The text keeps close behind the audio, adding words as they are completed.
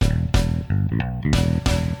Hi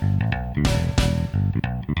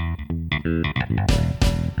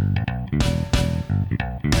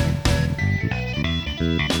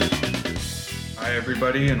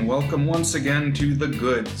everybody, and welcome once again to The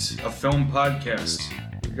Goods, a film podcast.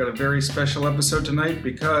 We've got a very special episode tonight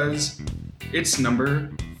because it's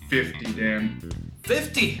number 50, Dan.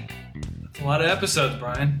 50! That's a lot of episodes,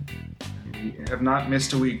 Brian. We have not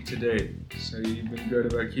missed a week to date, so you've been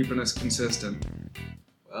good about keeping us consistent.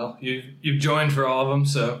 Well, you've joined for all of them,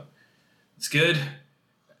 so it's good.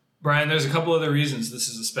 Brian, there's a couple other reasons this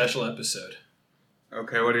is a special episode.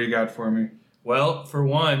 Okay, what do you got for me? Well, for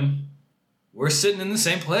one, we're sitting in the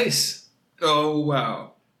same place. Oh,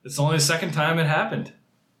 wow. It's only the second time it happened.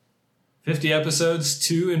 50 episodes,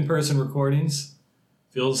 2 in-person recordings.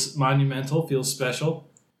 Feels monumental, feels special.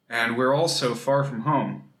 And we're also far from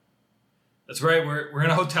home. That's right, we're in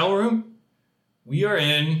a hotel room. We are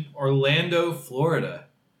in Orlando, Florida.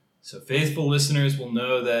 So faithful listeners will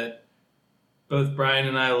know that both Brian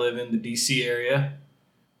and I live in the D.C. area.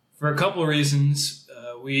 For a couple of reasons,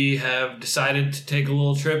 we have decided to take a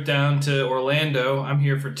little trip down to Orlando. I'm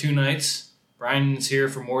here for 2 nights. Brian's here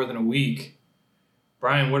for more than a week.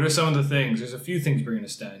 Brian, what are some of the things? There's a few things bringing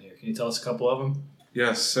us down here. Can you tell us a couple of them?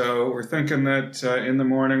 Yes, so we're thinking that in the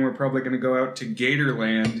morning we're probably going to go out to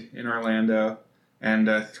Gatorland in Orlando and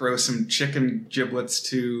throw some chicken giblets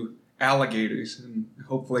to alligators and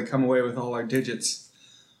hopefully come away with all our digits.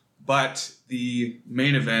 But the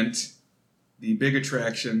main event, the big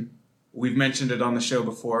attraction, we've mentioned it on the show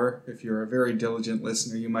before. If you're a very diligent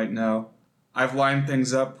listener, you might know. I've lined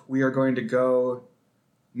things up. We are going to go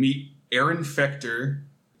meet Aaron Fechter,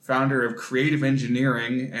 founder of Creative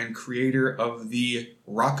Engineering and creator of the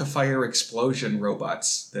Rockafire Explosion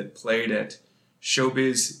robots that played at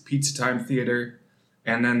Showbiz, Pizza Time Theater,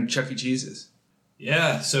 and then Chuck E. Cheese's.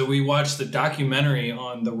 Yeah, so we watched the documentary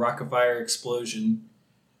on the Rockafire Explosion.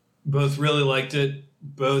 Both really liked it.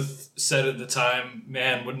 Both said at the time,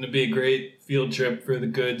 man, wouldn't it be a great field trip for the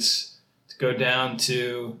Goods to go down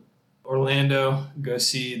to Orlando, go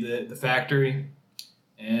see the factory.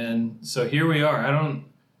 And so here we are. I don't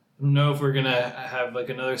know if we're going to have like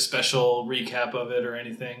another special recap of it or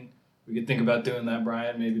anything. We could think about doing that,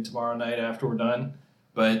 Brian, maybe tomorrow night after we're done.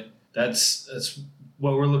 But that's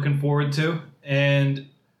what we're looking forward to. And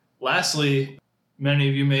lastly, many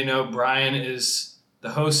of you may know Brian is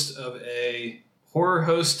the host of a horror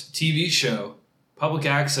host TV show, public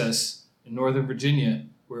access in Northern Virginia,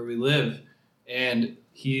 where we live. And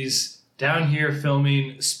he's down here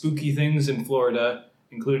filming spooky things in Florida,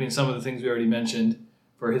 including some of the things we already mentioned,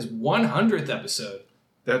 for his 100th episode.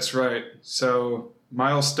 That's right. So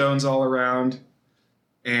milestones all around.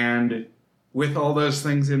 And with all those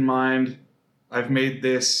things in mind, I've made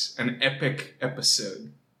this an epic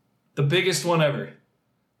episode. The biggest one ever.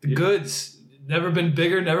 The Goods. Never been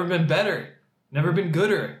bigger, never been better. Never been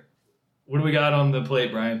gooder. What do we got on the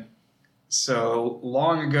plate, Brian? So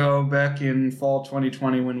long ago, back in fall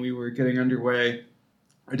 2020 when we were getting underway,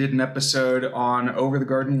 I did an episode on Over the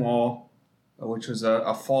Garden Wall, which was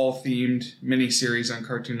a fall-themed miniseries on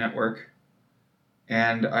Cartoon Network.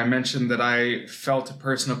 And I mentioned that I felt a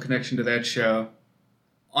personal connection to that show,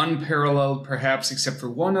 unparalleled perhaps except for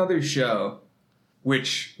one other show,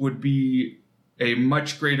 which would be a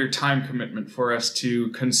much greater time commitment for us to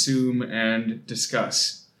consume and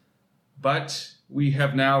discuss. But we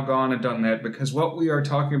have now gone and done that because what we are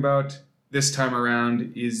talking about this time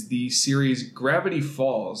around is the series Gravity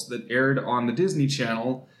Falls that aired on the Disney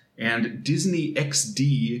Channel and Disney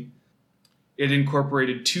XD. It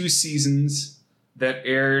incorporated 2 seasons that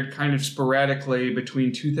aired kind of sporadically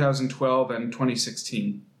between 2012 and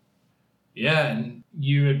 2016. Yeah, and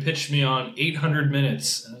you had pitched me on 800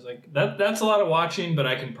 minutes. And I was like, that's a lot of watching, but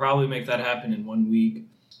I can probably make that happen in 1 week.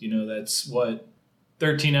 You know, that's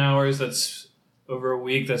 13 hours. That's over a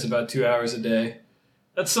week. That's about 2 hours a day.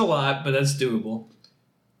 That's a lot, but that's doable.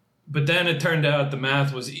 But then it turned out the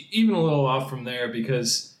math was even a little off from there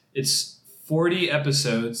because it's 40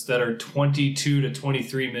 episodes that are 22 to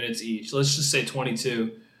 23 minutes each. Let's just say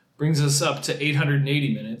 22. Brings us up to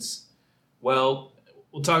 880 minutes. Well,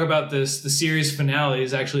 we'll talk about this. The series finale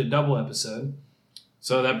is actually a double episode.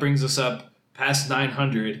 So that brings us up past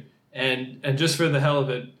 900. And just for the hell of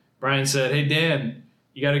it, Brian said, hey, Dan,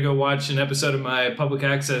 you got to go watch an episode of my public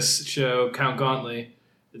access show, Count Gauntly.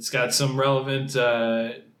 It's got some relevant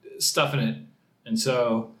stuff in it. And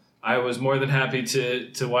so I was more than happy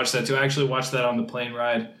to watch that, to actually watch that on the plane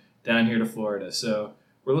ride down here to Florida. So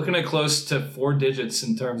we're looking at close to 4 digits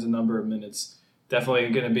in terms of number of minutes. Definitely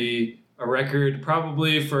going to be a record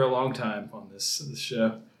probably for a long time on this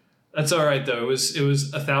show. That's all right, though. It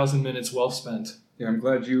was 1,000 minutes well spent. Yeah, I'm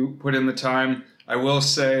glad you put in the time. I will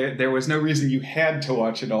say there was no reason you had to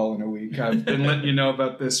watch it all in a week. I've been letting you know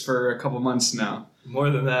about this for a couple months now. More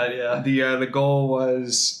than that, yeah. The goal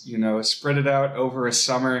was, spread it out over a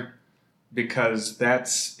summer because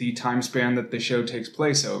that's the time span that the show takes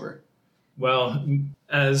place over. Well,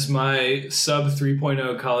 as my sub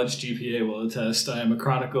 3.0 college GPA will attest, I am a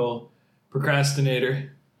chronicle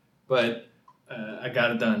procrastinator, but I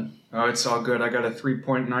got it done. Oh, it's all good. I got a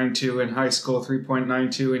 3.92 in high school,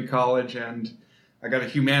 3.92 in college, and I got a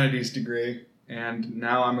humanities degree, and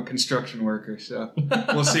now I'm a construction worker. So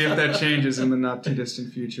we'll see if that changes in the not too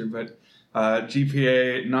distant future. But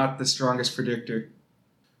GPA, not the strongest predictor.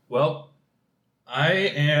 Well, I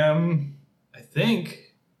am, I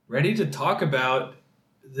think, ready to talk about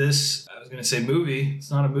this, I was going to say movie.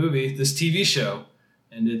 It's not a movie. This TV show.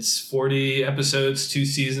 And it's 40 episodes, 2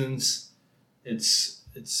 seasons. It's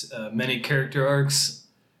many character arcs,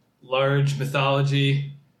 large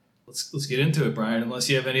mythology. Let's get into it, Brian, unless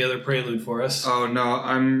you have any other prelude for us. Oh, no,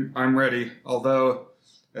 I'm ready. Although,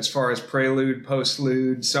 as far as prelude,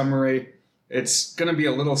 postlude, summary, it's going to be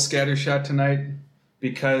a little scattershot tonight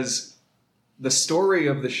because the story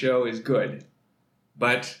of the show is good.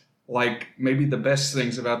 But, maybe the best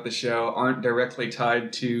things about the show aren't directly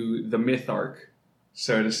tied to the myth arc,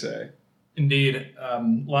 so to say. Indeed.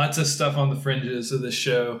 Lots of stuff on the fringes of this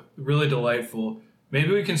show. Really delightful.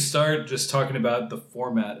 Maybe we can start just talking about the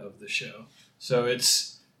format of the show. So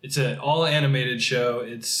it's an all animated show.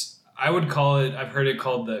 I would call it, I've heard it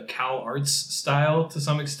called the Cal Arts style to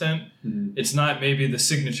some extent. Mm-hmm. It's not maybe the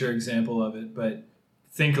signature example of it, but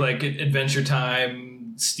think like Adventure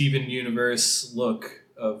Time, Steven Universe look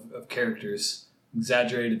of characters,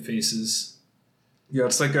 exaggerated faces. Yeah,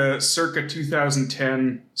 it's like a circa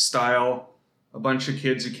 2010 style. A bunch of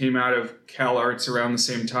kids who came out of Cal Arts around the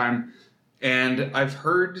same time. And I've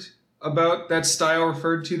heard about that style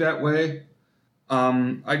referred to that way.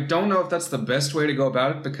 I don't know if that's the best way to go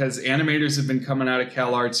about it because animators have been coming out of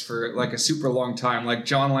Cal Arts for a super long time. Like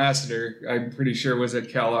John Lasseter, I'm pretty sure was at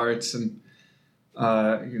Cal Arts. And,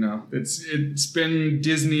 it's been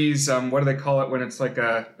Disney's, what do they call it when it's like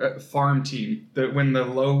a farm team? When the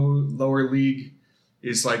lower league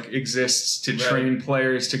is exists to train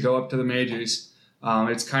players to go up to the majors.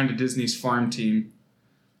 It's kind of Disney's farm team.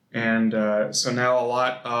 And so now a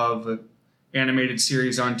lot of animated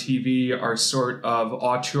series on TV are sort of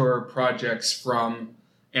auteur projects from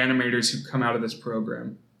animators who come out of this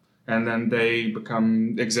program. And then they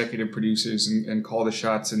become executive producers and call the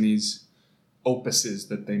shots in these opuses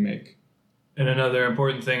that they make. And another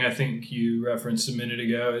important thing I think you referenced a minute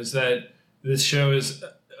ago is that this show is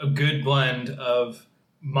a good blend of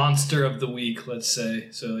monster of the week, let's say.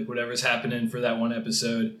 So whatever's happening for that one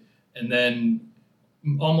episode. And then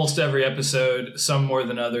almost every episode, some more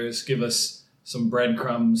than others, give us some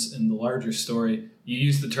breadcrumbs in the larger story. You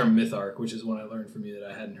used the term myth arc, which is one I learned from you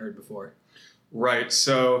that I hadn't heard before. Right.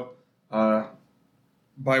 So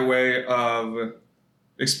by way of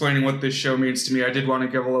explaining what this show means to me, I did want to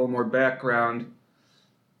give a little more background.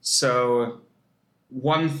 So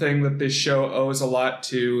one thing that this show owes a lot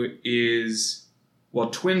to is,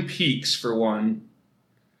 Twin Peaks, for one,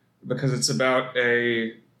 because it's about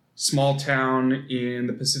a small town in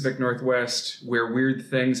the Pacific Northwest where weird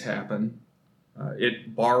things happen.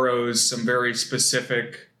 It borrows some very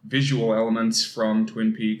specific visual elements from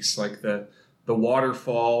Twin Peaks, like the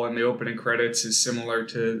waterfall in the opening credits is similar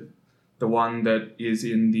to the one that is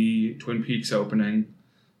in the Twin Peaks opening.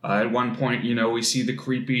 At one point, we see the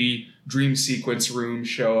creepy dream sequence room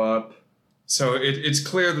show up. So it's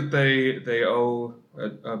clear that they owe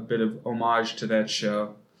a bit of homage to that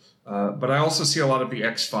show. But I also see a lot of the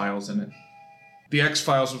X-Files in it. The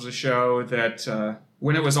X-Files was a show that,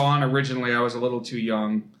 when it was on originally, I was a little too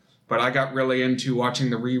young. But I got really into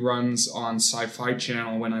watching the reruns on Sci-Fi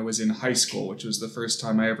Channel when I was in high school, which was the first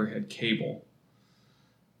time I ever had cable.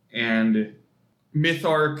 And Myth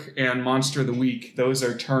Arc and Monster of the Week, those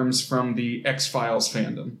are terms from the X-Files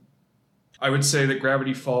fandom. I would say that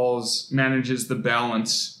Gravity Falls manages the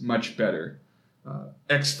balance much better.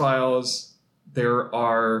 X-Files, there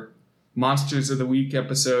are Monsters of the Week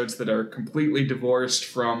episodes that are completely divorced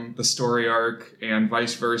from the story arc and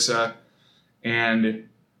vice versa. And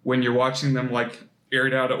when you're watching them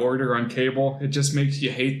aired out of order on cable, it just makes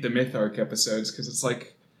you hate the Myth Arc episodes because it's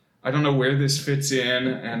I don't know where this fits in,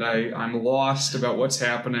 and I'm lost about what's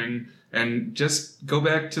happening. And just go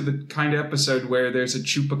back to the kind of episode where there's a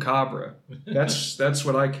chupacabra. That's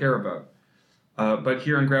what I care about. But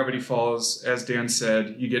here in Gravity Falls, as Dan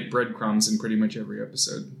said, you get breadcrumbs in pretty much every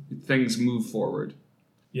episode. Things move forward.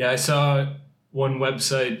 Yeah, I saw one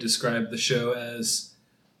website describe the show as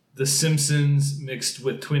The Simpsons mixed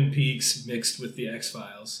with Twin Peaks mixed with the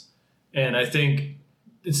X-Files. And I think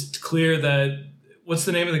it's clear that, what's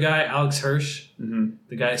the name of the guy? Alex Hirsch? Mm-hmm.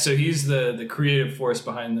 The guy. So he's the creative force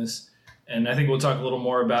behind this. And I think we'll talk a little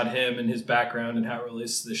more about him and his background and how it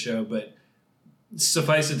relates to the show. But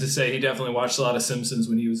suffice it to say, he definitely watched a lot of Simpsons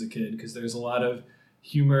when he was a kid, because there's a lot of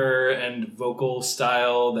humor and vocal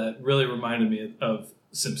style that really reminded me of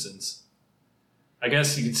Simpsons. I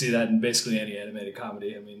guess you can see that in basically any animated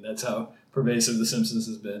comedy. I mean, that's how pervasive The Simpsons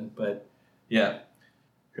has been. But yeah.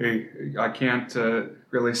 Hey, I can't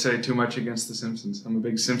really say too much against The Simpsons. I'm a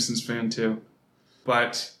big Simpsons fan too.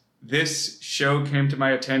 But this show came to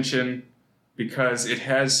my attention because it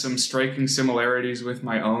has some striking similarities with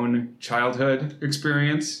my own childhood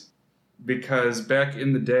experience. Because back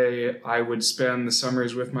in the day, I would spend the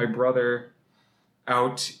summers with my brother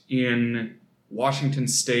out in Washington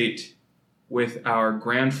State with our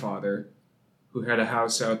grandfather, who had a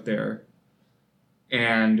house out there.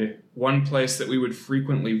 And one place that we would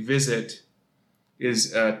frequently visit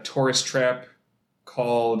is a tourist trap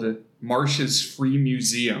called Marsh's Free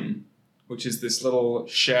Museum, which is this little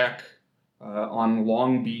shack on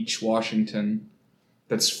Long Beach, Washington,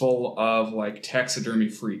 that's full of like taxidermy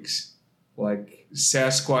freaks, like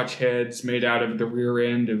Sasquatch heads made out of the rear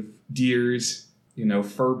end of deers,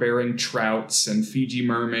 fur-bearing trouts and Fiji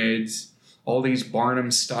mermaids, all these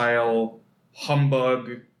Barnum-style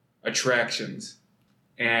humbug attractions.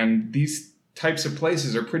 And these types of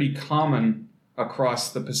places are pretty common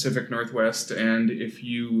across the Pacific Northwest, and if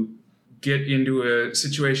you get into a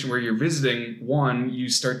situation where you're visiting one, you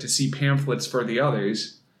start to see pamphlets for the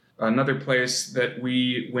others. Another place that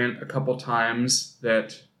we went a couple times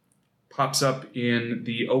that pops up in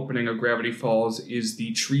the opening of Gravity Falls is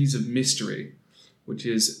the Trees of Mystery, which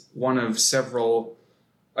is one of several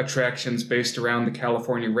attractions based around the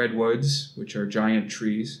California redwoods, which are giant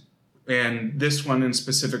trees. And this one in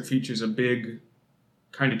specific features a big,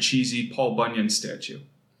 kind of cheesy Paul Bunyan statue.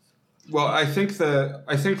 Well, I think the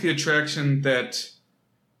attraction that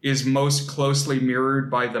is most closely mirrored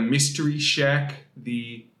by the Mystery Shack,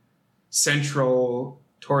 the central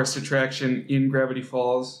tourist attraction in Gravity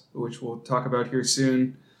Falls, which we'll talk about here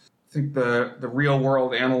soon. I think the real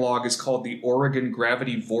world analog is called the Oregon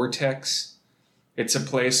Gravity Vortex. It's a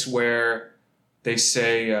place where they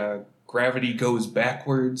say gravity goes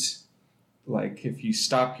backwards. Like if you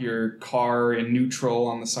stop your car in neutral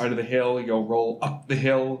on the side of the hill, you'll roll up the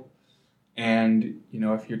hill. And,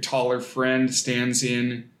 if your taller friend stands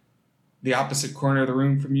in the opposite corner of the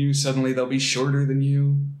room from you, suddenly they'll be shorter than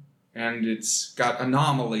you. And it's got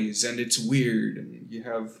anomalies and it's weird. And you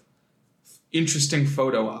have interesting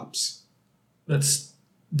photo ops. That's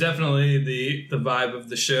definitely the vibe of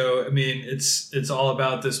the show. I mean, it's all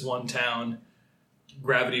about this one town,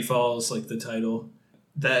 Gravity Falls, like the title,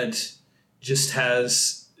 that just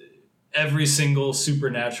has every single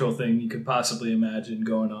supernatural thing you could possibly imagine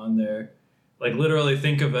going on there. Like, literally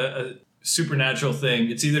think of a supernatural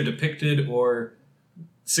thing. It's either depicted or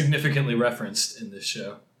significantly referenced in this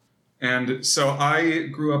show. And so I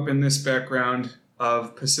grew up in this background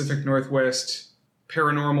of Pacific Northwest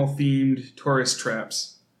paranormal-themed tourist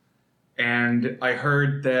traps. And I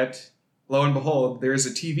heard that, lo and behold, there's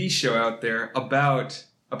a TV show out there about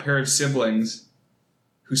a pair of siblings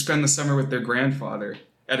who spend the summer with their grandfather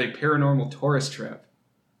at a paranormal tourist trap.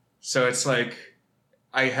 So it's like,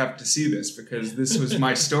 I have to see this because this was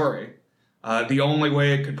my story. The only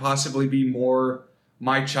way it could possibly be more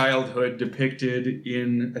my childhood depicted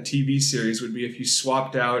in a TV series would be if you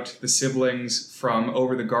swapped out the siblings from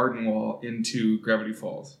Over the Garden Wall into Gravity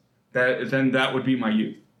Falls. Then that would be my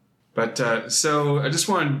youth. But so I just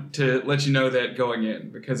wanted to let you know that going in,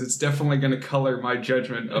 because it's definitely going to color my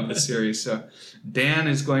judgment of the series. So Dan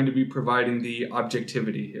is going to be providing the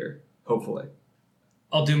objectivity here, hopefully.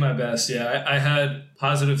 I'll do my best, yeah. I had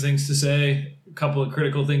positive things to say, a couple of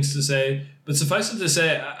critical things to say, but suffice it to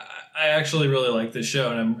say, I actually really like this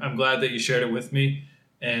show, and I'm glad that you shared it with me,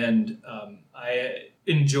 and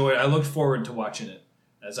I looked forward to watching it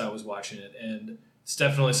as I was watching it, and it's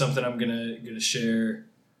definitely something I'm gonna share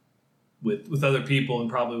with other people and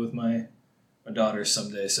probably with my daughters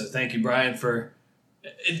someday. So thank you, Brian, for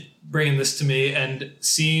bringing this to me, and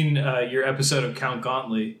seeing your episode of Count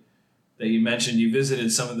Gauntly that you mentioned. You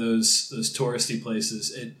visited some of those touristy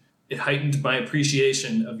places. It heightened my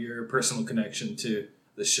appreciation of your personal connection to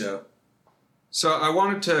the show. So I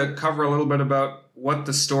wanted to cover a little bit about what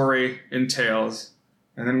the story entails,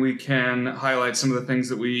 and then we can highlight some of the things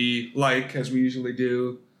that we like, as we usually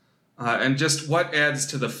do, and just what adds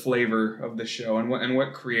to the flavor of the show and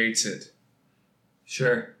what creates it.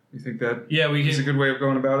 Sure. You think that is a good way of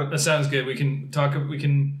going about it? That sounds good. We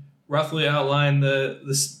can roughly outline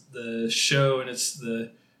the show and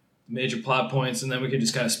the major plot points, and then we can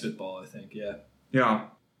just kind of spitball, I think. Yeah. Yeah.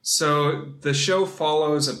 So the show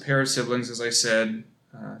follows a pair of siblings, as I said,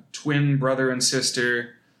 twin brother and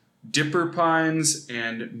sister, Dipper Pines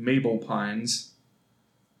and Mabel Pines.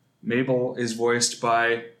 Mabel is voiced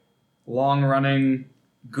by long-running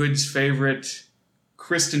Good's favorite,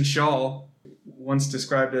 Kristen Schaal, once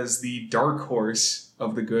described as the dark horse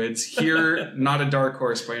of the Goods. Here, not a dark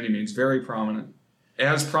horse by any means, very prominent.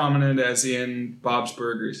 As prominent as in Bob's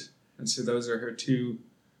Burgers. And so those are her two,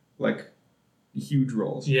 huge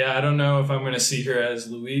roles. Yeah, I don't know if I'm going to see her as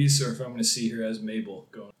Louise or if I'm going to see her as Mabel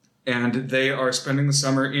going. And they are spending the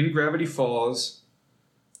summer in Gravity Falls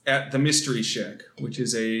at the Mystery Shack, which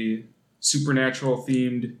is a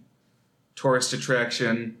supernatural-themed tourist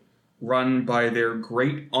attraction run by their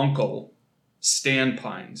great uncle, Stan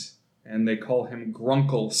Pines. And they call him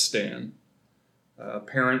Grunkle Stan.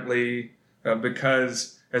 Apparently,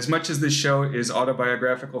 because as much as this show is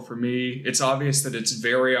autobiographical for me, it's obvious that it's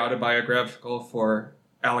very autobiographical for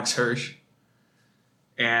Alex Hirsch.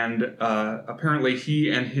 And apparently he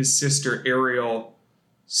and his sister Ariel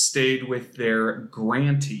stayed with their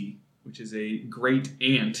Granty, which is a great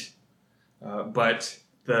aunt. But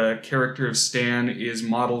the character of Stan is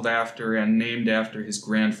modeled after and named after his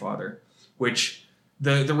grandfather, which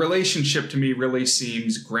the relationship to me really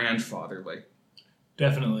seems grandfatherly.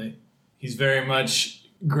 Definitely. He's very much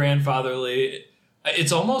grandfatherly.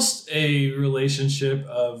 It's almost a relationship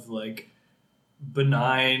of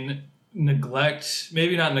benign neglect,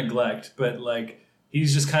 maybe not neglect, but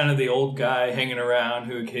he's just kind of the old guy hanging around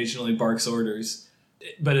who occasionally barks orders.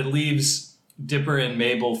 But it leaves Dipper and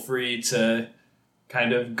Mabel free to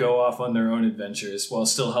kind of go off on their own adventures while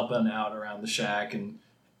still helping out around the shack and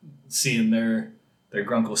seeing their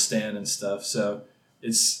Grunkle Stan and stuff. So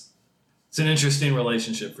it's an interesting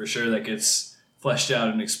relationship for sure that gets fleshed out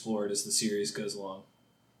and explored as the series goes along.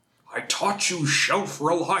 I taught you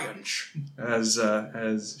self-reliance,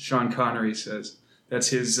 as Sean Connery says. That's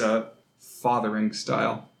his fathering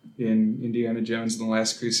style in Indiana Jones and the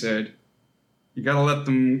Last Crusade. You gotta let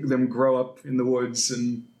them grow up in the woods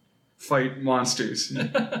and fight monsters.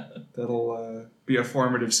 That'll be a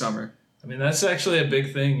formative summer. I mean, that's actually a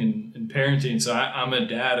big thing in parenting. So I'm a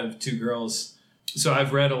dad of two girls. So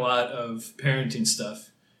I've read a lot of parenting stuff.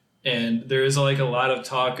 And there is a lot of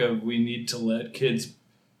talk of we need to let kids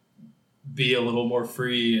be a little more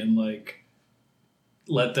free and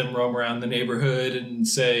let them roam around the neighborhood and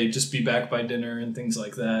say, just be back by dinner and things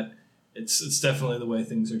like that. It's definitely the way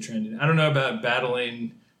things are trending. I don't know about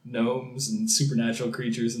battling gnomes and supernatural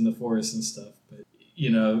creatures in the forest and stuff, but,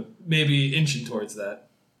 maybe inching towards that.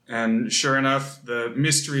 And sure enough, the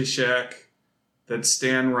Mystery Shack that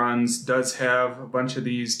Stan runs does have a bunch of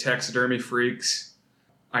these taxidermy freaks.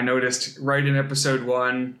 I noticed right in episode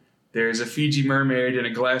 1, there's a Fiji mermaid in a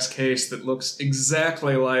glass case that looks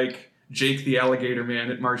exactly like Jake the Alligator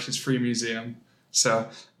Man at Marsh's Free Museum. So,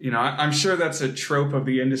 I'm sure that's a trope of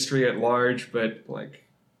the industry at large, but,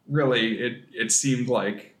 really, it seemed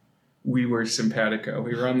like we were simpatico.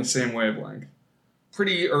 We were on the same wavelength.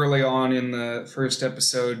 Pretty early on in the first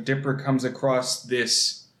episode, Dipper comes across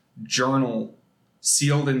this journal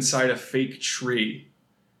sealed inside a fake tree.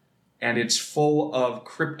 And it's full of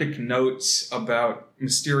cryptic notes about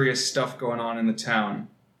mysterious stuff going on in the town.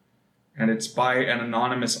 And it's by an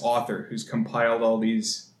anonymous author who's compiled all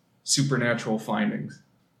these supernatural findings.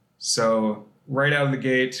 So right out of the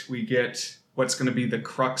gate, we get what's going to be the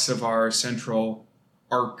crux of our central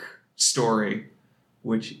arc story,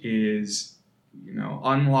 which is,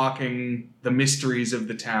 unlocking the mysteries of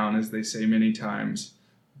the town, as they say many times,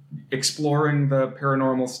 exploring the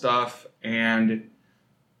paranormal stuff, and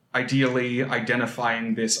ideally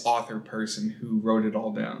identifying this author person who wrote it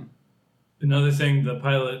all down. Another thing the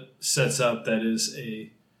pilot sets up that is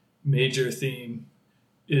a major theme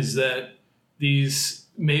is that these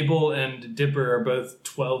Mabel and Dipper are both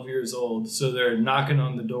 12 years old, so they're knocking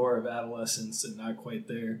on the door of adolescence and not quite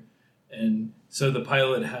there. And so the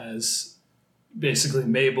pilot has basically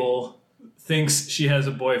Mabel thinks she has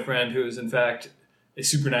a boyfriend who is in fact a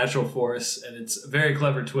supernatural force, and it's a very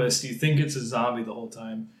clever twist. You think it's a zombie the whole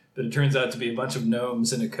time, but it turns out to be a bunch of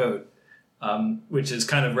gnomes in a coat, which is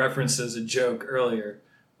kind of referenced as a joke earlier.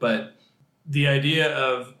 But the idea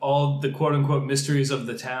of all the quote-unquote mysteries of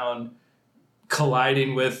the town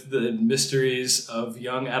colliding with the mysteries of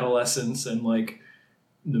young adolescence and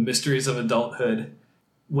the mysteries of adulthood,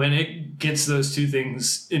 when it gets those two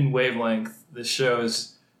things in wavelength, this show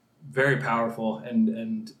is very powerful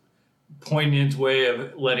and poignant way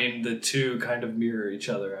of letting the two kind of mirror each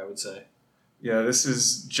other, I would say. Yeah, this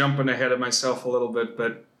is jumping ahead of myself a little bit,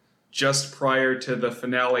 but just prior to the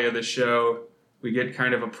finale of the show, we get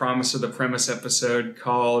kind of a promise of the premise episode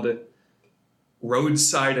called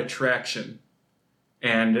Roadside Attraction.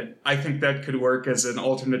 And I think that could work as an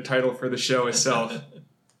alternate title for the show itself,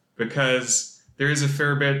 because there is a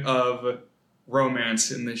fair bit of romance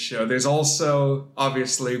in this show. There's also,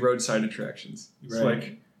 obviously, roadside attractions. It's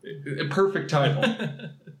like a perfect title.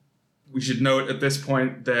 We should note at this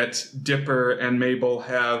point that Dipper and Mabel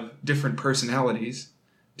have different personalities.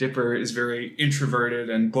 Dipper is very introverted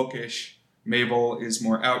and bookish. Mabel is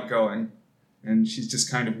more outgoing, and she's just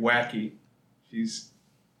kind of wacky. She's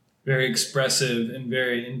very expressive and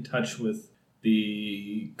very in touch with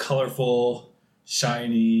the colorful,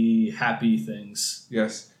 shiny, happy things.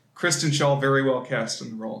 Yes. Kristen Schaal very well cast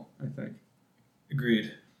in the role, I think.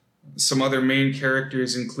 Agreed. Some other main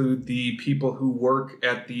characters include the people who work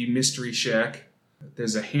at the Mystery Shack.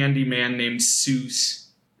 There's a handyman named Seuss,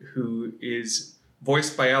 who is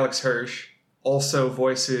voiced by Alex Hirsch, also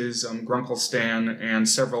voices Grunkle Stan and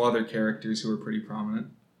several other characters who are pretty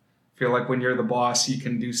prominent. I feel like when you're the boss, you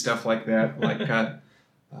can do stuff like that, like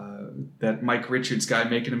that Mike Richards guy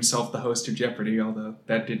making himself the host of Jeopardy, although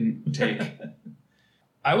that didn't take.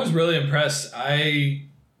 I was really impressed. I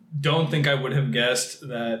don't think I would have guessed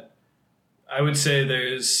that. I would say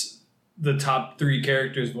there's the top 3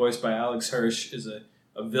 characters voiced by Alex Hirsch is a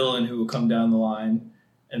villain who will come down the line,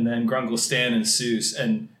 and then Grunkle Stan and Seuss.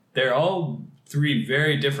 And they're all 3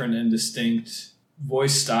 very different and distinct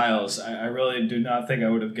voice styles. I really do not think I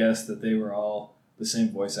would have guessed that they were all the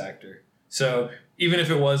same voice actor. So even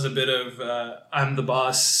if it was a bit of I'm the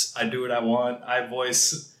boss, I do what I want, I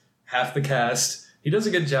voice half the cast, he does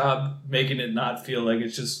a good job making it not feel like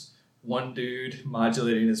it's just one dude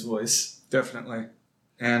modulating his voice. Definitely.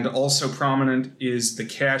 And also prominent is the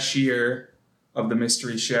cashier of the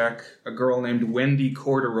Mystery Shack, a girl named Wendy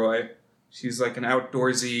Corduroy. She's like an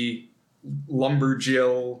outdoorsy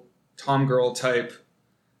lumberjill Tom girl type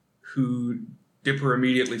who Dipper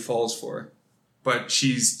immediately falls for. But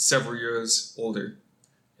she's several years older.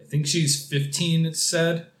 I think she's 15, it's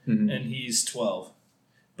said, and he's 12.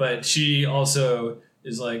 But she also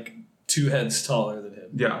is like 2 heads taller than him.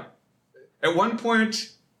 Yeah. At one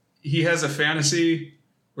point, he has a fantasy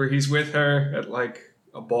where he's with her at like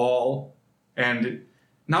a ball, and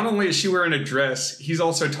not only is she wearing a dress, he's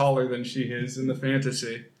also taller than she is in the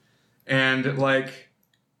fantasy. And like,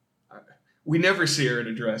 we never see her in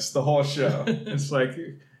a dress the whole show. It's like,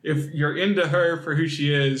 if you're into her for who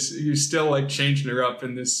she is, you're still like changing her up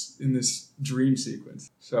in this dream sequence.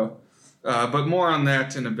 So, but more on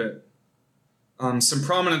that in a bit. Some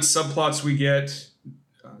prominent subplots we get.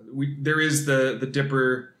 There is the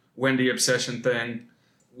Dipper Wendy obsession thing.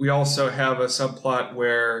 We also have a subplot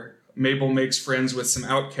where Mabel makes friends with some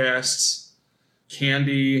outcasts.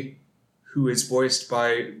 Candy, who is voiced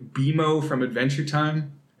by BMO from Adventure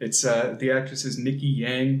Time. It's the actress is Nikki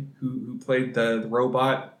Yang, who played the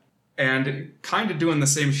robot, and kind of doing the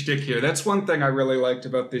same shtick here. That's one thing I really liked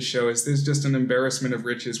about this show, is there's just an embarrassment of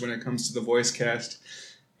riches when it comes to the voice cast,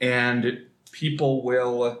 and people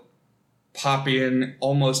will pop in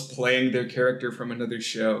almost playing their character from another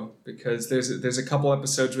show, because there's a couple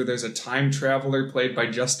episodes where there's a time traveler played by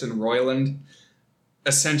Justin Roiland,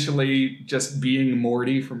 essentially just being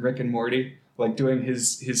Morty from Rick and Morty, like doing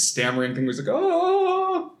his stammering thing, where he's like,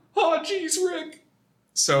 oh, geez, Rick.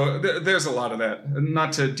 So there's a lot of that.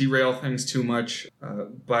 Not to derail things too much,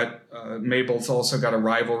 but Mabel's also got a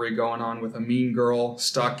rivalry going on with a Mean Girl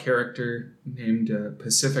stock character named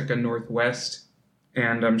Pacifica Northwest.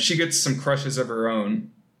 And she gets some crushes of her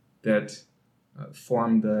own that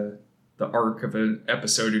form the arc of an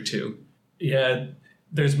episode or two. Yeah,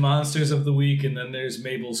 there's Monsters of the Week, and then there's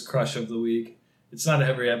Mabel's Crush of the Week. It's not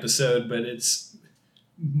every episode, but it's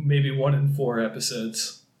maybe 1 in 4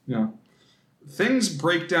 episodes. Yeah. Things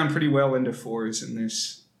break down pretty well into 4s in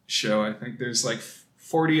this show. I think there's like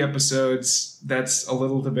 40 episodes. That's a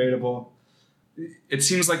little debatable. It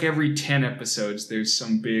seems like every 10 episodes there's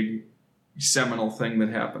some big seminal thing that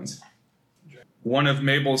happens. One of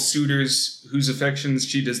Mabel's suitors whose affections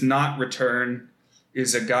she does not return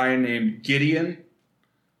is a guy named Gideon,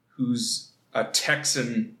 who's a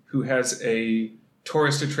Texan who has a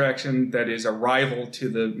tourist attraction that is a rival to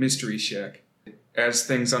the Mystery Shack. As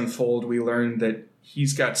things unfold, we learn that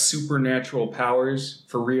he's got supernatural powers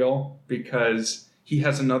for real, because he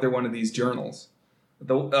has another one of these journals.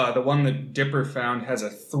 The one that Dipper found has a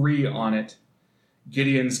 3 on it.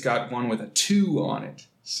 Gideon's got one with a 2 on it.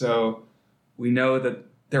 So we know that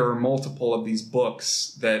there are multiple of these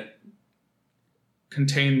books that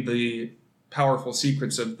contain the powerful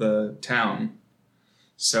secrets of the town.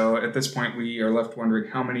 So at this point, we are left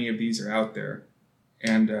wondering how many of these are out there.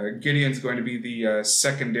 And Gideon's going to be the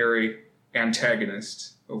secondary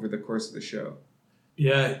antagonist over the course of the show.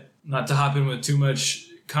 Yeah, not to hop in with too much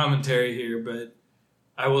commentary here, but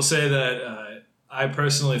I will say that I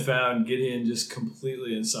personally found Gideon just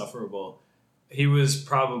completely insufferable. He was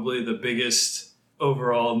probably the biggest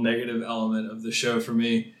overall negative element of the show for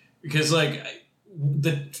me, because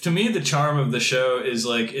to me the charm of the show is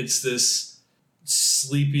it's this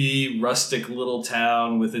sleepy, rustic little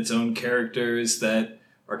town with its own characters that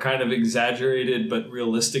are kind of exaggerated but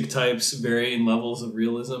realistic types, varying levels of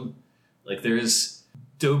realism. There's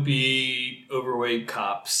dopey, overweight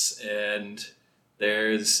cops, and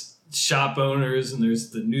there's shop owners, and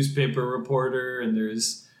there's the newspaper reporter, and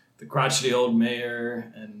there's the crotchety old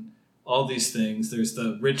mayor, and all these things. There's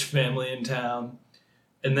the rich family in town.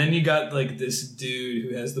 And then you got this dude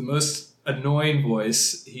who has the most annoying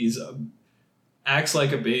voice. He's acts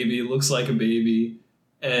like a baby, looks like a baby,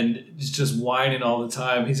 and is just whining all the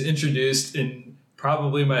time. He's introduced in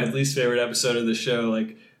probably my least favorite episode of the show,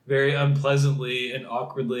 very unpleasantly and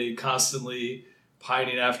awkwardly, constantly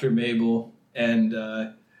pining after Mabel. And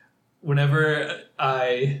whenever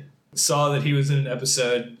I saw that he was in an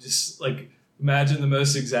episode, just imagine the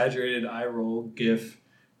most exaggerated eye roll gif.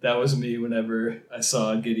 That was me whenever I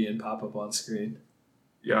saw Gideon pop up on screen.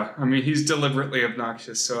 Yeah, I mean, he's deliberately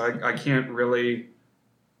obnoxious, so I can't really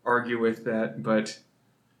argue with that, but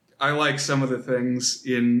I like some of the things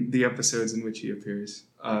in the episodes in which he appears.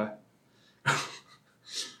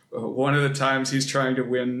 One of the times he's trying to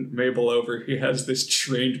win Mabel over, he has this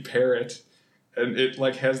trained parrot, and it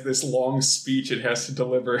has this long speech it has to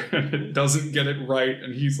deliver, and it doesn't get it right,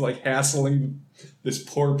 and he's hassling this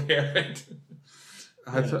poor parrot.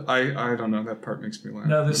 I don't know, that part makes me laugh.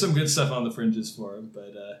 No, there's some good stuff on the fringes for him,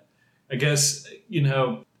 but I guess,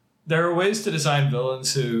 there are ways to design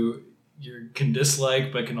villains who you can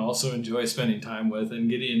dislike but can also enjoy spending time with, and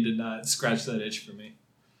Gideon did not scratch that itch for me.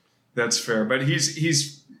 That's fair, but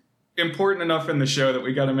he's important enough in the show that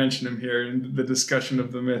we got to mention him here in the discussion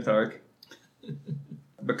of the myth arc.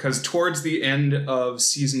 Because towards the end of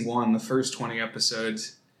season 1, the first 20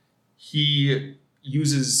 episodes, he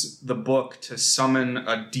uses the book to summon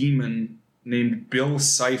a demon named Bill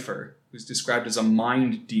Cipher, who's described as a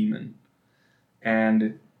mind demon.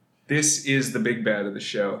 And this is the big bad of the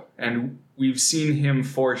show. And we've seen him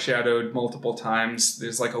foreshadowed multiple times.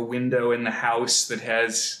 There's a window in the house that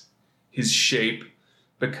has his shape,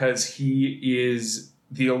 because he is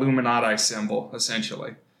the Illuminati symbol,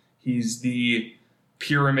 essentially. He's the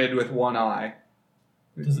pyramid with one eye.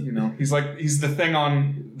 He's the thing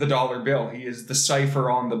on the dollar bill. He is the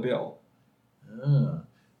cipher on the bill. Oh.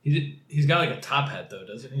 He's got a top hat, though,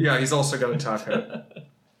 doesn't he? Yeah, he's also got a top hat.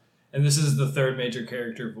 And this is the third major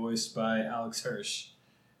character voiced by Alex Hirsch.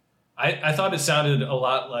 I thought it sounded a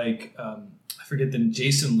lot like, I forget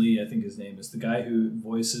Jason Lee, I think his name is, the guy who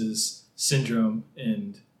voices Syndrome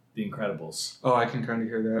in The Incredibles. Oh, I can kind of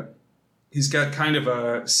hear that. He's got kind of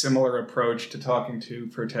a similar approach to talking to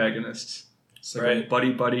protagonists. So right.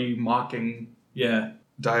 Buddy mocking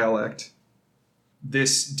dialect.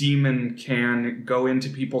 This demon can go into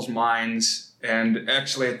people's minds, and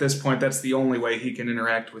actually at this point that's the only way he can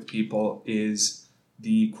interact with people, is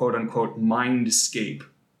the quote-unquote mindscape.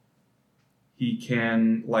 He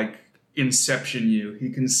can inception you.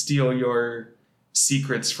 He can steal your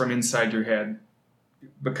secrets from inside your head.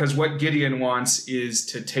 Because what Gideon wants is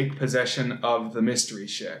to take possession of the Mystery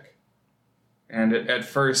Shack. And at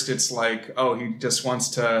first it's he just wants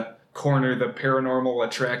to corner the paranormal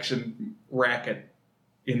attraction racket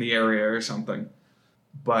in the area or something.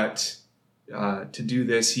 But to do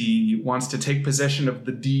this, he wants to take possession of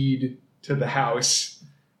the deed to the house.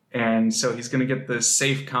 And so he's going to get the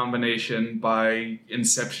safe combination by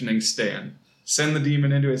inceptioning Stan. Send the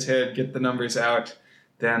demon into his head, get the numbers out,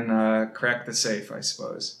 then crack the safe, I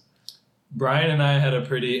suppose. Brian and I had a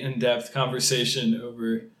pretty in-depth conversation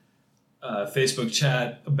over Facebook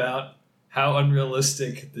chat about how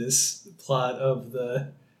unrealistic this plot of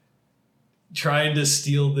the trying to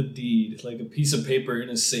steal the deed, a piece of paper in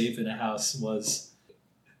a safe in a house, was.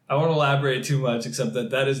 I won't elaborate too much, except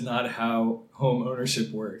that is not how home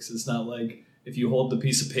ownership works. It's not if you hold the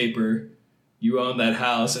piece of paper, you own that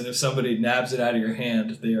house, and if somebody nabs it out of your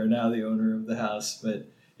hand, they are now the owner of the house. But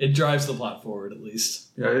it drives the plot forward, at least.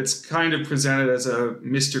 Yeah, it's kind of presented as a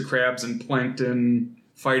Mr. Krabs and Plankton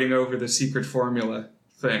fighting over the secret formula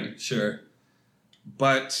thing. Sure.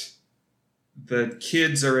 But the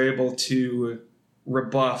kids are able to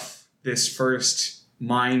rebuff this first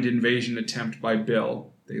mind invasion attempt by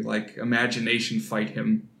Bill. They imagination fight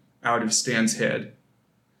him out of Stan's head.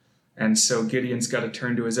 And so Gideon's got to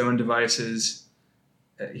turn to his own devices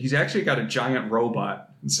he's actually got a giant robot.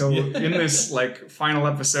 And so in this like final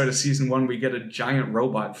episode of season 1, we get a giant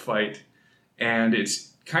robot fight, and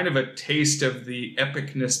it's kind of a taste of the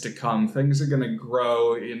epicness to come. Things are going to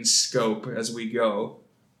grow in scope as we go.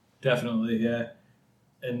 Definitely, yeah.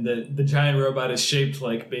 And the giant robot is shaped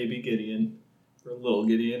like baby Gideon, or little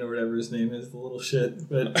Gideon, or whatever his name is, the little shit.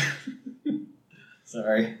 But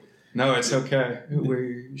sorry. No, it's okay.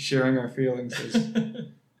 We're sharing our feelings as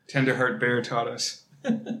Tenderheart Bear taught us.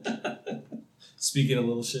 Speaking of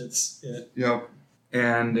little shits, yeah. Yep.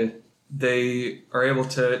 And they are able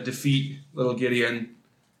to defeat little Gideon,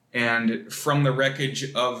 and from the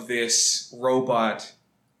wreckage of this robot,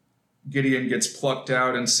 Gideon gets plucked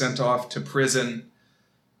out and sent off to prison,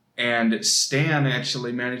 and Stan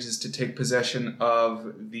actually manages to take possession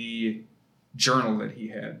of the journal that he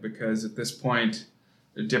had, because at this point,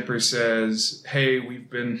 Dipper says, hey, we've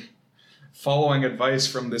been following advice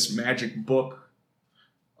from this magic book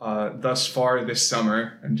thus far this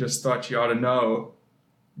summer, and just thought you ought to know,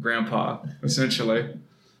 Grandpa, essentially.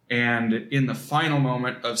 And in the final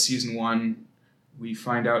moment of season 1, we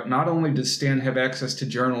find out not only does Stan have access to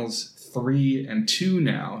journals 3 and 2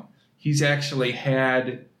 now, he's actually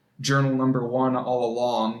had journal number 1 all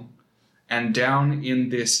along, and down in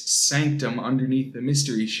this sanctum underneath the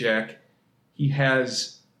Mystery Shack, he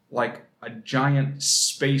has like a giant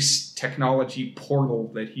space technology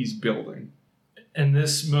portal that he's building. And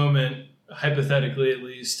this moment, hypothetically at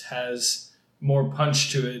least, has more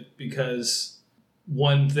punch to it, because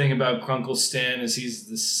one thing about Grunkle Stan is he's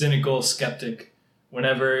the cynical skeptic.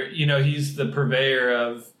 Whenever, he's the purveyor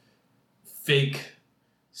of fake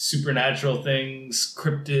supernatural things,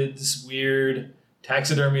 cryptids, weird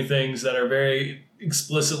taxidermy things that are very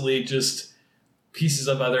explicitly just pieces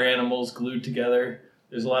of other animals glued together.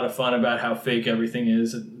 There's a lot of fun about how fake everything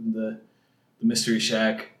is in the Mystery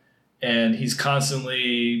Shack. And he's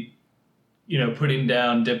constantly, putting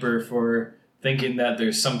down Dipper for thinking that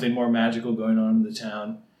there's something more magical going on in the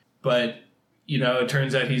town. But, it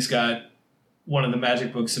turns out he's got one of the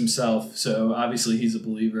magic books himself, so obviously he's a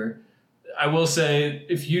believer. I will say,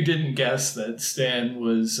 if you didn't guess that Stan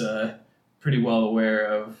was pretty well aware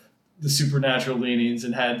of the supernatural leanings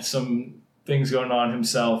and had some things going on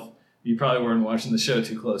himself, you probably weren't watching the show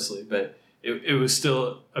too closely, but it was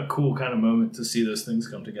still a cool kind of moment to see those things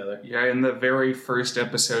come together. Yeah, in the very first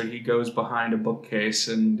episode, he goes behind a bookcase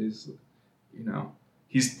and is,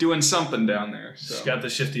 he's doing something down there. So. He's got the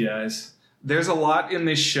shifty eyes. There's a lot in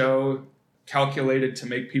this show calculated to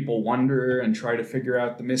make people wonder and try to figure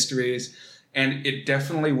out the mysteries, and it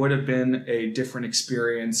definitely would have been a different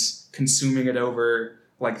experience consuming it over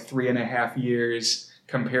like 3.5 years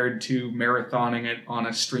compared to marathoning it on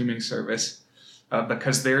a streaming service,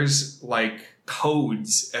 because there's like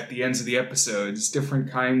codes at the ends of the episodes,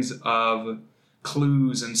 different kinds of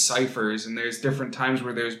clues and ciphers, and there's different times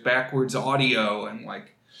where there's backwards audio, and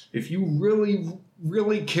like if you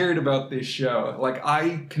really cared about this show, like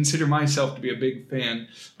I consider myself to be a big fan,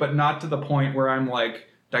 but not to the point where I'm like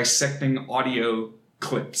dissecting audio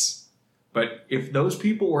clips. But if those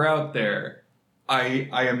people were out there,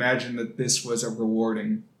 I imagine that this was a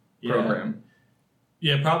rewarding program.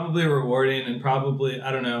 Yeah, probably rewarding, and probably,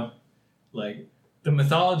 I don't know, like the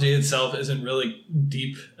mythology itself isn't really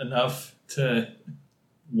deep enough to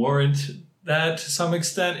warrant that to some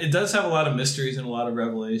extent. It does have a lot of mysteries and a lot of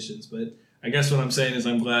revelations, but I guess what I'm saying is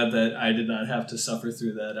I'm glad that I did not have to suffer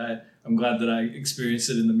through that. I'm glad that I experienced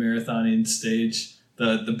it in the marathoning stage,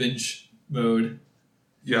 the binge mode.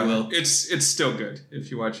 Yeah, it's still good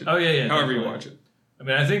if you watch it. Oh, yeah. However definitely. You watch it. I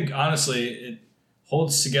mean, I think, honestly, it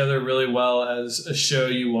holds together really well as a show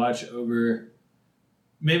you watch over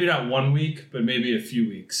maybe not 1 week, but maybe a few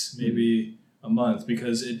weeks, maybe a month,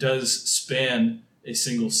 because it does span a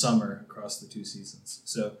single summer across the 2 seasons.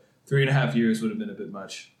 So 3.5 years would have been a bit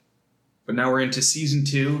much. But now we're into season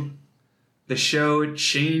 2. The show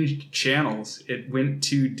changed channels. It went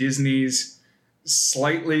to Disney's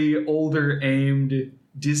slightly older aimed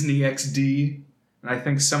Disney XD. And I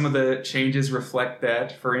think some of the changes reflect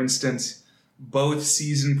that. For instance, both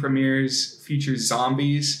season premieres feature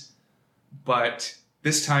zombies, but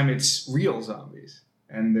this time it's real zombies.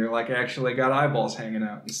 And they're like actually got eyeballs hanging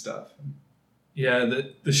out and stuff. Yeah,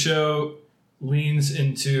 the show leans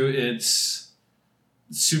into its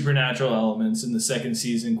supernatural elements in the second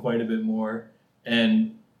season quite a bit more.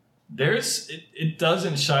 And it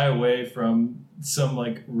doesn't shy away from some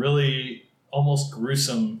like really almost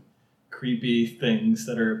gruesome, creepy things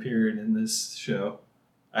that are appearing in this show.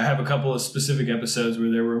 I have a couple of specific episodes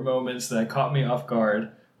where there were moments that caught me off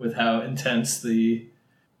guard with how intense the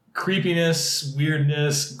creepiness,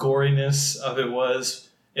 weirdness, goriness of it was.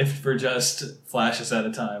 if for just flashes at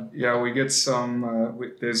a time. Yeah, we get some.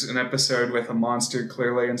 There's an episode with a monster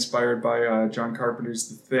clearly inspired by John Carpenter's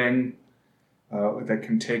The Thing that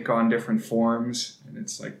can take on different forms, and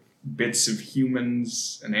it's like bits of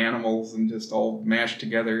humans and animals and just all mashed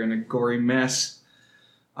together in a gory mess.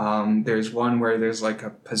 There's one where there's like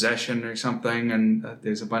a possession or something, and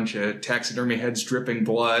there's a bunch of taxidermy heads dripping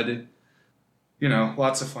blood. You know,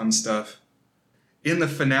 lots of fun stuff. In the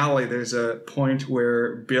finale, there's a point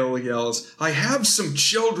where Bill yells, "I have some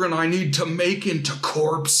children I need to make into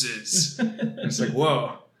corpses." It's like,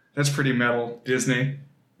 whoa, that's pretty metal, Disney.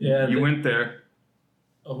 Yeah, you went there.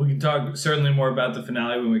 We can talk certainly more about the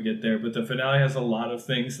finale when we get there, but the finale has a lot of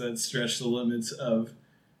things that stretch the limits of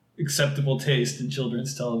acceptable taste in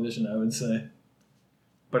children's television, I would say.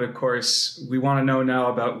 But of course, we want to know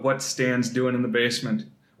now about what Stan's doing in the basement.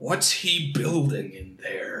 What's he building in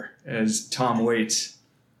there? As Tom Waits,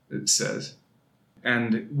 it says.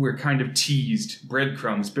 And we're kind of teased,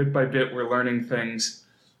 breadcrumbs. Bit by bit, we're learning things.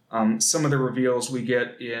 Some of the reveals we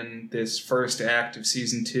get in this first act of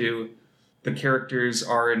season 2, the characters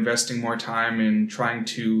are investing more time in trying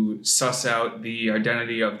to suss out the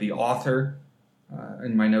identity of the author.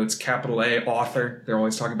 In my notes, capital A, author. They're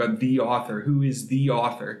always talking about the author. Who is the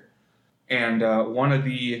author? And one of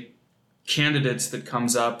the candidates that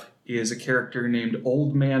comes up is a character named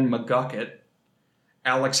Old Man McGucket,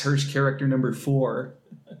 Alex Hirsch character number 4,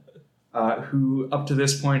 who up to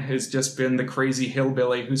this point has just been the crazy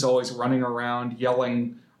hillbilly who's always running around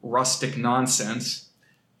yelling rustic nonsense.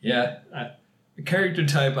 Yeah, a character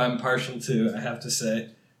type I'm partial to, I have to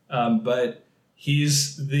say. But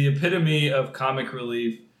he's the epitome of comic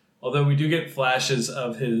relief, although we do get flashes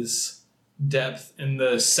of his depth in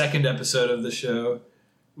the second episode of the show.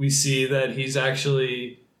 We see that he's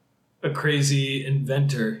actually a crazy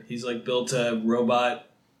inventor. He's like built a robot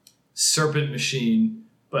serpent machine,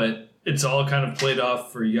 but it's all kind of played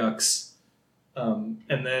off for yucks.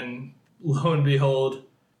 And then, lo and behold,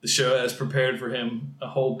 the show has prepared for him a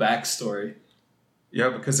whole backstory. Yeah,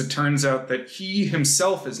 because it turns out that he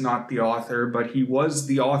himself is not the author, but he was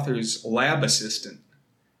the author's lab assistant.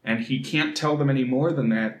 And he can't tell them any more than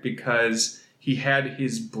that because he had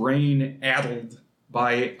his brain addled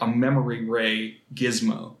by a memory ray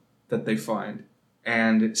gizmo that they find.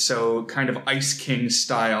 And so, kind of Ice King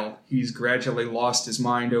style, he's gradually lost his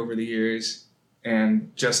mind over the years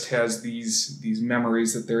and just has these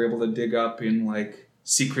memories that they're able to dig up in, like,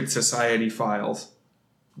 secret society files.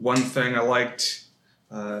 One thing I liked,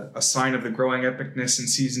 a sign of the growing epicness in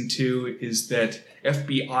Season 2, is that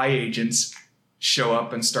FBI agents show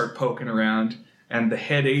up and start poking around, and the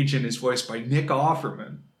head agent is voiced by Nick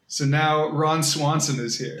Offerman. So now Ron Swanson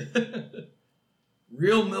is here.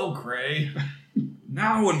 Real milk, Ray.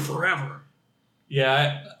 Now and forever.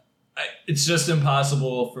 Yeah, it's just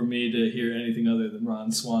impossible for me to hear anything other than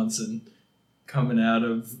Ron Swanson coming out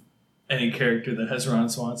of any character that has Ron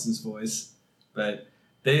Swanson's voice. But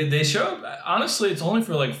they show up. Honestly, it's only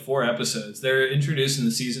for like 4 episodes. They're introduced in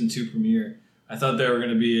the season 2 premiere. I thought they were going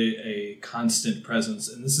to be a constant presence.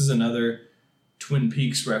 And this is another Twin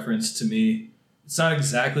Peaks reference to me. It's not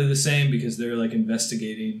exactly the same because they're like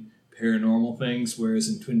investigating paranormal things, whereas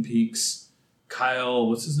in Twin Peaks, Kyle,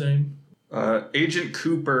 what's his name? Agent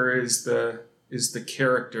Cooper is the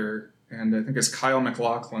character, and I think it's Kyle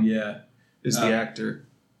MacLachlan. Yeah, is the actor.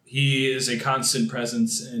 He is a constant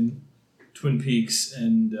presence in Twin Peaks,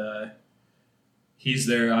 and he's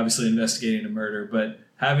there obviously investigating a murder. But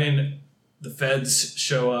having the feds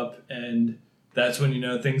show up, and that's when you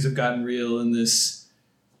know things have gotten real in this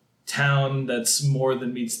town that's more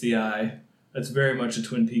than meets the eye. That's very much a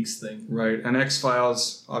Twin Peaks thing. Right, and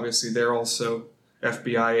X-Files, obviously, they're also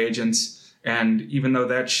FBI agents. And even though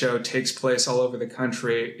that show takes place all over the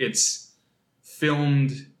country, it's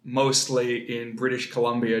filmed mostly in British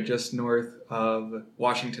Columbia, just north of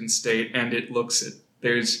Washington State, and it looks it.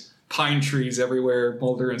 There's pine trees everywhere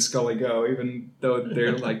Mulder and Scully go, even though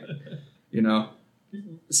they're like,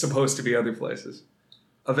 supposed to be other places.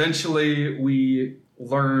 Eventually, we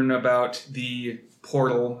learn about the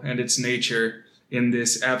portal and its nature in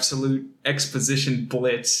this absolute exposition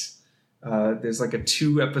blitz. There's like a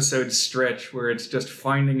 2-episode stretch where it's just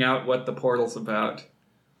finding out what the portal's about,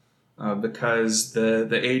 because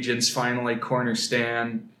the agents finally corner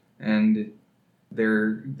Stan, and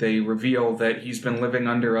they reveal that he's been living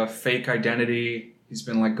under a fake identity. He's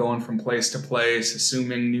been like going from place to place,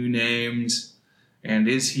 assuming new names. And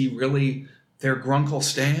is he really their Grunkle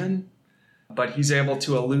Stan? But he's able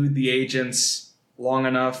to elude the agents long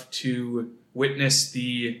enough to witness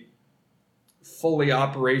the fully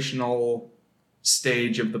operational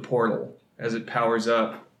stage of the portal as it powers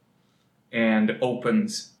up. and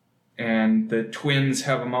opens. And the twins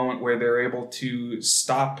have a moment where they're able to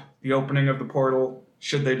stop the opening of the portal,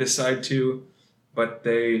 should they decide to, but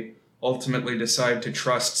they ultimately decide to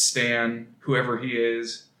trust Stan, whoever he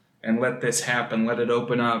is, and let this happen, let it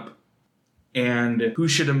open up. And who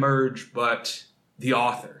should emerge but the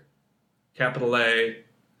author, capital A,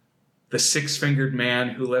 the six-fingered man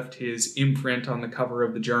who left his imprint on the cover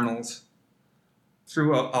of the journals.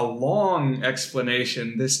 Through a long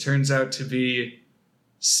explanation, this turns out to be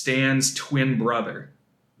Stan's twin brother.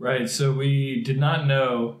 Right, so we did not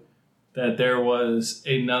know that there was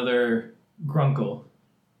another Grunkle.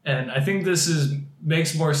 And I think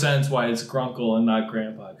makes more sense why it's Grunkle and not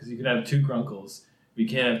Grandpa, because you can have two Grunkles, but you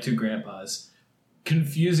can't have two Grandpas.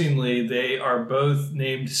 Confusingly, they are both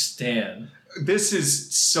named Stan. This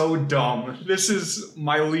is so dumb. This is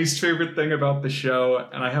my least favorite thing about the show,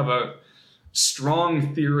 and I have a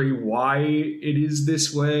strong theory why it is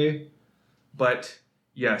this way. But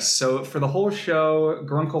yes, so for the whole show,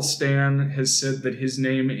 Grunkle Stan has said that his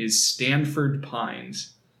name is Stanford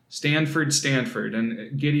Pines. Stanford,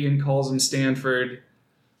 and Gideon calls him Stanford.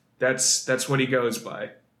 That's what he goes by.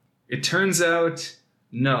 It turns out,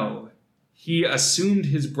 no. He assumed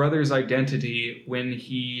his brother's identity when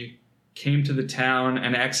he came to the town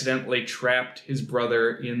and accidentally trapped his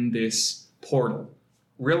brother in this portal.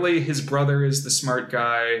 Really, his brother is the smart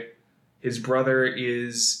guy. His brother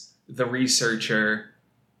is the researcher.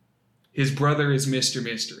 His brother is Mr.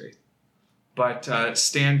 Mystery. But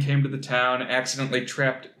Stan came to the town, accidentally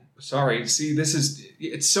trapped... Sorry, see,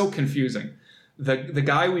 it's so confusing. The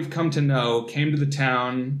guy we've come to know came to the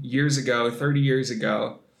town years ago, 30 years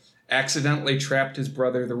ago, accidentally trapped his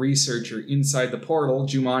brother, the researcher, inside the portal,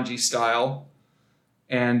 Jumanji style,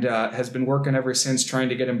 and has been working ever since trying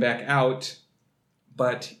to get him back out,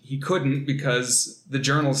 but he couldn't because the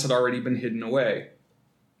journals had already been hidden away.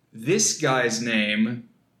 This guy's name,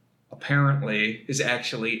 apparently, is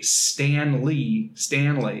actually Stanley,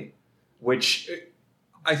 which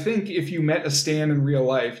I think if you met a Stan in real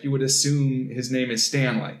life, you would assume his name is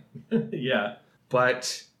Stanley. Yeah.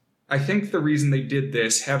 But I think the reason they did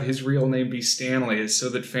this, have his real name be Stanley, is so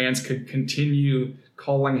that fans could continue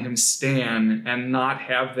calling him Stan and not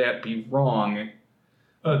have that be wrong.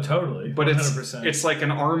 Oh, totally. But 100%. it's like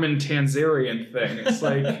an Armin Tanzarian thing. It's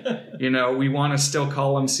like, we want to still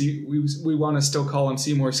call him we want to still call him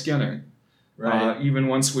Seymour Skinner, right? Even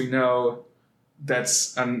once we know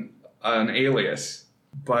that's an alias.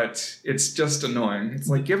 But it's just annoying. It's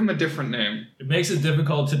like, give him a different name. It makes it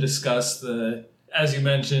difficult to discuss the, as you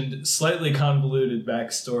mentioned, slightly convoluted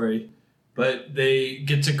backstory. But they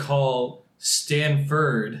get to call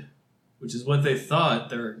Stanford, which is what they thought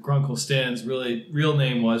their Grunkle Stan's real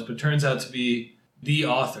name was, but turns out to be the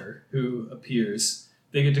author who appears.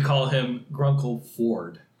 They get to call him Grunkle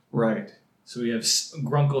Ford. Right. So we have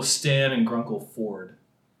Grunkle Stan and Grunkle Ford.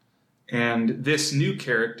 And this new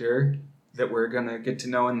character that we're going to get to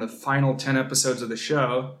know in the final 10 episodes of the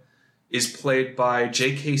show is played by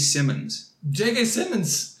J.K. Simmons. J.K.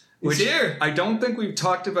 Simmons is here. I don't think we've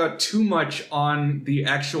talked about too much on the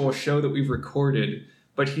actual show that we've recorded,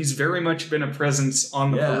 but he's very much been a presence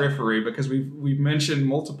on the periphery because we've mentioned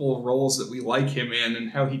multiple roles that we like him in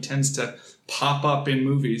and how he tends to pop up in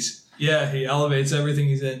movies. Yeah, he elevates everything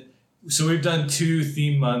he's in. So we've done 2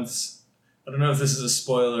 theme months. I don't know if this is a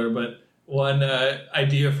spoiler, but one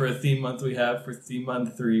idea for a theme month we have for theme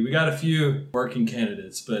month 3. We got a few working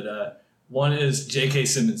candidates, but one is J.K.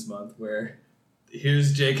 Simmons month, where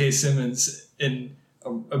here's J.K. Simmons in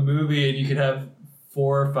a movie and you could have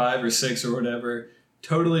 4 or 5 or 6 or whatever,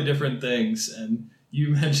 totally different things. And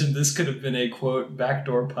you mentioned this could have been a, quote,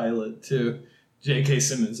 backdoor pilot to J.K.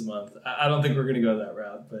 Simmons month. I don't think we're going to go that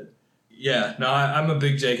route, but yeah, no, I'm a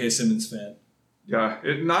big J.K. Simmons fan. Yeah,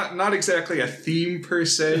 not exactly a theme per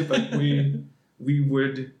se, but we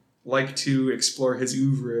would like to explore his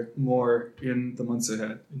oeuvre more in the months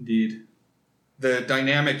ahead. Indeed. The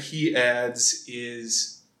dynamic he adds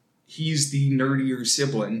is he's the nerdier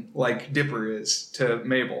sibling, like Dipper is to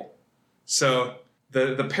Mabel. So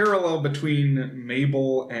the parallel between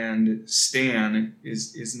Mabel and Stan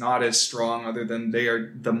is not as strong, other than they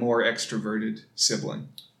are the more extroverted sibling.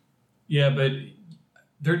 Yeah, but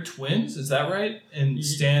they're twins, is that right? And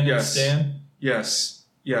Stan and Stan? Yes.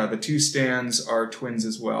 Yeah, the 2 Stans are twins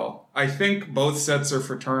as well. I think both sets are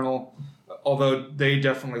fraternal, although they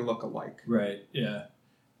definitely look alike. Right, yeah.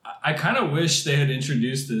 I kind of wish they had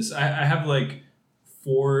introduced this. I have like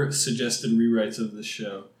 4 suggested rewrites of this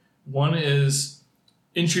show. One is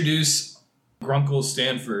introduce Grunkle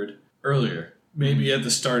Stanford earlier, maybe at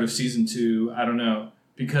the start of season 2, I don't know,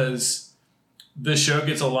 because the show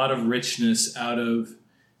gets a lot of richness out of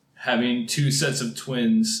having two sets of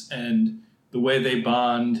twins and the way they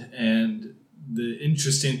bond and the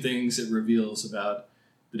interesting things it reveals about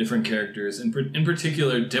the different characters. In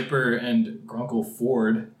particular, Dipper and Grunkle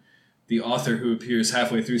Ford, the author who appears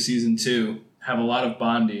halfway through season 2, have a lot of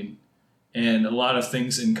bonding and a lot of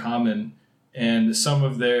things in common. And some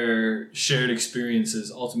of their shared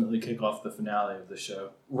experiences ultimately kick off the finale of the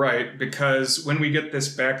show. Right, because when we get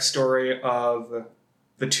this backstory of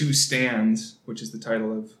the two Stans, which is the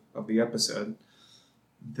title of the episode,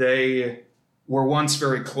 they were once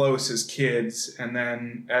very close as kids, and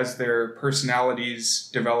then as their personalities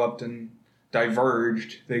developed and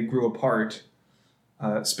diverged, they grew apart.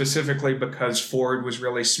 Specifically because Ford was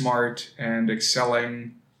really smart and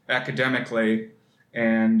excelling academically,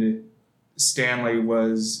 and Stanley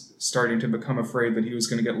was starting to become afraid that he was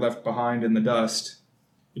going to get left behind in the dust.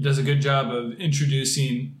 It does a good job of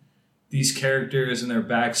introducing these characters and their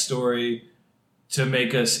backstory to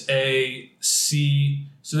make us see.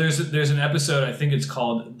 So there's an episode, I think it's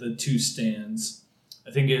called The Two Stans.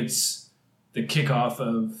 I think it's the kickoff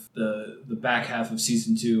of the back half of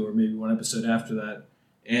season 2, or maybe one episode after that.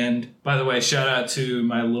 And by the way, shout out to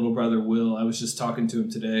my little brother Will. I was just talking to him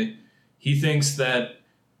today. He thinks that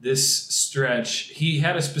this stretch, he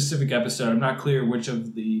had a specific episode, I'm not clear which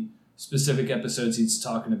of the specific episodes he's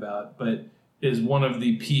talking about, but is one of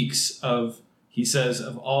the peaks of, he says,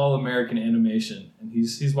 of all American animation. And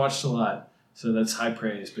he's watched a lot, so that's high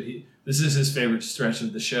praise. But this is his favorite stretch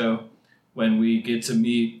of the show, when we get to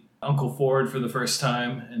meet Uncle Ford for the first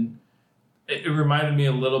time. And it reminded me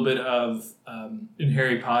a little bit of, in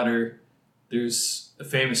Harry Potter, there's a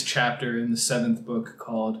famous chapter in the 7th book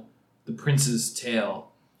called The Prince's Tale,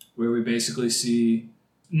 where we basically see,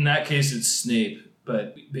 in that case it's Snape,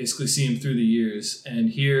 but we basically see him through the years. And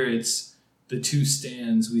here it's the two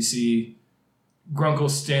Stans. We see Grunkle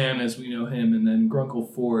Stan as we know him, and then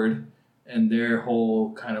Grunkle Ford and their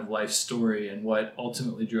whole kind of life story and what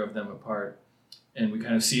ultimately drove them apart. And we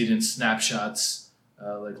kind of see it in snapshots,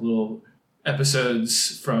 like little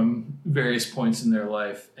episodes from various points in their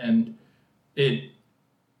life. And it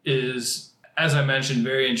is, as I mentioned,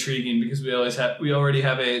 very intriguing because we already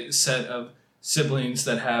have a set of siblings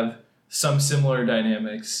that have some similar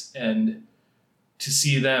dynamics, and to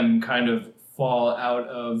see them kind of fall out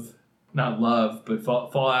of, not love, but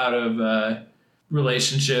fall out of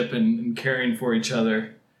relationship and caring for each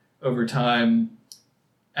other over time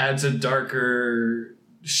adds a darker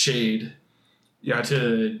shade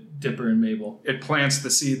to Dipper and Mabel. It plants the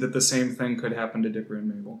seed that the same thing could happen to Dipper and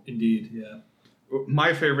Mabel. Indeed, yeah.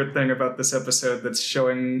 My favorite thing about this episode that's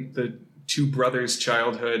showing the two brothers'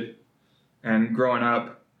 childhood and growing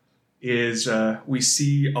up is we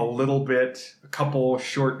see a couple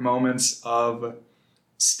short moments of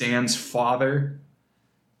Stan's father.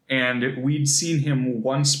 And we'd seen him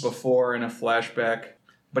once before in a flashback,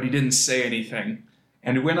 but he didn't say anything.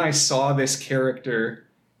 And when I saw this character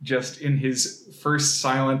just in his first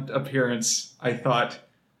silent appearance, I thought,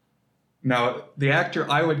 now, the actor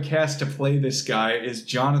I would cast to play this guy is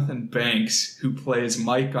Jonathan Banks, who plays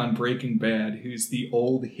Mike on Breaking Bad, who's the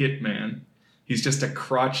old hitman. He's just a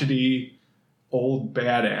crotchety old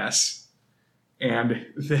badass. And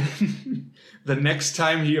then the next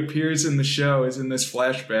time he appears in the show is in this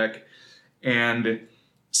flashback, and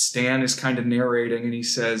Stan is kind of narrating, and he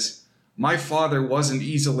says, "My father wasn't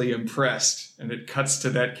easily impressed." And it cuts to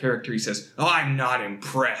that character. He says, "Oh, I'm not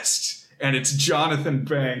impressed." And it's Jonathan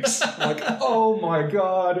Banks. Like, oh my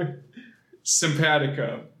God.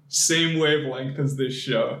 Simpatico. Same wavelength as this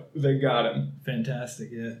show. They got him. Fantastic,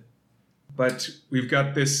 yeah. But we've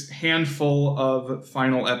got this handful of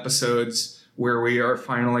final episodes where we are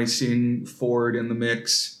finally seeing Ford in the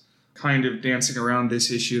mix, kind of dancing around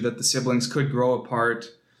this issue that the siblings could grow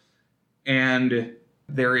apart. And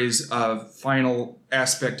there is a final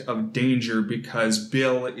aspect of danger because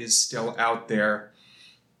Bill is still out there.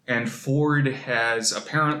 And Ford has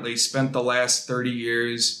apparently spent the last 30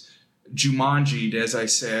 years Jumanji'd, as I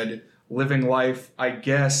said, living life, I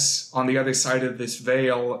guess, on the other side of this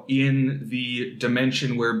veil in the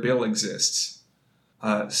dimension where Bill exists.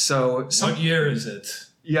 What year is it?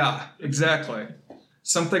 Yeah, exactly.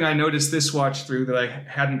 Something I noticed this watch through that I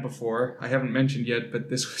hadn't before. I haven't mentioned yet, but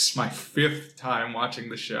this was my 5th time watching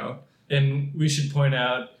the show. And we should point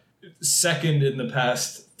out, second in the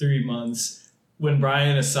past 3 months, when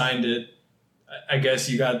Brian assigned it, I guess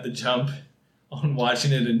you got the jump on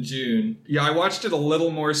watching it in June. Yeah, I watched it a little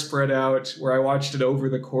more spread out, where I watched it over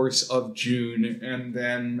the course of June, and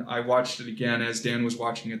then I watched it again as Dan was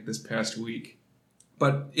watching it this past week.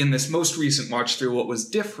 But in this most recent watch through, what was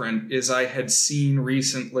different is I had seen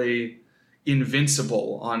recently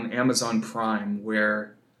Invincible on Amazon Prime,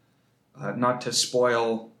 where not to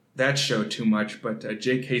spoil that show too much, but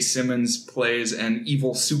J.K. Simmons plays an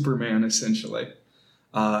evil Superman, essentially.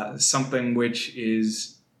 Something which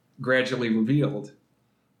is gradually revealed.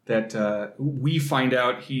 That we find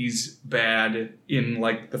out he's bad in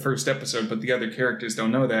like the first episode, but the other characters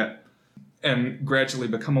don't know that and gradually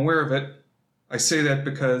become aware of it. I say that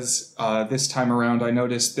because this time around I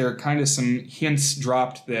noticed there are kind of some hints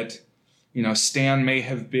dropped that,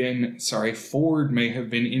 Ford may have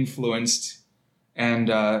been influenced and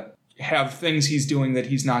have things he's doing that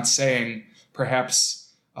he's not saying, perhaps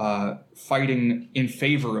fighting in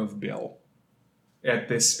favor of Bill. At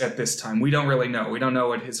this time, we don't really know. We don't know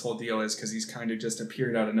what his whole deal is because he's kind of just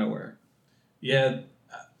appeared out of nowhere. Yeah,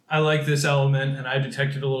 I like this element, and I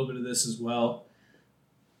detected a little bit of this as well.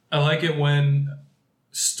 I like it when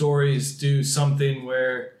stories do something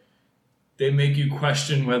where they make you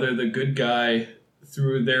question whether the good guy,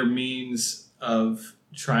 through their means of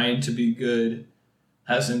trying to be good,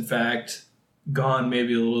 has in fact gone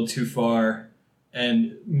maybe a little too far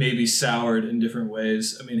and maybe soured in different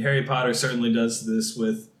ways. I mean, Harry Potter certainly does this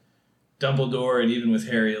with Dumbledore and even with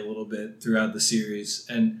Harry a little bit throughout the series.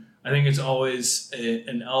 And I think it's always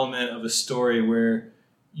an element of a story where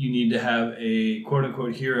you need to have a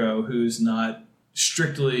quote-unquote hero who's not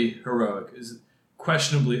strictly heroic, is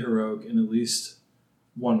questionably heroic in at least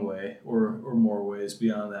one way or more ways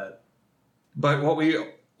beyond that. But what we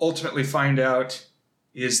ultimately find out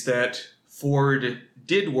is that Ford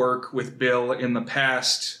did work with Bill in the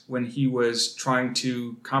past when he was trying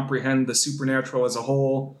to comprehend the supernatural as a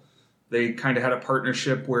whole. They kind of had a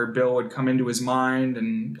partnership where Bill would come into his mind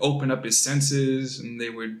and open up his senses, and they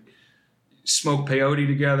would smoke peyote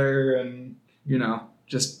together and,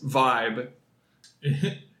 just vibe.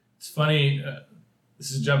 It's funny.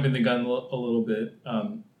 This is jumping the gun a little bit.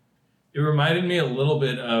 It reminded me a little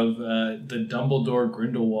bit of the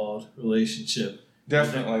Dumbledore-Grindelwald relationship.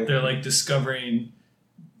 Definitely. They're like discovering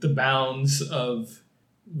the bounds of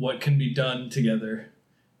what can be done together.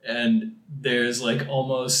 And there's like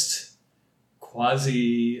almost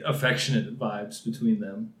quasi-affectionate vibes between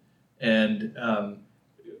them. And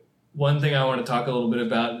one thing I want to talk a little bit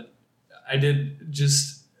about, I did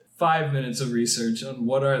just 5 minutes of research on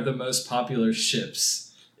what are the most popular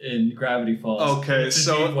ships in Gravity Falls. Okay,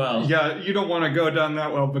 yeah, you don't want to go down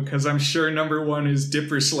that well because I'm sure number one is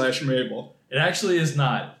Dipper/Mabel. It actually is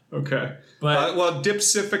not. Okay. But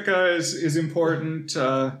Dipsifica is important.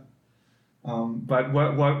 But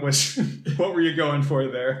what what were you going for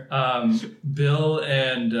there? Bill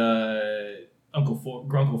and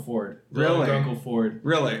Grunkle Ford. Really? Grunkle Ford.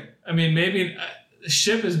 Really? I mean, maybe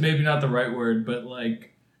ship is maybe not the right word, but like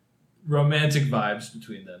romantic vibes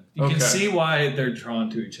between them. You can see why they're drawn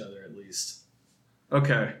to each other at least.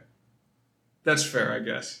 Okay. That's fair, I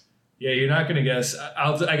guess. Yeah, you're not going to guess.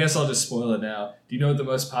 I guess I'll just spoil it now. Do you know what the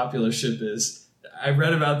most popular ship is? I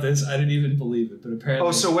read about this. I didn't even believe it, but apparently...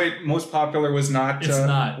 Oh, so wait, most popular was not... It's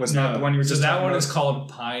not. Not the one you were just talking about? So that one is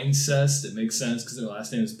called Pinecest. It makes sense because their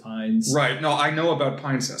last name is Pines. Right. No, I know about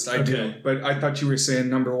Pinecest. I do. But I thought you were saying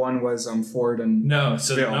number one was Ford and No,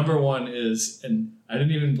 so Bill. Number one is, and I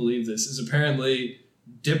didn't even believe this, is apparently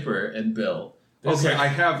Dipper and Bill.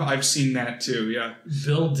 I've seen that too, yeah.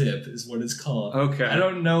 Bill Dip is what it's called. Okay. I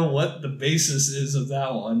don't know what the basis is of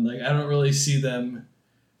that one. Like, I don't really see them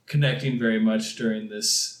connecting very much during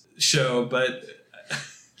this show, but...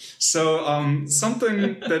 So,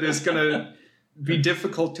 something that is going to be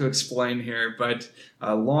difficult to explain here, but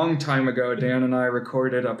a long time ago, Dan and I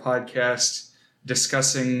recorded a podcast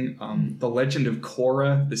discussing The Legend of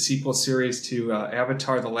Korra, the sequel series to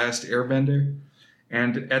Avatar: The Last Airbender.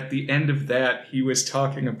 And at the end of that, he was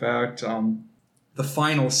talking about the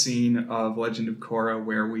final scene of Legend of Korra,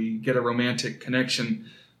 where we get a romantic connection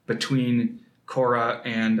between Korra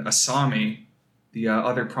and Asami, the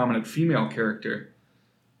other prominent female character.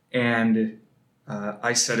 And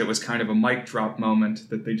I said it was kind of a mic drop moment,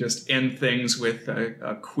 that they just end things with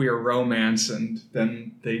a queer romance, and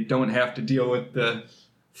then they don't have to deal with the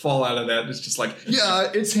fallout of that. It's just like, yeah,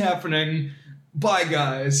 it's happening. Bye,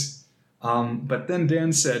 guys. But then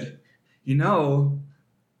Dan said,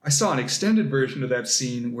 I saw an extended version of that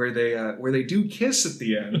scene where they do kiss at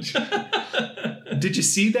the end. Did you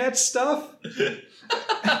see that stuff?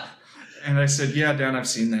 And I said, yeah, Dan, I've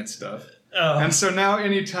seen that stuff. Oh. And so now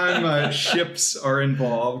anytime ships are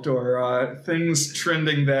involved or things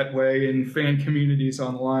trending that way in fan communities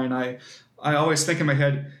online, I always think in my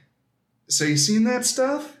head, so you seen that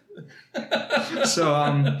stuff? So,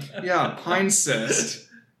 Pinecest.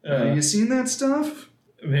 You seen that stuff?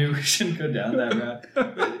 Maybe we shouldn't go down that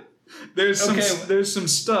route. There's some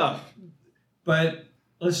stuff. But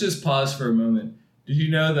let's just pause for a moment. Did you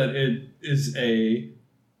know that it is a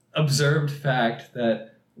observed fact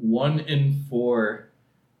that 1 in 4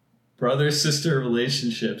 brother-sister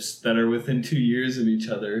relationships that are within 2 years of each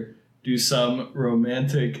other do some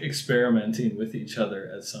romantic experimenting with each other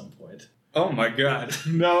at some point? Oh my God.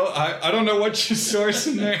 No, I don't know what you're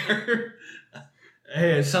sourcing there.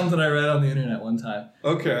 Hey, it's something I read on the internet one time.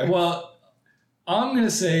 Okay. Well, all I'm going to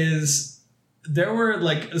say is there were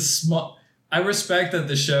like a small... I respect that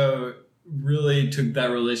the show really took that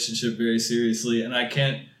relationship very seriously, and I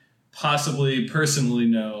can't possibly personally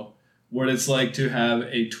know what it's like to have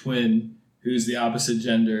a twin who's the opposite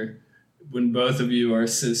gender when both of you are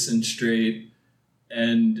cis and straight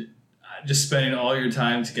and just spending all your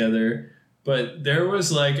time together. But there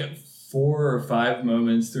was like 4 or 5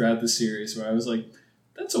 moments throughout the series where I was like,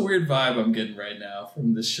 that's a weird vibe I'm getting right now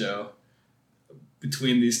from this show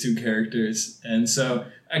between these two characters. And so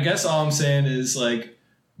I guess all I'm saying is, like,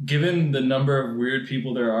 given the number of weird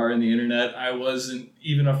people there are in the internet, I wasn't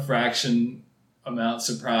even a fraction amount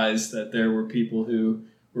surprised that there were people who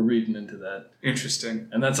were reading into that. Interesting.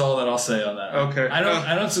 And that's all that I'll say on that. Okay.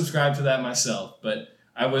 I don't subscribe to that myself, but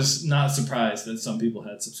I was not surprised that some people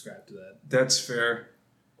had subscribed to that. That's fair.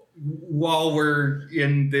 While we're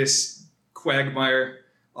in this quagmire,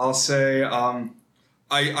 I'll say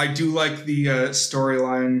I do like the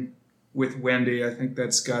storyline with Wendy. I think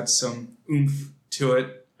that's got some oomph to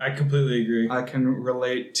it. I completely agree. I can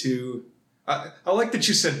relate to... I like that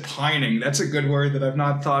you said pining. That's a good word that I've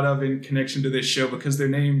not thought of in connection to this show because their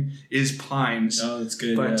name is Pines. Oh, that's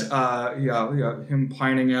good. But yeah, him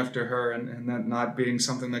pining after her and that not being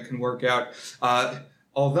something that can work out.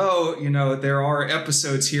 Although, there are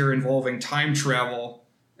episodes here involving time travel,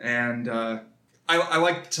 and I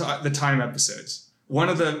like the time episodes. One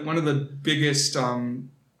of the biggest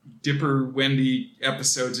Dipper Wendy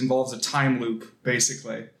episodes involves a time loop,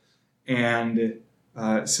 basically, and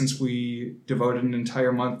since we devoted an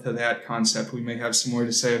entire month to that concept, we may have some more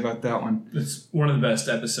to say about that one. It's one of the best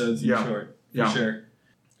episodes in short, for sure.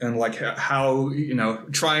 And like how,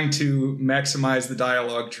 trying to maximize the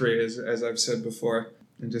dialogue tree, as I've said before,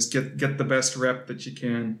 and just get the best rep that you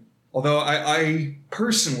can. Although I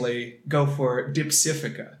personally go for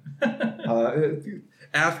Dipsifica.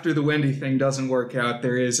 After the Wendy thing doesn't work out,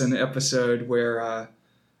 there is an episode where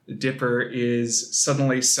Dipper is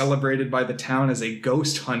suddenly celebrated by the town as a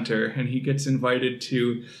ghost hunter, and he gets invited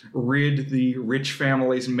to rid the rich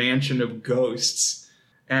family's mansion of ghosts.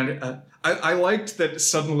 And I liked that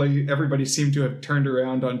suddenly everybody seemed to have turned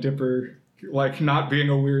around on Dipper, like not being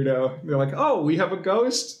a weirdo. They're like, oh, we have a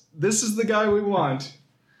ghost? This is the guy we want.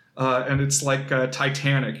 And it's like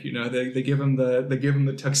Titanic, they give him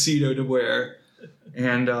the tuxedo to wear,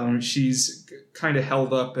 and she's kind of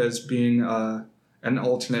held up as being an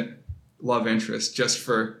alternate love interest just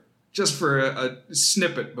for a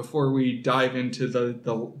snippet before we dive into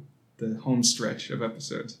the home stretch of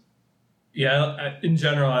episodes. Yeah, in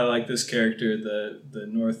general, I like this character, the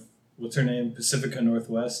North. What's her name? Pacifica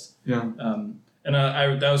Northwest. Yeah. And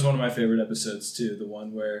I that was one of my favorite episodes too. The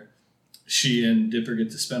one where she and Dipper get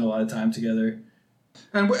to spend a lot of time together.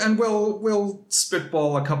 And we'll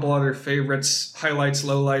spitball a couple other favorites, highlights,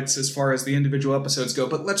 lowlights as far as the individual episodes go.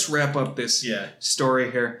 But let's wrap up this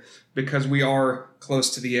story here because we are close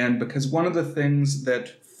to the end. Because one of the things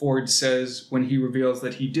that Ford says when he reveals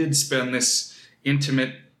that he did spend this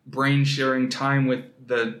intimate brain-sharing time with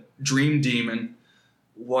the Dream Demon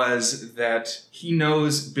was that he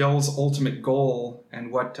knows Bill's ultimate goal,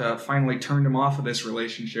 and what finally turned him off of this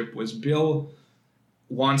relationship was Bill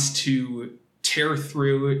wants to tear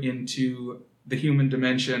through into the human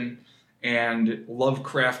dimension and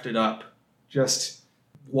Lovecraft it up. Just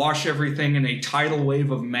wash everything in a tidal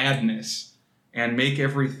wave of madness and make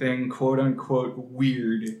everything quote-unquote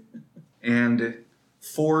weird. And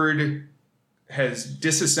Ford has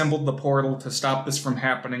disassembled the portal to stop this from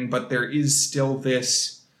happening, but there is still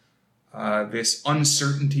this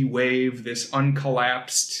uncertainty wave, this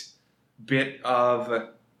uncollapsed bit of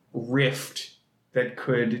rift that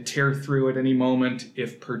could tear through at any moment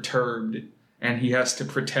if perturbed, and he has to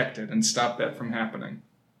protect it and stop that from happening.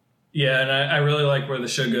 Yeah, and I really like where the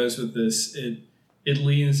show goes with this. It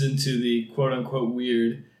leans into the quote-unquote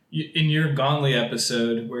weird. In your Gonley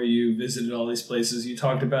episode, where you visited all these places, you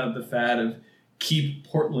talked about the fad of keep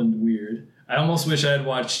Portland weird. I almost wish I had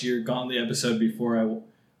watched your Gonley episode before I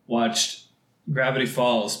watched Gravity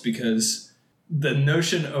Falls, because the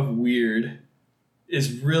notion of weird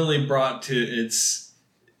is really brought to its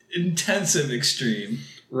intensive extreme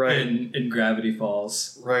in Gravity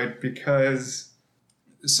Falls. Right, because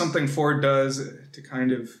something Ford does to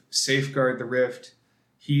kind of safeguard the rift,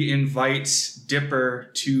 he invites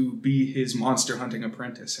Dipper to be his monster hunting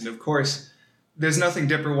apprentice. And of course, there's nothing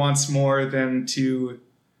Dipper wants more than to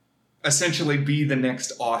essentially be the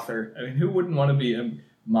next author. I mean, who wouldn't want to be a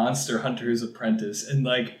monster hunter's apprentice? And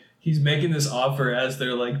like, he's making this offer as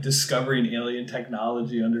they're like discovering alien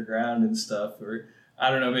technology underground and stuff. Or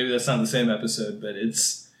I don't know, maybe that's not the same episode, but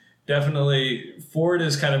it's definitely, Ford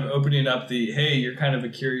is kind of opening up the, hey, you're kind of a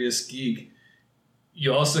curious geek.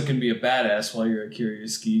 You also can be a badass while you're a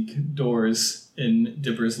curious geek doors in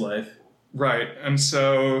Dipper's life. Right. And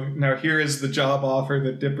so now here is the job offer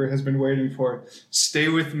that Dipper has been waiting for. Stay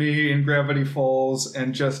with me in Gravity Falls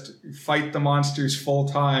and just fight the monsters full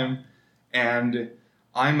time. And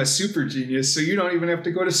I'm a super genius, so you don't even have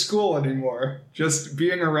to go to school anymore. Just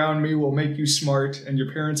being around me will make you smart, and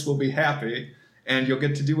your parents will be happy, and you'll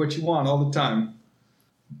get to do what you want all the time.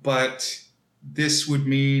 But this would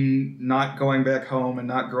mean not going back home and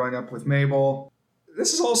not growing up with Mabel.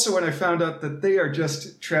 This is also when I found out that they are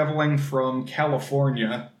just traveling from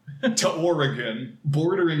California to Oregon,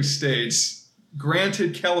 bordering states.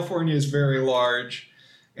 Granted, California is very large,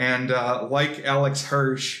 and like Alex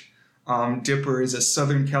Hirsch, Dipper is a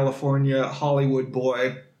Southern California Hollywood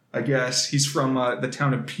boy, I guess. He's from the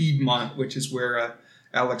town of Piedmont, which is where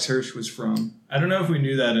Alex Hirsch was from. I don't know if we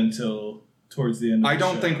knew that until towards the end of I the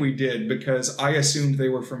don't show. think we did, because I assumed they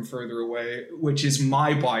were from further away, which is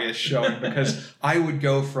my bias showing, because I would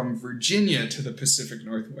go from Virginia to the Pacific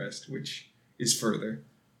Northwest, which is further.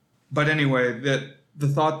 But anyway, the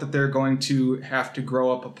thought that they're going to have to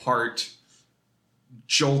grow up apart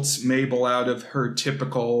jolts Mabel out of her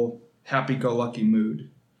typical happy-go-lucky mood.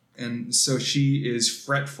 And so she is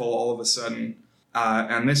fretful all of a sudden.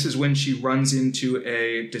 And this is when she runs into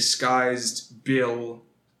a disguised Bill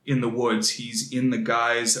in the woods. He's in the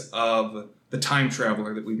guise of the time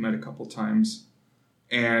traveler that we've met a couple times.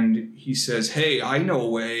 And he says, hey, I know a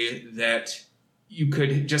way that you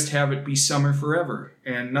could just have it be summer forever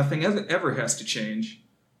and nothing ever has to change.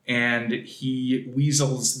 And he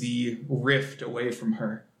weasels the rift away from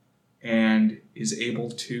her and is able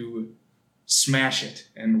to smash it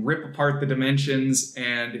and rip apart the dimensions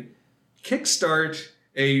and kickstart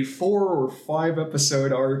a 4 or 5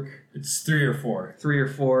 episode arc. It's 3 or 4. 3 or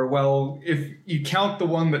 4. Well, if you count the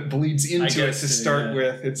one that bleeds into it to start yeah.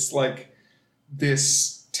 with, it's like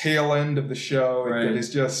this tail end of the show that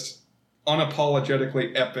is just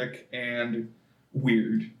unapologetically epic and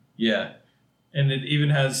weird. Yeah. And it even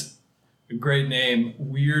has a great name,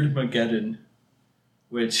 Weirdmageddon,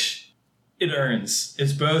 which it earns.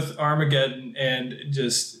 It's both Armageddon and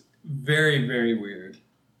just very, very weird.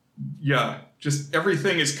 Yeah, just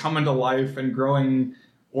everything is coming to life and growing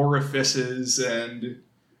orifices and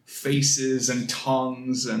faces and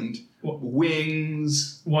tongues and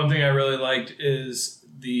wings. One thing I really liked is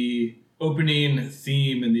the opening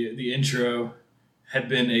theme and the intro had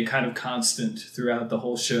been a kind of constant throughout the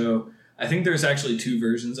whole show. I think there's actually 2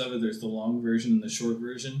 versions of it. There's the long version and the short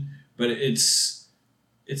version, but it's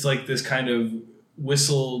like this kind of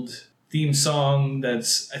whistled theme song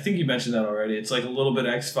that's, I think you mentioned that already. It's like a little bit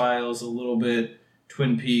X-Files, a little bit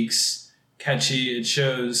Twin Peaks, catchy. It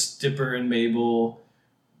shows Dipper and Mabel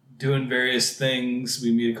doing various things.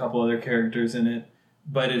 We meet a couple other characters in it,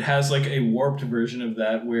 but it has like a warped version of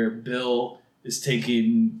that where Bill is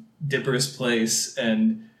taking Dipper's place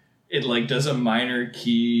and it like does a minor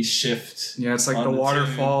key shift. Yeah, it's like the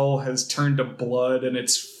waterfall has turned to blood and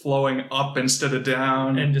it's flowing up instead of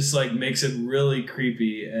down. And just like makes it really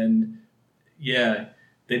creepy. And yeah,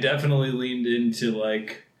 they definitely leaned into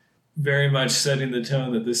like very much setting the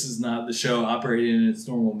tone that this is not the show operating in its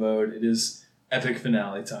normal mode. It is epic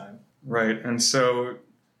finale time. Right, and so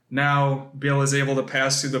now Bill is able to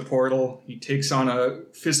pass through the portal. He takes on a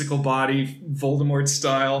physical body, Voldemort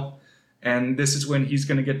style, and this is when he's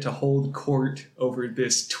going to get to hold court over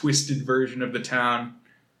this twisted version of the town.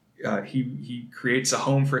 He creates a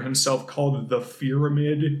home for himself called the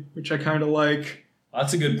Pyramid, which I kind of like.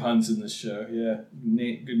 Lots of good puns in this show, yeah.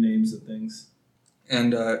 Good names of things.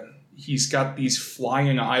 And he's got these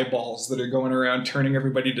flying eyeballs that are going around turning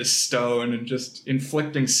everybody to stone and just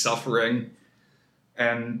inflicting suffering.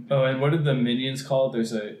 And what did the minions call it?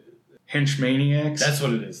 There's a... Henchmaniacs? That's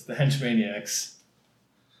what it is, the Henchmaniacs.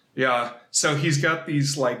 Yeah, so he's got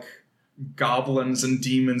these, like, goblins and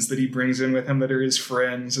demons that he brings in with him that are his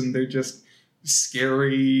friends, and they're just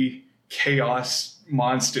scary chaos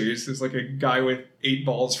monsters. There's, like, a guy with 8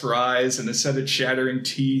 balls for eyes and a set of chattering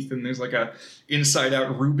teeth, and there's, like, a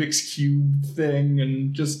inside-out Rubik's Cube thing,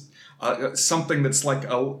 and just something that's like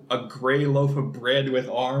a gray loaf of bread with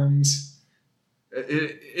arms.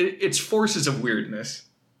 It's forces of weirdness.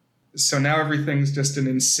 So now everything's just an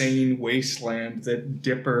insane wasteland that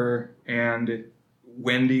Dipper and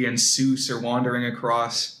Wendy and Seuss are wandering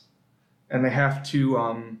across. And they have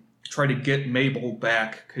to try to get Mabel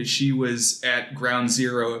back because she was at ground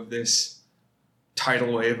zero of this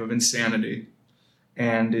tidal wave of insanity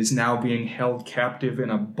and is now being held captive in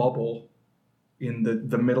a bubble in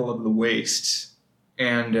the middle of the wastes.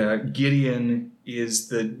 And Gideon is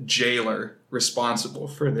the jailer responsible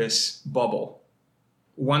for this bubble.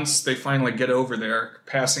 Once they finally get over there,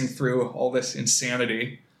 passing through all this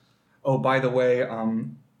insanity. Oh, by the way,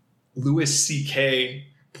 Louis C.K.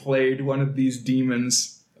 played one of these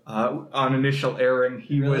demons on initial airing.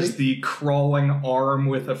 He was the crawling arm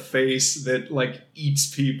with a face that, like,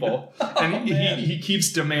 eats people. And he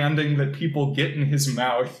keeps demanding that people get in his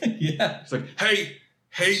mouth. Yeah. It's like, hey,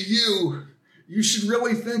 you should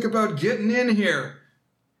really think about getting in here.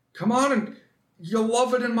 Come on, and you'll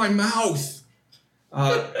love it in my mouth.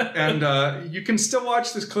 And you can still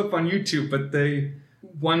watch this clip on YouTube, but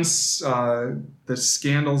once the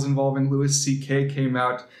scandals involving Louis C.K. came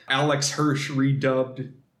out, Alex Hirsch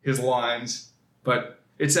redubbed his lines, but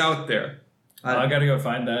it's out there. I gotta go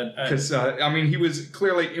find that. Because, he was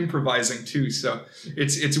clearly improvising too, so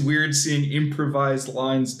it's weird seeing improvised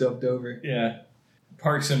lines dubbed over. Yeah.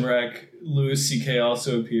 Parks and Rec, Louis C.K.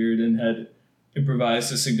 also appeared and had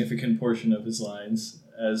improvised a significant portion of his lines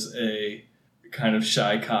as a kind of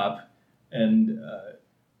shy cop. And,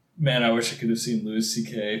 man, I wish I could have seen Louis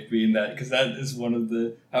C.K. being that, because that is one of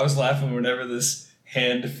the... I was laughing whenever this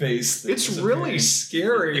hand face thing It's really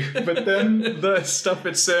scary, but then the stuff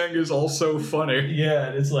it's saying is also funny. Yeah,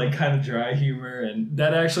 and it's like kind of dry humor, and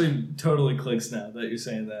that actually totally clicks now that you're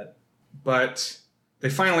saying that. But they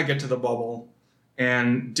finally get to the bubble,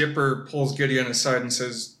 and Dipper pulls Gideon aside and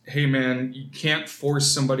says, hey man, you can't force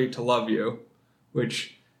somebody to love you,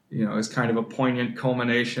 which, is kind of a poignant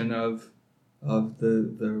culmination of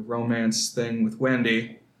the romance thing with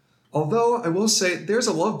Wendy. Although I will say there's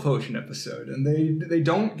a love potion episode, and they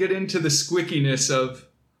don't get into the squickiness of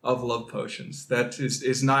love potions. That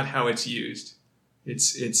is not how it's used.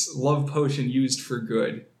 It's love potion used for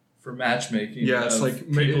good. For matchmaking. Yeah, it's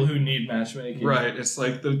like people who need matchmaking. Right. It's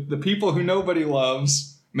like the people who nobody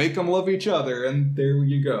loves, make them love each other, and there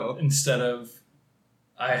you go. Instead of,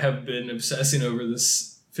 I have been obsessing over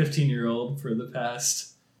this 15-year-old for the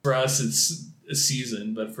past. For us, it's a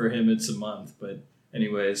season, but for him, it's a month. But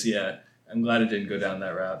anyways, yeah, I'm glad it didn't go down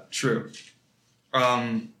that route. True.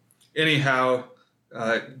 Anyhow,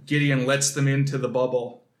 Gideon lets them into the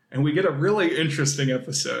bubble, and we get a really interesting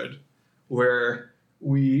episode where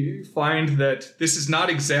we find that this is not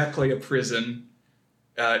exactly a prison.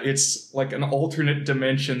 It's like an alternate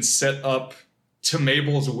dimension set up to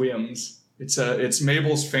Mabel's whims. It's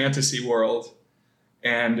Mabel's fantasy world.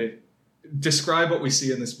 And describe what we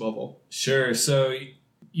see in this bubble. Sure. So,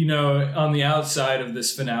 on the outside of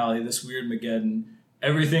this finale, this weird Mageddon,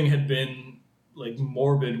 everything had been like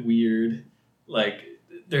morbid weird. Like,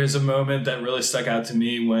 there's a moment that really stuck out to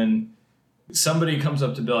me when somebody comes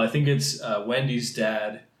up to Bill. I think it's Wendy's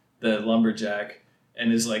dad, the lumberjack,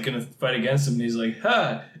 and is like going to fight against him. And he's like,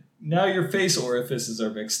 now your face orifices are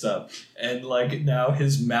mixed up. And like now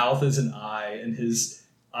his mouth is an eye and his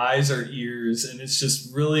eyes are ears. And it's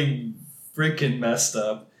just really freaking messed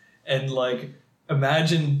up. And like,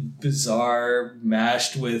 imagine bizarre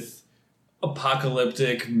mashed with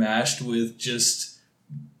apocalyptic, mashed with just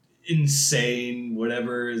insane,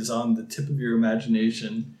 whatever is on the tip of your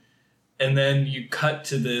imagination. And then you cut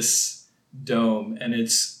to this dome, and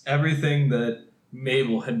it's everything that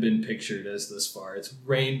Mabel had been pictured as this far. It's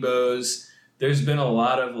rainbows. There's been a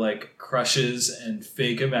lot of like crushes and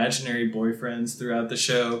fake imaginary boyfriends throughout the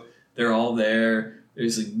show. They're all there.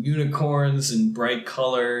 There's like unicorns and bright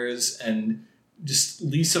colors and just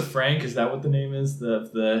Lisa Frank. Is that what the name is?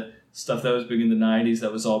 The stuff that was big in the 90s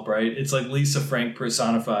that was all bright. It's like Lisa Frank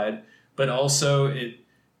personified, but also it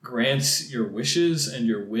grants your wishes and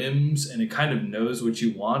your whims, and it kind of knows what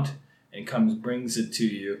you want and brings it to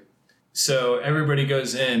you. So everybody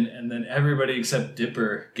goes in, and then everybody except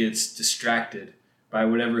Dipper gets distracted by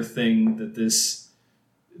whatever thing that this...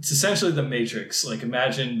 It's essentially the Matrix. Like,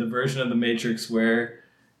 imagine the version of the Matrix where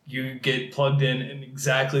you get plugged in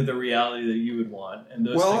exactly the reality that you would want. And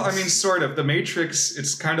those things... sort of. The Matrix,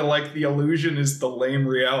 it's kind of like the illusion is the lame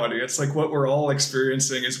reality. It's like what we're all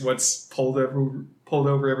experiencing is what's pulled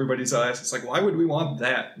over everybody's eyes. It's like, why would we want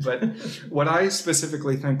that? But what I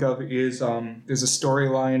specifically think of is there's a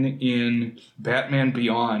storyline in Batman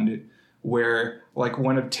Beyond where like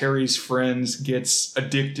one of Terry's friends gets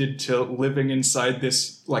addicted to living inside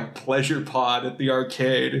this like pleasure pod at the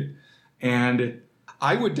arcade. And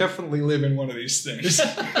I would definitely live in one of these things.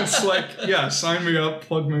 It's like, yeah, sign me up,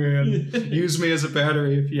 plug me in, use me as a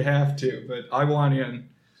battery if you have to, but I want in.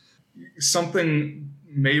 Something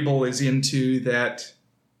Mabel is into that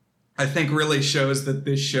I think really shows that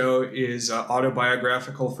this show is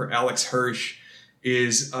autobiographical for Alex Hirsch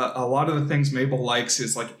is a lot of the things Mabel likes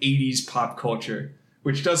is like 80s pop culture,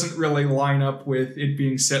 which doesn't really line up with it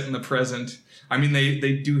being set in the present. I mean,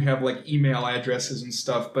 they do have like email addresses and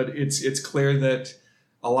stuff, but it's clear that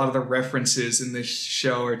a lot of the references in this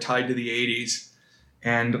show are tied to the 80s.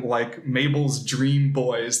 And like Mabel's dream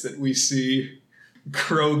boys that we see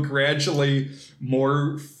grow gradually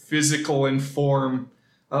more physical in form,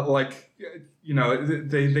 they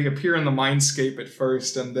appear in the mindscape at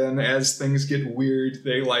first, and then as things get weird,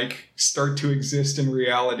 they like start to exist in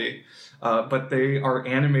reality. But they are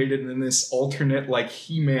animated in this alternate like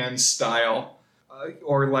He-Man style,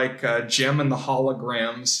 or like Gem and the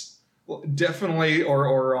Holograms. Definitely,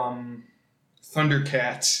 or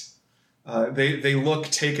Thundercats. They look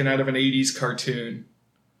taken out of an 80s cartoon.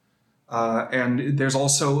 And there's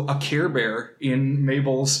also a Care Bear in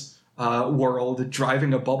Mabel's world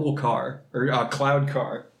driving a bubble car, or a cloud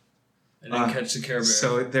car. I didn't catch the Care Bear.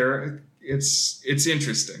 So it's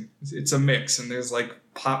interesting. It's a mix, and there's like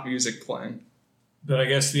pop music playing. But I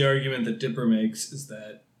guess the argument that Dipper makes is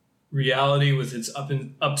that reality with its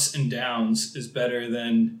ups and downs is better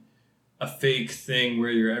than a fake thing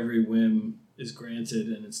where your every whim is granted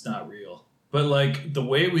and it's not real. But like the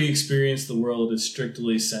way we experience the world is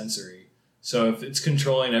strictly sensory. So if it's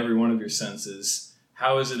controlling every one of your senses,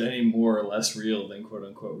 how is it any more or less real than quote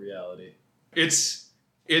unquote reality? It's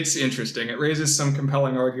interesting. It raises some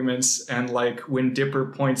compelling arguments, and like when Dipper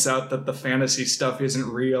points out that the fantasy stuff isn't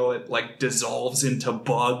real, it like dissolves into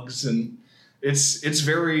bugs, and it's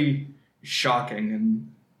very shocking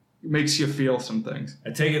and makes you feel some things.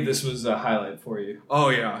 I take it this was a highlight for you. Oh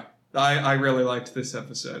yeah, I really liked this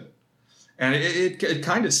episode, and it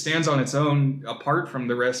kind of stands on its own apart from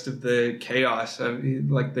the rest of the chaos.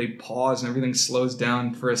 Like they pause and everything slows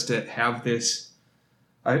down for us to have this.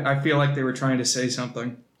 I feel like they were trying to say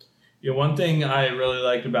something. Yeah, one thing I really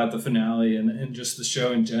liked about the finale and just the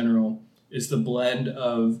show in general is the blend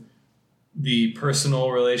of the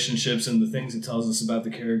personal relationships and the things it tells us about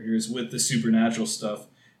the characters with the supernatural stuff.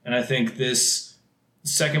 And I think this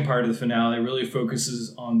second part of the finale really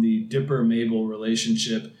focuses on the Dipper-Mabel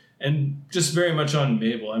relationship and just very much on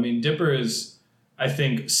Mabel. I mean, Dipper is, I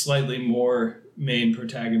think, slightly more main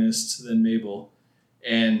protagonist than Mabel.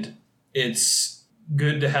 And it's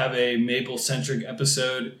good to have a Mabel-centric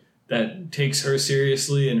episode that takes her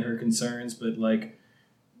seriously and her concerns, but like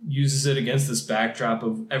uses it against this backdrop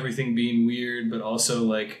of everything being weird, but also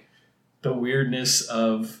like the weirdness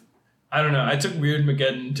of, I don't know, I took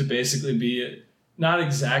Weirdmageddon to basically be not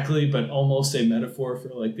exactly, but almost a metaphor for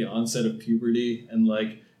like the onset of puberty and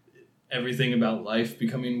like everything about life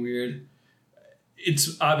becoming weird.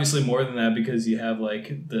 It's obviously more than that because you have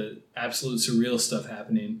like the absolute surreal stuff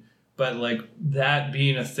happening, but like that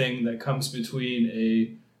being a thing that comes between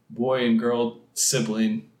a boy and girl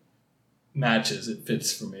sibling matches, it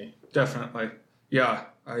fits for me. Definitely. Yeah.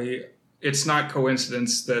 It's not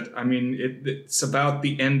coincidence that, I mean, it's about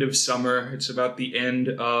the end of summer. It's about the end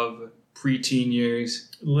of preteen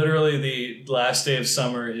years. Literally the last day of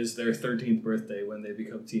summer is their 13th birthday when they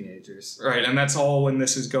become teenagers. Right. And that's all when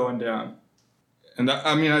this is going down. And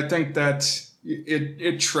I mean, I think that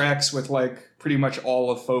it tracks with like pretty much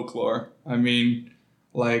all of folklore. I mean,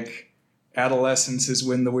 like adolescence is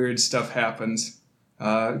when the weird stuff happens.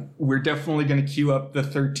 We're definitely going to queue up the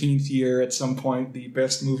 13th year at some point, the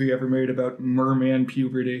best movie ever made about merman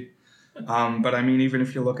puberty. But I mean, even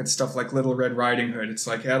if you look at stuff like Little Red Riding Hood, it's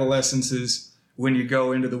like adolescence is when you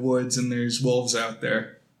go into the woods and there's wolves out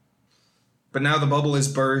there. But now the bubble is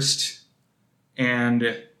burst,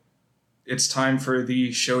 and it's time for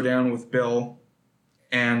the showdown with Bill.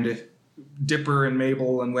 And Dipper and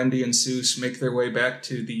Mabel and Wendy and Seuss make their way back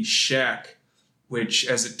to the shack, which,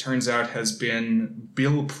 as it turns out, has been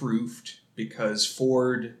Bill-proofed because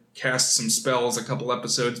Ford cast some spells a couple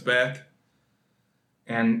episodes back.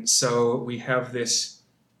 And so we have this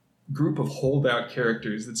group of holdout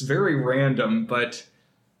characters that's very random, but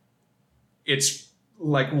it's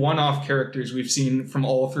like one-off characters we've seen from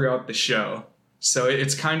all throughout the show. So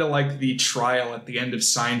it's kind of like the trial at the end of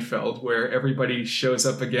Seinfeld, where everybody shows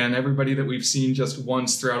up again, everybody that we've seen just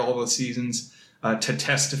once throughout all the seasons, to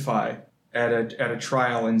testify at a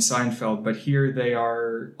trial in Seinfeld. But here they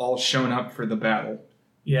are all shown up for the battle.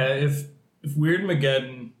 Yeah, if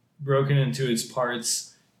Weirdmageddon, broken into its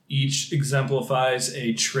parts, each exemplifies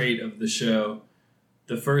a trait of the show.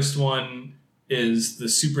 The first one is the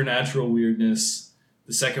supernatural weirdness.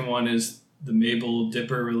 The second one is the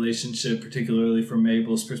Mabel-Dipper relationship, particularly from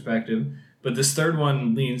Mabel's perspective. But this third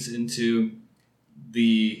one leans into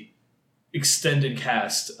the extended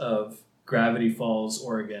cast of Gravity Falls,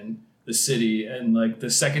 Oregon, the city, and like the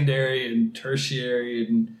secondary and tertiary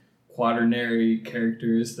and quaternary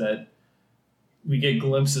characters that we get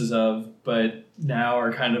glimpses of, but now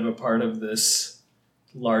are kind of a part of this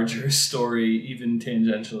larger story, even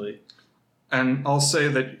tangentially. And I'll say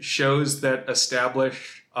that shows that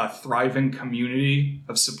establish a thriving community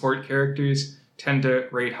of support characters tend to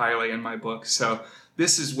rate highly in my book. So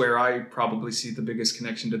this is where I probably see the biggest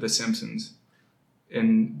connection to The Simpsons,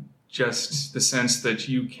 in just the sense that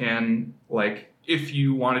you can, like, if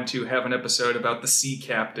you wanted to have an episode about the sea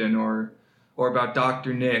captain or about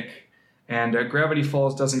Dr. Nick, and Gravity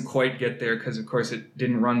Falls doesn't quite get there because, of course, it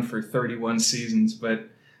didn't run for 31 seasons, but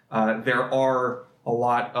there are a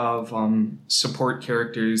lot of support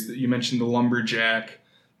characters. You mentioned the lumberjack.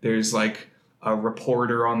 There's like a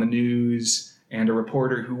reporter on the news and a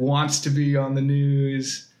reporter who wants to be on the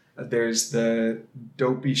news. There's the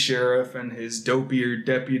dopey sheriff and his dopier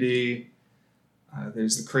deputy.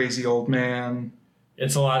 There's the crazy old man.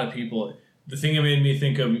 It's a lot of people. The thing that made me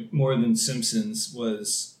think of more than Simpsons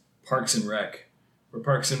was Parks and Rec, where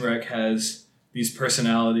Parks and Rec has these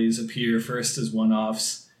personalities appear first as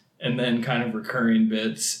one-offs and then kind of recurring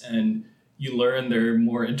bits, and you learn they're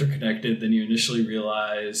more interconnected than you initially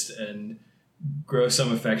realized and grow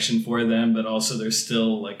some affection for them, but also they're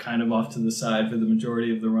still like kind of off to the side for the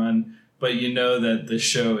majority of the run. But you know that the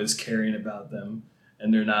show is caring about them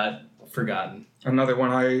and they're not forgotten. Another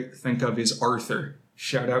one I think of is Arthur.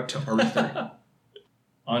 Shout out to Arthur.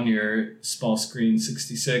 On your small screen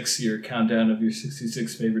 66, your countdown of your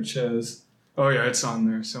 66 favorite shows. Oh yeah, it's on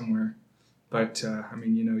there somewhere. But, I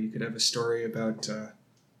mean, you know, you could have a story about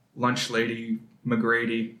Lunch Lady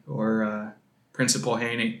McGrady or Principal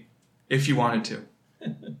Haney, if you wanted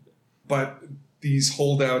to. But these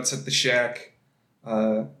holdouts at the shack,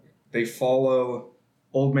 they follow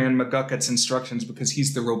Old Man McGucket's instructions because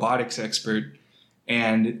he's the robotics expert,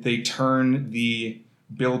 and they turn the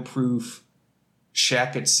Bill-proof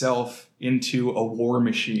shack itself into a war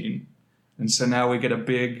machine. And so now we get a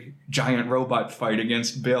big, giant robot fight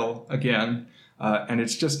against Bill again. And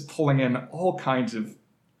it's just pulling in all kinds of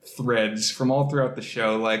threads from all throughout the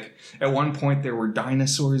show. Like, at one point there were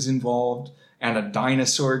dinosaurs involved, and a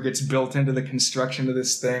dinosaur gets built into the construction of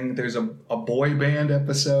this thing. There's a boy band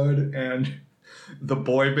episode, and the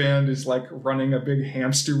boy band is like running a big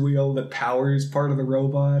hamster wheel that powers part of the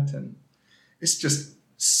robot. And it's just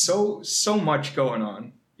so much going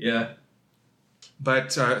on. Yeah.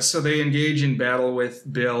 But so they engage in battle with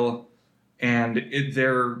Bill, and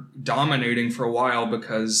they're dominating for a while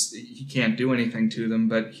because he can't do anything to them.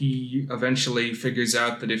 But he eventually figures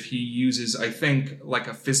out that if he uses, I think, like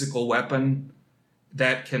a physical weapon,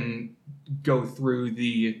 that can go through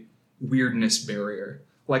the weirdness barrier.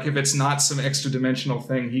 Like if it's not some extra dimensional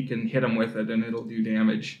thing, he can hit him with it and it'll do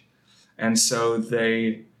damage. And so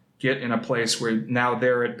they get in a place where now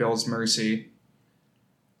they're at Bill's mercy.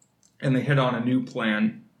 And they hit on a new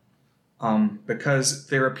plan because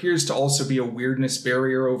there appears to also be a weirdness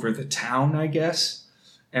barrier over the town, I guess.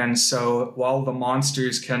 And so while the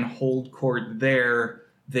monsters can hold court there,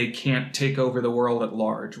 they can't take over the world at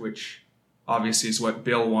large, which obviously is what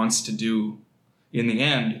Bill wants to do in the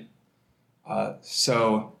end.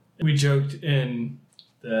 So we joked in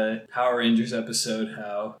the Power Rangers episode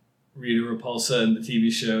how Rita Repulsa in the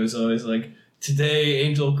TV show is always like, today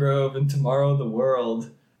Angel Grove and tomorrow the world.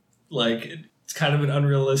 Like, it's kind of an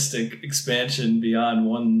unrealistic expansion beyond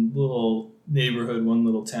one little neighborhood, one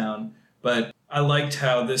little town. But I liked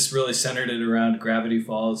how this really centered it around Gravity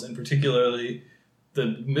Falls, and particularly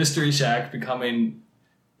the Mystery Shack becoming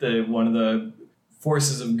one of the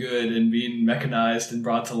forces of good and being mechanized and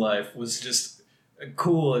brought to life was just a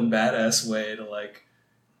cool and badass way to, like,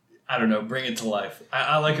 I don't know, bring it to life.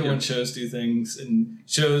 I like it when shows do things, and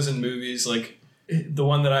shows and movies. Like, the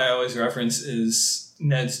one that I always reference is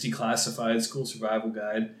Ned's Declassified School Survival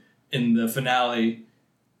Guide. In the finale,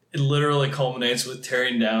 it literally culminates with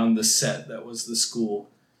tearing down the set that was the school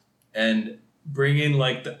and bringing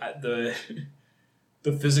like the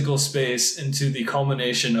physical space into the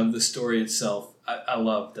culmination of the story itself. I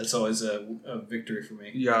love. That's always a victory for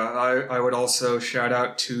me. Yeah, I would also shout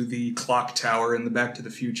out to the clock tower in the Back to the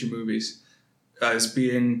Future movies as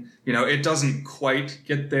being, you know, it doesn't quite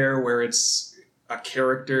get there where it's a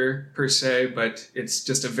character per se, but it's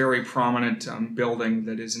just a very prominent building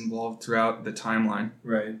that is involved throughout the timeline.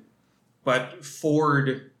 Right. But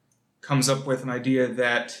Ford comes up with an idea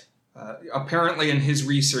that apparently in his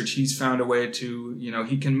research, he's found a way to,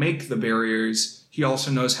 he can make the barriers. He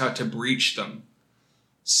also knows how to breach them.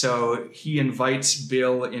 So he invites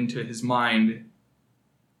Bill into his mind,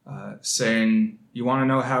 saying, you want to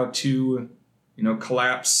know how to,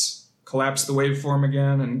 collapse the waveform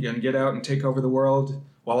again and get out and take over the world?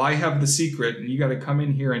 Well, I have the secret, and you got to come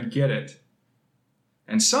in here and get it.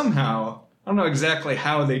 And somehow, I don't know exactly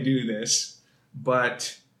how they do this,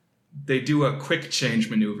 but they do a quick change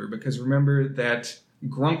maneuver, because remember that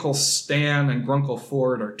Grunkle Stan and Grunkle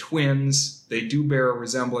Ford are twins. They do bear a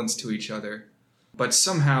resemblance to each other. But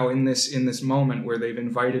somehow in this moment where they've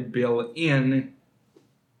invited Bill in,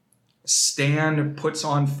 Stan puts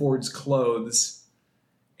on Ford's clothes,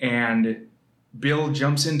 and Bill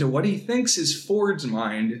jumps into what he thinks is Ford's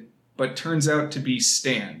mind, but turns out to be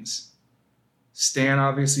Stan's. Stan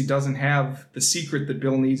obviously doesn't have the secret that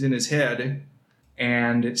Bill needs in his head,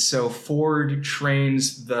 and so Ford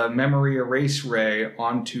trains the memory erase ray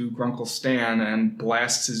onto Grunkle Stan and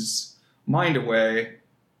blasts his mind away,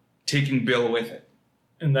 taking Bill with it.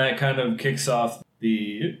 And that kind of kicks off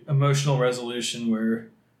the emotional resolution where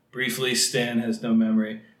briefly Stan has no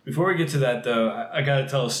memory. Before we get to that, though, I got to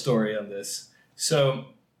tell a story on this. So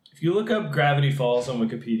if you look up Gravity Falls on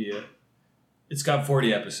Wikipedia, it's got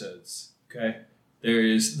 40 episodes, okay? There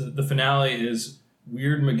is the finale is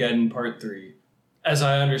Weirdmageddon Part 3. As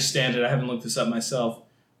I understand it, I haven't looked this up myself,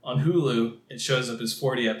 on Hulu, it shows up as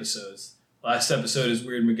 40 episodes. Last episode is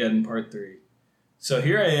Weirdmageddon Part 3. So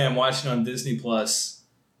here I am watching on Disney Plus.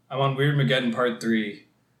 I'm on Weirdmageddon Part 3.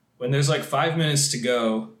 When there's like 5 minutes to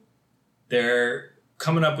go, they're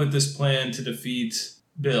coming up with this plan to defeat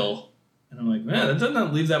Bill. And I'm like, man, that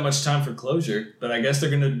doesn't leave that much time for closure. But I guess they're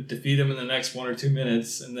going to defeat him in the next 1 or 2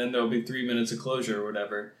 minutes, and then there'll be 3 minutes of closure or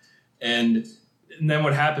whatever. And then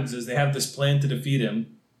what happens is they have this plan to defeat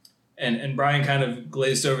him. And Brian kind of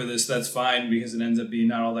glazed over this. That's fine because it ends up being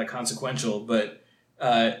not all that consequential. But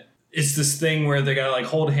it's this thing where they got to like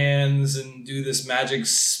hold hands and do this magic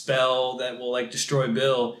spell that will like destroy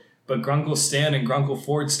Bill. But Grunkle Stan and Grunkle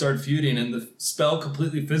Ford start feuding and the spell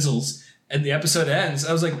completely fizzles. And the episode ends.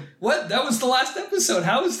 I was like, what? That was the last episode.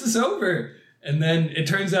 How is this over? And then it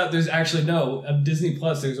turns out there's actually on Disney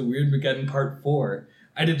Plus, there's a Weirdmageddon Part 4.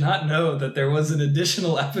 I did not know that there was an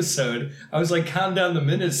additional episode. I was like counting down the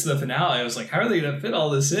minutes to the finale. I was like, how are they going to fit all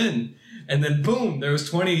this in? And then boom, there was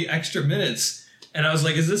 20 extra minutes. And I was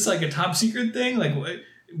like, is this like a top secret thing? Like, what?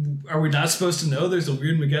 Are we not supposed to know there's a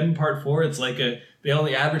Weirdmageddon Part 4? It's like they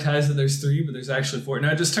only advertise that there's 3, but there's actually 4.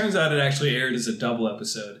 Now it just turns out it actually aired as a double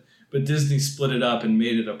episode. But Disney split it up and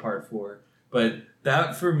made it a Part 4. But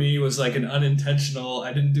that for me was like an unintentional,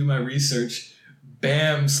 I didn't do my research,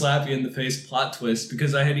 bam, slap you in the face plot twist,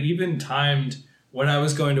 because I had even timed when I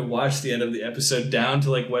was going to watch the end of the episode down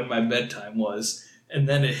to like when my bedtime was. And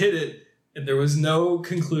then it hit it, and there was no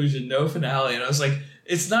conclusion, no finale. And I was like,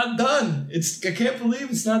 it's not done. I can't believe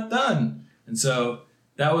it's not done. And so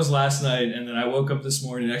that was last night, and then I woke up this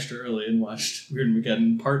morning extra early and watched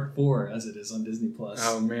Weirdmageddon Part 4 as it is on Disney Plus.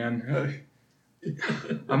 Oh man,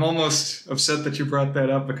 I'm almost upset that you brought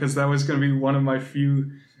that up, because that was going to be one of my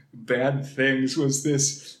few bad things, was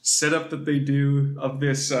this setup that they do of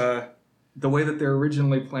this, the way that they're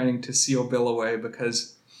originally planning to seal Bill away,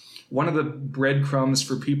 because one of the breadcrumbs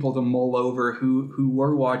for people to mull over who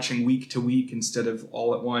were watching week to week instead of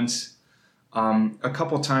all at once, a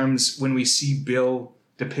couple times when we see Bill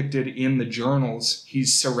depicted in the journals,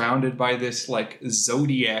 he's surrounded by this like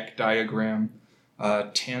zodiac diagram,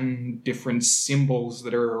 10 different symbols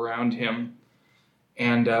that are around him.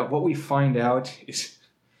 And what we find out is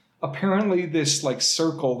apparently this like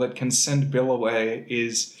circle that can send Bill away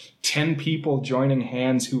is 10 people joining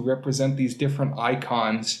hands who represent these different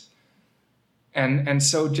icons. And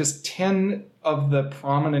so just 10 of the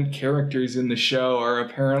prominent characters in the show are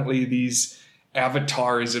apparently these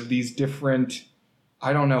avatars of these different,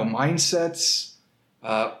 I don't know, mindsets,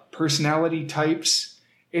 personality types.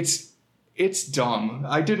 It's dumb.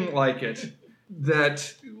 I didn't like it.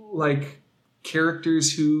 That, like,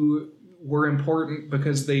 characters who were important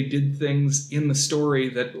because they did things in the story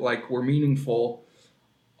that, like, were meaningful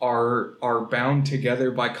are bound together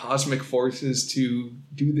by cosmic forces to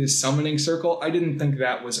do this summoning circle. I didn't think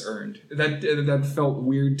that was earned. That felt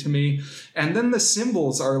weird to me. And then the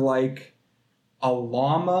symbols are like a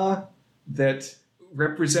llama that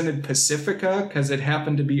represented Pacifica because it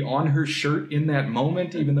happened to be on her shirt in that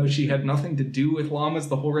moment, even though she had nothing to do with llamas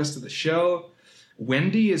the whole rest of the show.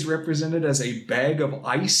 Wendy is represented as a bag of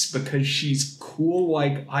ice because she's cool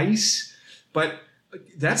like ice, but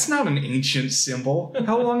that's not an ancient symbol.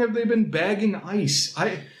 How long have they been bagging ice?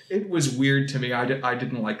 It was weird to me. I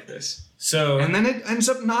didn't like this. So, and then it ends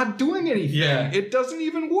up not doing anything. Yeah. It doesn't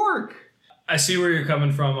even work. I see where you're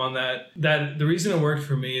coming from on that. That the reason it worked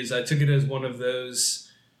for me is I took it as one of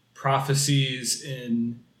those prophecies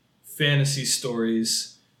in fantasy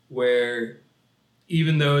stories where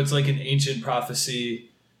even though it's like an ancient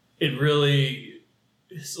prophecy, it really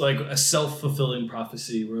is like a self-fulfilling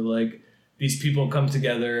prophecy where like these people come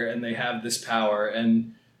together and they have this power,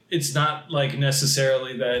 and it's not like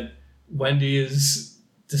necessarily that Wendy is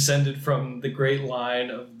descended from the great line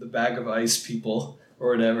of the Bag of Ice people or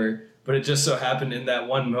whatever, but it just so happened in that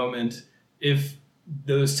one moment, if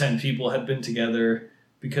those 10 people had been together,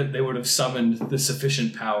 because they would have summoned the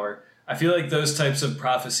sufficient power. I feel like those types of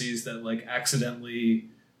prophecies that like accidentally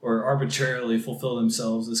or arbitrarily fulfill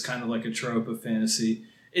themselves is kind of like a trope of fantasy.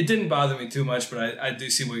 It didn't bother me too much, but I do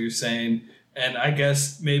see what you're saying. And I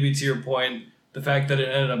guess maybe to your point, the fact that it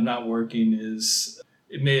ended up not working is,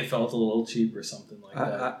 it may have felt a little cheap or something like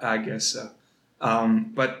that. I guess so.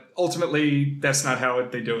 But ultimately, that's not how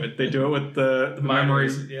they do it. They do it with the memory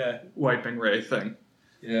wiping ray thing.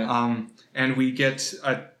 Yeah. And we get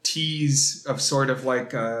a tease of sort of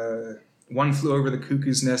like One Flew Over the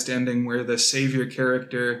Cuckoo's Nest ending where the savior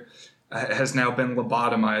character has now been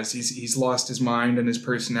lobotomized. He's lost his mind and his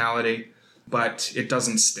personality, but it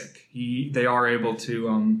doesn't stick. They are able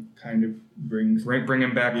to kind of bring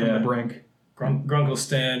him back from the brink. Grunkle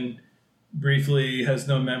Stan briefly has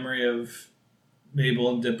no memory of Mabel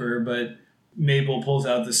and Dipper, but Mabel pulls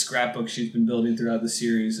out the scrapbook she's been building throughout the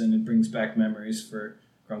series, and it brings back memories for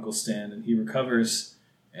Grunkle Stan, and he recovers,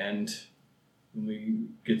 and we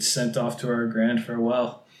get sent off to our grand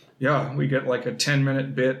farewell. Yeah, we get like a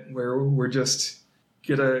 10-minute bit where we're just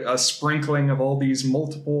get a sprinkling of all these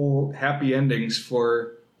multiple happy endings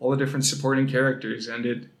for all the different supporting characters,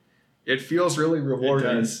 and it feels really rewarding.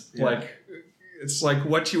 It does, yeah. Like it's like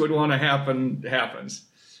what you would want to happen happens,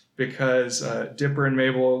 because Dipper and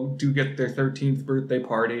Mabel do get their 13th birthday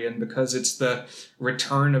party, and because it's the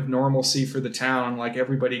return of normalcy for the town, like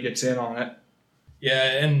everybody gets in on it.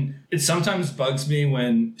 Yeah, and it sometimes bugs me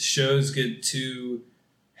when shows get too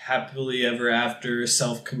happily ever after,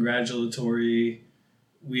 self-congratulatory,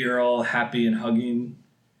 we are all happy and hugging.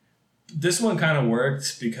 This one kind of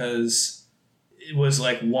worked because it was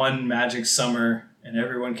like one magic summer and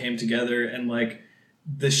everyone came together, and like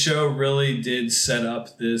the show really did set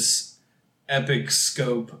up this epic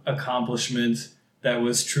scope accomplishment that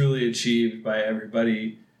was truly achieved by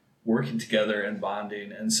everybody working together and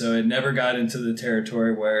bonding. And so it never got into the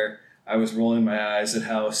territory where I was rolling my eyes at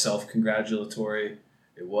how self-congratulatory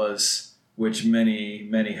it was, which many,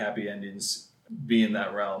 many happy endings be in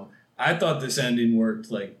that realm. I thought this ending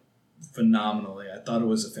worked like phenomenally. I thought it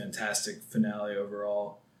was a fantastic finale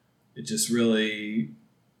overall. It just really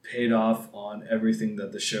paid off on everything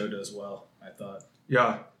that the show does well, I thought.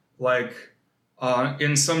 Yeah, like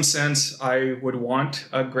in some sense, I would want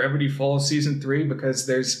a Gravity Falls Season 3 because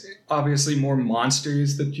there's obviously more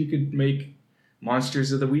monsters that you could make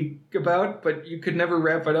Monsters of the Week about, but you could never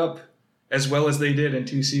wrap it up as well as they did in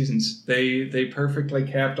 2 seasons. They perfectly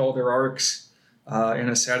capped all their arcs in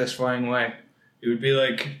a satisfying way. It would be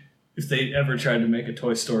like if they ever tried to make a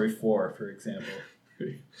Toy Story 4, for example.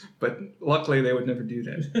 But luckily, they would never do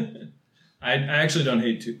that. I actually don't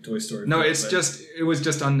hate Toy Story 4. No, it was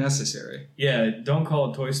just unnecessary. Yeah, don't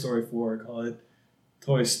call it Toy Story 4. Call it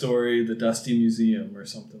Toy Story, the Dusty Museum, or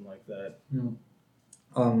something like that.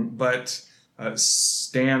 Yeah. But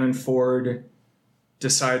Stan and Ford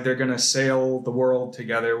decide they're going to sail the world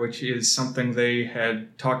together, which is something they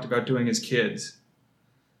had talked about doing as kids.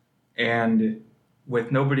 And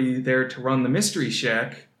with nobody there to run the Mystery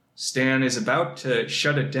Shack, Stan is about to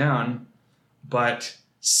shut it down, but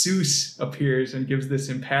Seuss appears and gives this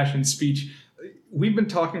impassioned speech. We've been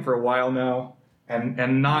talking for a while now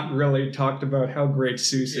and not really talked about how great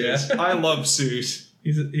Seuss is. I love Seuss.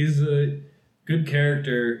 He's a good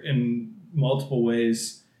character in multiple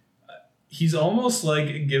ways. He's almost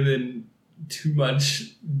like given too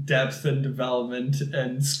much depth and development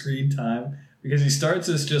and screen time, because he starts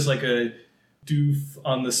as just like a doof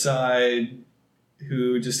on the side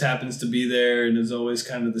who just happens to be there and is always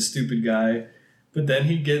kind of the stupid guy. But then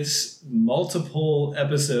he gets multiple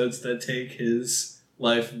episodes that take his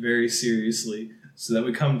life very seriously, so that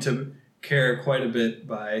we come to care quite a bit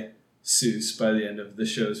by Seuss by the end of the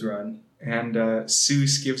show's run. And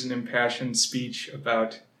Seuss gives an impassioned speech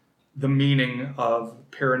about the meaning of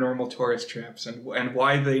paranormal tourist traps and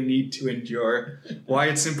why they need to endure, why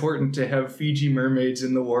it's important to have Fiji mermaids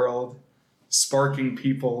in the world, sparking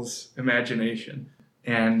people's imagination.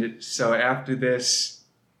 And so after this,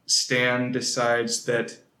 Stan decides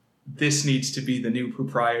that this needs to be the new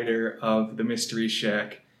proprietor of the Mystery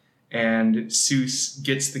Shack, and Seuss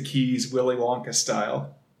gets the keys Willy Wonka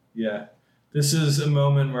style. Yeah. This is a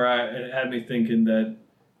moment where it had me thinking that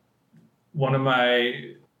one of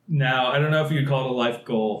my, now, I don't know if you'd call it a life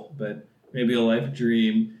goal, but maybe a life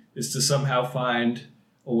dream is to somehow find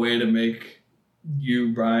a way to make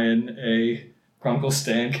you, Brian, a Grunkle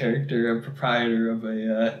Stan character, a proprietor of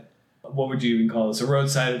a, what would you even call this? A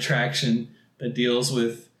roadside attraction that deals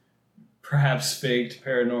with perhaps faked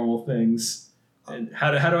paranormal things. And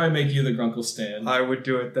how do I make you the Grunkle Stan? I would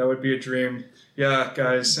do it. That would be a dream. Yeah,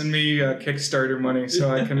 guys, send me Kickstarter money so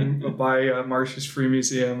I can buy Marsh's Free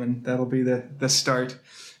Museum, and that'll be the start.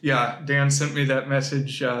 Yeah, Dan sent me that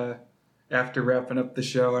message after wrapping up the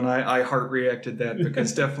show, and I heart reacted that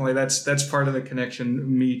because definitely that's part of the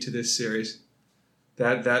connection me to this series.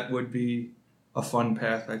 That would be a fun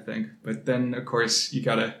path, I think. But then, of course, you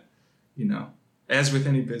gotta, as with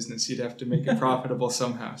any business, you'd have to make it profitable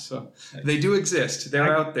somehow. So they do exist.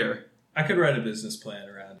 They're out there. I could write a business plan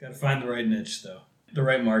around. Got to find the right niche, though. The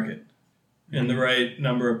right market. And the right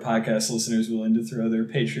number of podcast listeners willing to throw their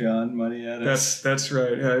Patreon money at us. That's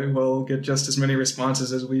right. We'll get just as many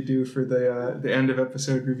responses as we do for the end of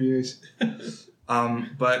episode reviews.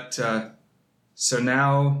 So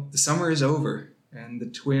now the summer is over, and the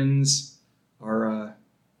twins are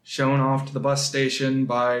shown off to the bus station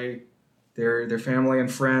by their family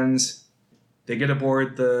and friends. They get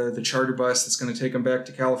aboard the charter bus that's going to take them back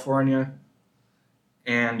to California.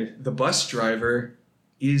 And the bus driver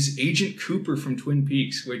is Agent Cooper from Twin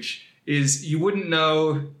Peaks, which is, you wouldn't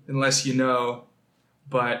know unless you know,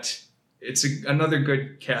 but it's another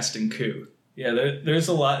good casting coup. Yeah, there's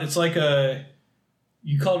a lot. It's like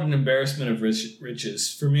you called it an embarrassment of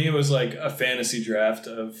riches. For me, it was like a fantasy draft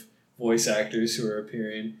of voice actors who are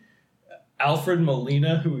appearing. Alfred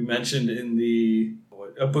Molina, who we mentioned in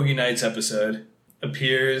a Boogie Nights episode,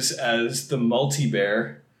 appears as the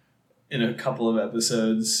multi-bear in a couple of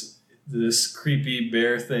episodes. This creepy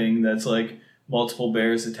bear thing that's like multiple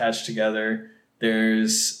bears attached together.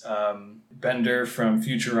 There's Bender from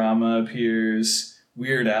Futurama appears.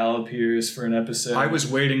 Weird Al appears for an episode. I was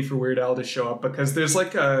waiting for Weird Al to show up because there's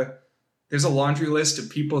a laundry list of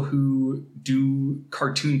people who do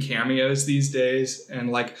cartoon cameos these days.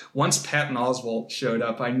 And like once Patton Oswalt showed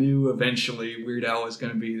up, I knew eventually Weird Al was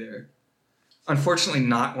going to be there. Unfortunately,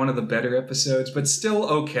 not one of the better episodes, but still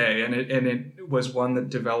okay. And it was one that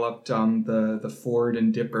developed the Ford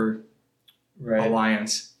and Dipper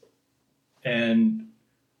alliance. And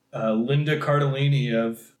Linda Cardellini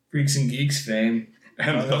of Freaks and Geeks fame.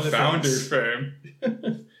 And the founder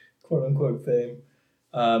fame. Quote unquote fame.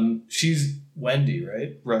 She's Wendy,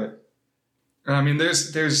 right? Right. I mean,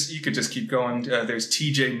 there's you could just keep going. There's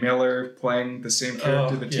T.J. Miller playing the same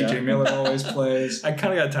character that T.J. Miller always plays. I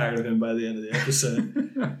kind of got tired of him by the end of the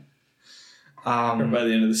episode. Or by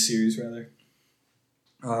the end of the series, rather.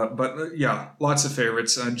 But lots of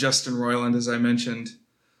favorites. Justin Roiland, as I mentioned,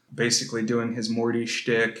 basically doing his Morty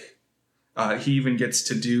shtick. He even gets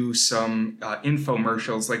to do some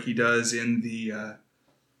infomercials like he does in the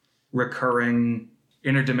recurring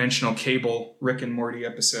interdimensional cable Rick and Morty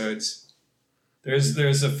episodes.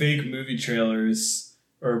 There's a fake movie trailers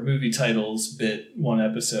or movie titles bit one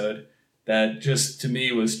episode that just to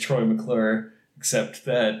me was Troy McClure, except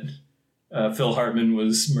that Phil Hartman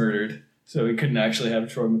was murdered, so we couldn't actually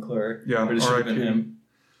have Troy McClure. Yeah, but it should have been him.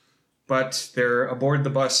 But they're aboard the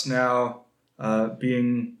bus now,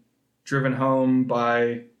 being driven home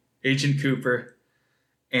by Agent Cooper,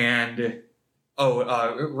 and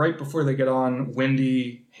right before they get on,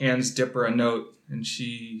 Wendy hands Dipper a note. And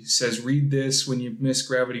she says, read this when you miss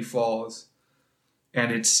Gravity Falls.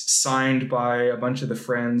 And it's signed by a bunch of the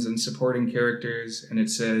friends and supporting characters. And it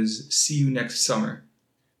says, see you next summer.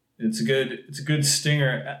 It's a good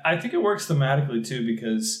stinger. I think it works thematically, too,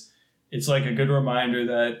 because it's like a good reminder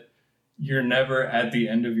that you're never at the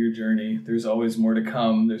end of your journey. There's always more to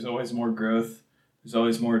come. There's always more growth. There's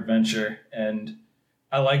always more adventure. And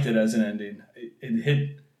I liked it as an ending. It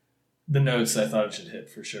hit the notes I thought it should hit,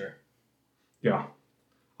 for sure. Yeah,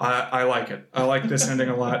 I like it. I like this ending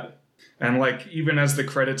a lot. And like even as the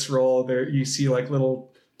credits roll, there you see like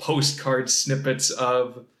little postcard snippets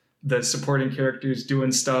of the supporting characters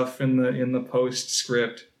doing stuff in the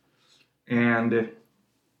postscript, and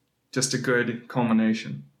just a good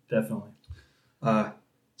culmination. Definitely.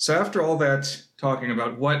 So after all that talking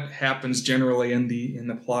about what happens generally in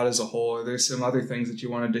the plot as a whole, are there some other things that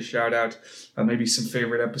you wanted to shout out? Maybe some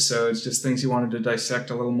favorite episodes, just things you wanted to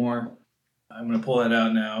dissect a little more. I'm going to pull that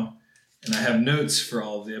out now, and I have notes for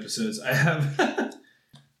all of the episodes. I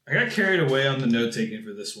got carried away on the note-taking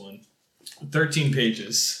for this one. 13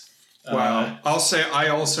 pages. Wow. I'll say I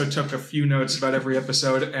also took a few notes about every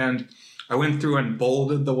episode, and I went through and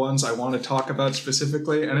bolded the ones I want to talk about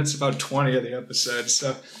specifically, and it's about 20 of the episodes.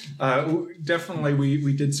 So definitely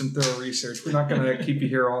we did some thorough research. We're not going to keep you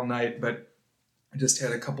here all night, but I just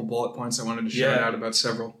had a couple bullet points I wanted to shout out about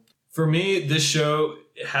several. For me, this show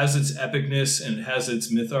has its epicness and it has its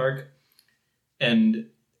myth arc. And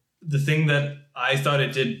the thing that I thought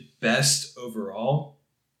it did best overall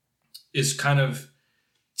is kind of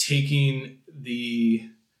taking the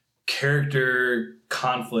character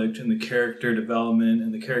conflict and the character development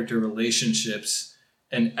and the character relationships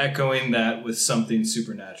and echoing that with something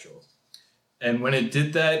supernatural. And when it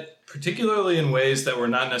did that, particularly in ways that were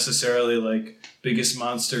not necessarily like biggest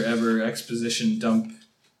monster ever exposition dump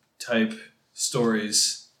type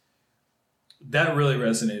stories, that really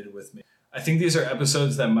resonated with me. I think these are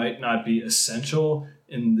episodes that might not be essential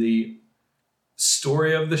in the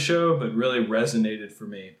story of the show, but really resonated for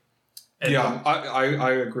me. And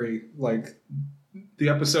I agree. Like, the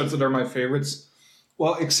episodes that are my favorites,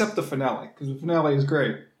 well, except the finale, because the finale is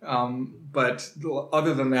great. But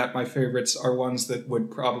other than that, my favorites are ones that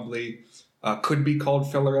would probably could be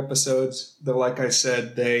called filler episodes. Though, like I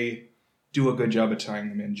said, they do a good job of tying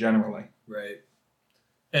them in generally. Right.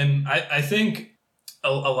 And I think a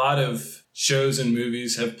lot of shows and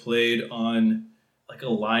movies have played on like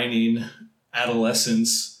aligning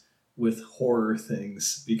adolescence with horror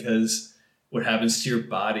things, because what happens to your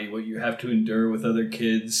body, what you have to endure with other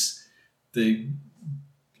kids, the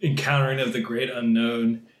encountering of the great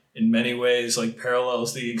unknown in many ways like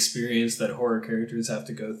parallels the experience that horror characters have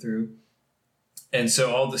to go through. And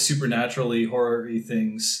so all the supernaturally horror-y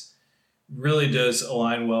things really does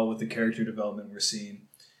align well with the character development we're seeing.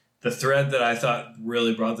 The thread that I thought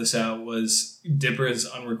really brought this out was Dipper's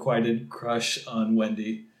unrequited crush on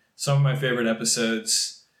Wendy. Some of my favorite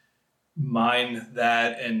episodes mine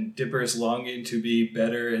that and Dipper's longing to be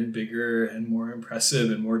better and bigger and more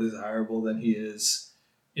impressive and more desirable than he is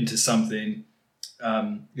into something.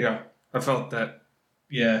 Yeah, I felt that.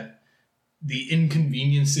 Yeah. The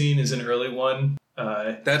inconveniencing is an early one.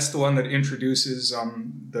 That's the one that introduces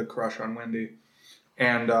the crush on Wendy.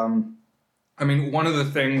 And, I mean, one of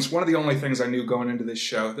the only things I knew going into this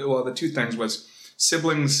show, the two things was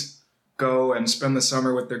siblings go and spend the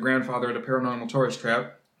summer with their grandfather at a paranormal tourist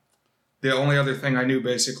trap. The only other thing I knew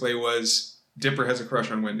basically was Dipper has a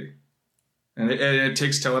crush on Wendy. And it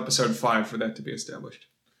takes till episode 5 for that to be established.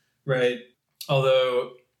 Right.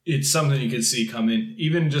 Although it's something you could see coming,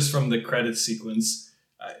 even just from the credits sequence.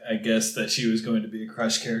 I guess that she was going to be a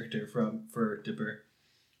crush character for Dipper.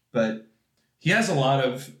 But he has a lot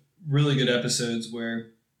of really good episodes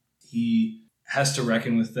where he has to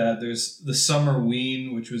reckon with that. There's the Summer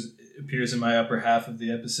Ween, which appears in my upper half of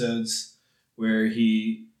the episodes, where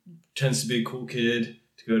he tends to be a cool kid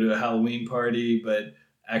to go to a Halloween party, but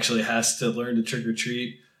actually has to learn to trick or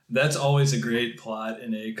treat. That's always a great plot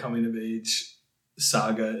in a coming of age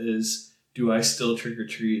saga, is do I still trick or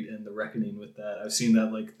treat, and the reckoning with that. I've seen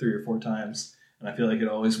that like 3 or 4 times, and I feel like it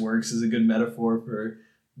always works as a good metaphor for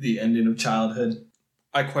the ending of childhood.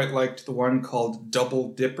 I quite liked the one called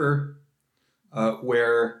Double Dipper,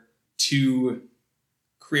 where to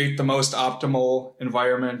create the most optimal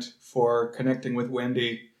environment for connecting with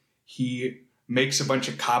Wendy, he makes a bunch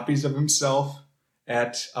of copies of himself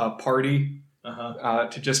at a party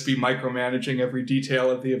to just be micromanaging every detail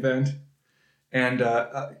of the event. And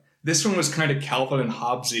this one was kind of Calvin and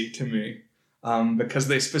Hobbesy to me, because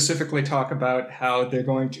they specifically talk about how they're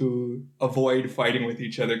going to avoid fighting with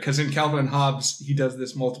each other. Because in Calvin and Hobbes, he does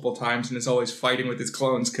this multiple times and is always fighting with his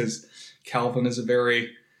clones, because Calvin is a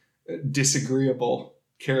very disagreeable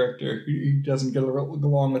character. He doesn't get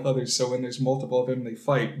along with others, so when there's multiple of them, they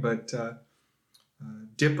fight. But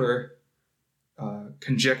Dipper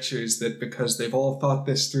conjectures that because they've all thought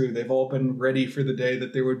this through, they've all been ready for the day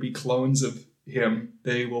that there would be clones of him,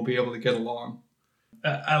 they will be able to get along.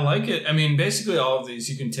 I like it. I mean, basically all of these,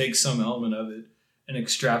 you can take some element of it and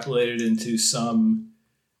extrapolate it into some,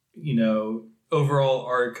 overall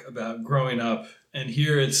arc about growing up. And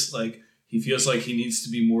here it's like he feels like he needs to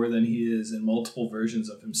be more than he is in multiple versions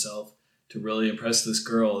of himself to really impress this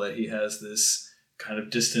girl that he has this kind of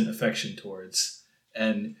distant affection towards.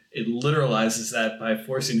 And it literalizes that by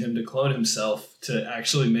forcing him to clone himself to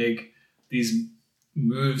actually make these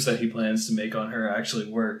moves that he plans to make on her actually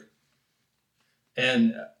work.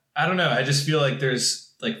 And I don't know, I just feel like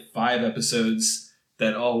there's like 5 episodes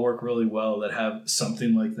that all work really well that have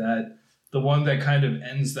something like that. The one that kind of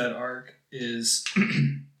ends that arc is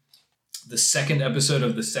the second episode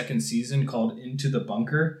of the second season called Into the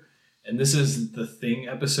Bunker. And this is the Thing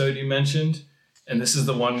episode you mentioned. And this is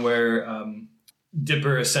the one where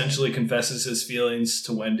Dipper essentially confesses his feelings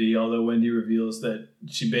to Wendy, although Wendy reveals that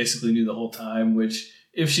she basically knew the whole time, which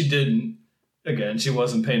if she didn't, again, she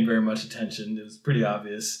wasn't paying very much attention. It was pretty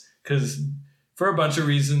obvious because for a bunch of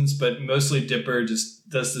reasons, but mostly Dipper just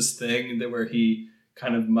does this thing that where he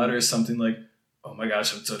kind of mutters something like, "Oh my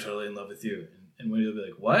gosh, I'm so totally in love with you." And Wendy will be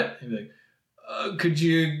like, "What?" And he'll be like, "Could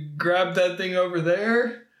you grab that thing over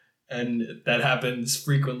there?" And that happens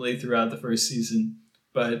frequently throughout the first season.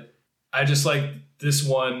 But I just like this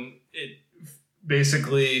one. It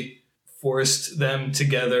basically forced them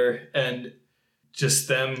together, and just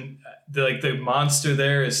them, the monster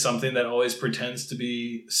there is something that always pretends to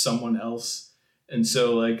be someone else. And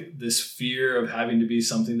so like this fear of having to be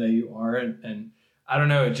something that you aren't. And I don't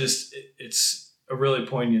know, it's a really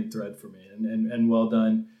poignant thread for me and well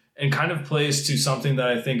done, and kind of plays to something that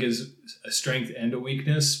I think is a strength and a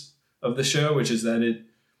weakness of the show, which is that it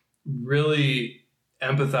really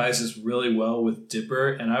empathizes really well with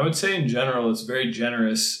Dipper. And I would say in general, it's very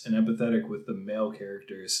generous and empathetic with the male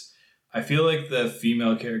characters. I feel like the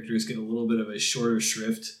female characters get a little bit of a shorter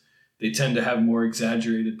shrift. They tend to have more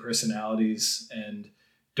exaggerated personalities and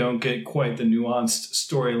don't get quite the nuanced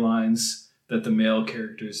storylines that the male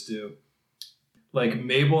characters do. Like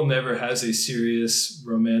Mabel never has a serious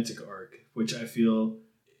romantic arc, which I feel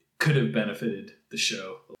could have benefited the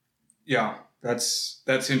show. Yeah, that's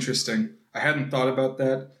interesting. I hadn't thought about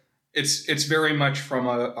that. It's very much from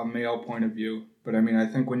a male point of view, but I mean, I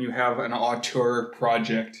think when you have an auteur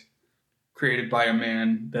project created by a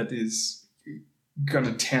man, that is going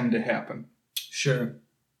to tend to happen. Sure.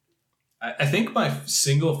 I think my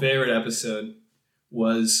single favorite episode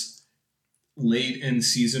was late in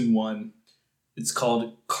season 1. It's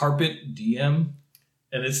called Carpet Diem,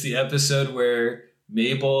 and it's the episode where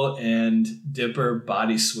Mabel and Dipper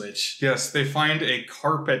body switch. Yes, they find a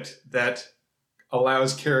carpet that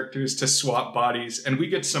allows characters to swap bodies, and we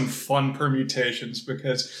get some fun permutations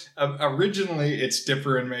because originally it's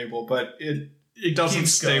Dipper and Mabel, but it doesn't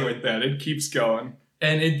stay going with that. It keeps going.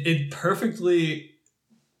 And it perfectly,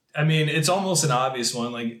 I mean, it's almost an obvious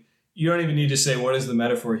one. Like, you don't even need to say, what is the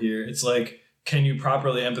metaphor here? It's like, can you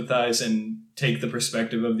properly empathize and take the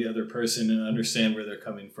perspective of the other person and understand where they're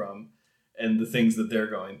coming from and the things that they're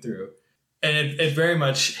going through? And it very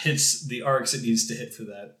much hits the arcs it needs to hit for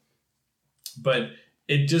that. But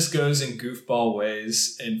it just goes in goofball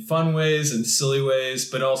ways and fun ways and silly ways,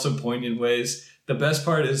 but also poignant ways. The best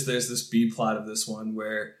part is there's this B plot of this one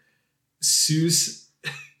where Seuss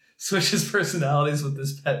switches personalities with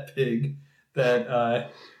this pet pig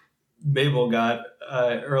that Mabel got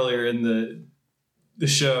earlier in the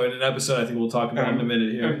show, in an episode I think we'll talk about in a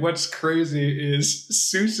minute here. And what's crazy is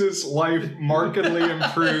Seuss's life markedly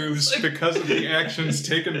improves because of the actions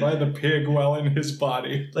taken by the pig while in his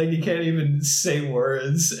body. Like, he can't even say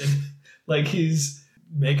words, and like he's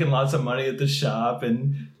making lots of money at the shop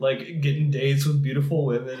and like getting dates with beautiful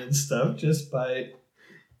women and stuff just by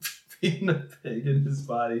being a pig in his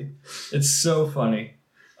body. It's so funny.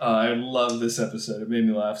 I love this episode. It made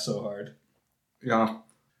me laugh so hard. Yeah.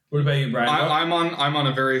 What about you, Brian? I'm on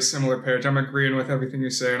a very similar page. I'm agreeing with everything you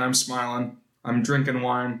say, and I'm smiling. I'm drinking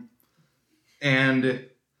wine. And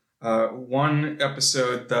one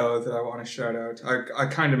episode, though, that I want to shout out, I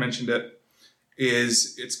kind of mentioned it,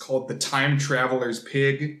 it's called The Time Traveler's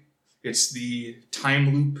Pig. It's the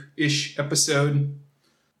time loop-ish episode.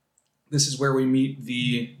 This is where we meet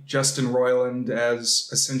the Justin Roiland as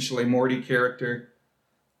essentially Morty character.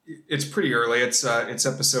 It's pretty early. It's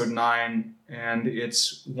episode 9, and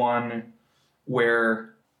it's one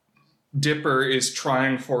where Dipper is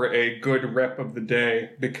trying for a good rep of the day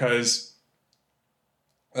because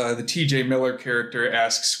the TJ Miller character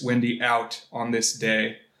asks Wendy out on this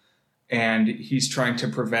day, and he's trying to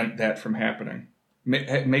prevent that from happening.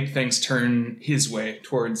 Make things turn his way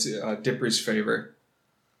towards Dipper's favor.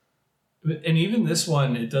 And even this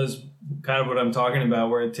one, it does kind of what I'm talking about,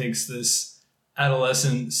 where it takes this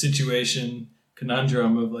adolescent situation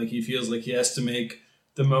conundrum of like he feels like he has to make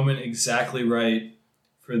the moment exactly right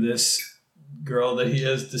for this girl that he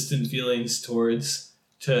has distant feelings towards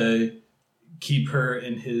to keep her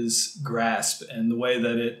in his grasp. And the way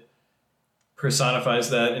that it personifies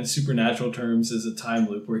that in supernatural terms is a time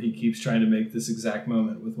loop where he keeps trying to make this exact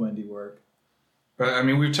moment with Wendy work. But I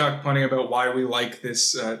mean, we've talked plenty about why we like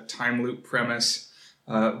this time loop premise.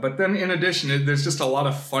 But then in addition, there's just a lot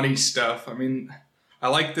of funny stuff. I mean, I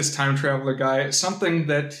like this time traveler guy. Something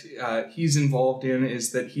that he's involved in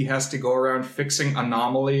is that he has to go around fixing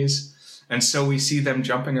anomalies. And so we see them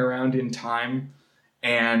jumping around in time,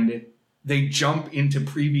 and they jump into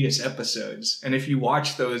previous episodes. And if you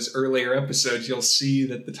watch those earlier episodes, you'll see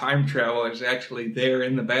that the time traveler is actually there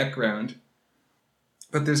in the background.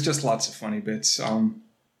 But there's just lots of funny bits.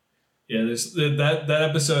 Yeah, there's that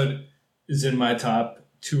episode is in my top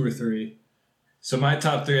 2 or 3. So my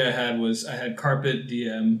top 3 I had Carpet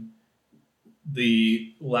DM,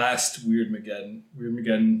 the last Weirdmageddon.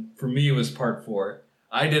 Weirdmageddon for me was part 4.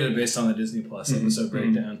 I did it based on the Disney Plus episode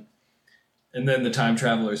breakdown, and then the Time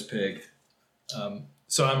Traveler's Pig.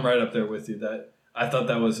 So I'm right up there with you. That I thought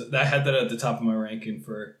that had that at the top of my ranking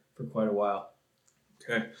for quite a while.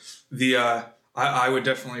 Okay, I would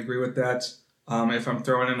definitely agree with that. If I'm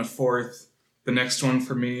throwing in a 4th, the next one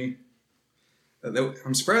for me,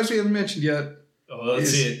 I'm surprised we haven't mentioned yet. Oh, let's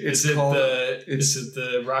see it. Is it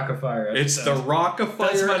the Rock-afire episode? It's the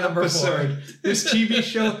Rock-afire episode. This TV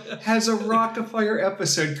show has a Rock-afire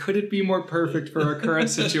episode. Could it be more perfect for our current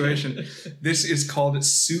situation? This is called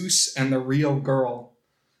Seuss and the Real Girl.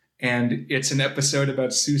 And it's an episode about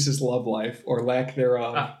Seuss's love life, or lack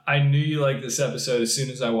thereof. I knew you liked this episode as soon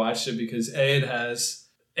as I watched it because it has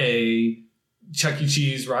a Chuck E.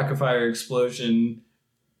 Cheese Rock-afire explosion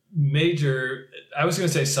major, I was going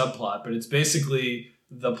to say subplot, but it's basically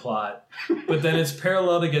the plot. But then it's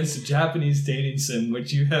paralleled against a Japanese dating sim,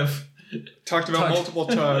 which you have talked about multiple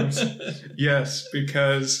times. Yes,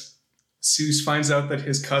 because Seuss finds out that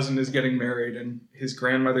his cousin is getting married and his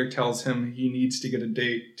grandmother tells him he needs to get a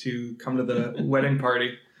date to come to the wedding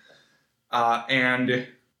party. And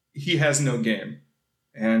he has no game.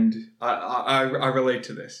 And I relate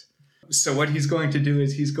to this. So what he's going to do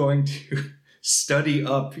is he's going to study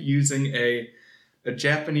up using a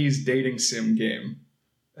Japanese dating sim game,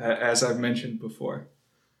 as I've mentioned before.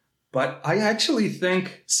 But I actually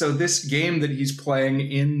think, so this game that he's playing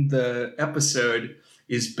in the episode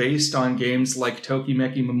is based on games like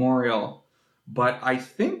Tokimeki Memorial. But I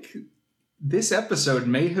think this episode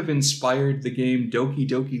may have inspired the game Doki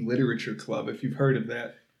Doki Literature Club, if you've heard of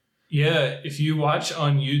that. Yeah, if you watch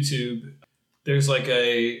on YouTube, there's like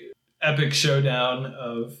a epic showdown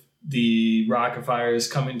of the Rock-afires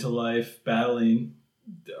coming to life, battling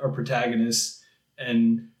our protagonists,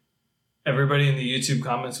 and everybody in the YouTube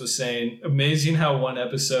comments was saying, amazing how one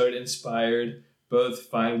episode inspired both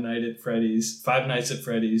Five Nights at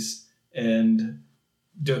Freddy's and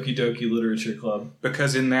Doki Doki Literature Club.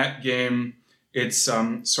 Because in that game, it's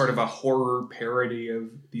sort of a horror parody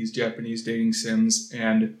of these Japanese dating sims,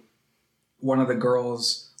 and one of the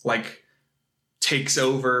girls takes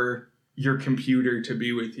over your computer to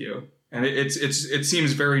be with you. And it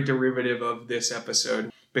seems very derivative of this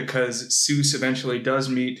episode because Seuss eventually does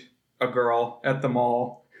meet a girl at the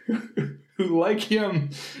mall who, like him,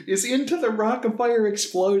 is into the Rock-afire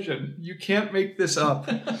explosion. You can't make this up.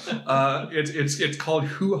 It's called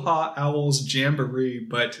Hoo Ha Owl's Jamboree,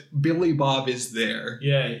 but Billy Bob is there.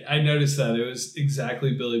 Yeah, I noticed that. It was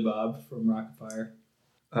exactly Billy Bob from Rock-afire.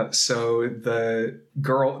 So the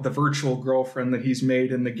virtual girlfriend that he's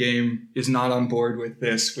made in the game is not on board with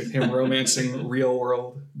him romancing real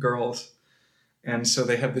world girls. And so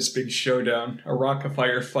they have this big showdown, a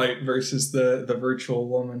Rock-afire fight versus the virtual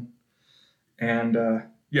woman. And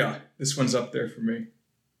this one's up there for me.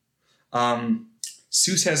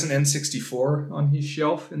 Seuss has an N64 on his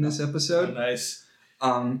shelf in this episode. Oh, nice.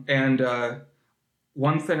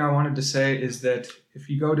 One thing I wanted to say is that if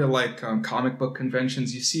you go to comic book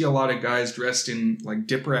conventions, you see a lot of guys dressed in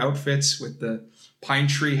Dipper outfits with the pine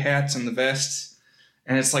tree hats and the vests,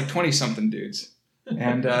 and it's 20-something dudes.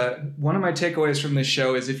 And one of my takeaways from this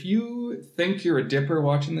show is if you think you're a Dipper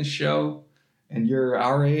watching this show and you're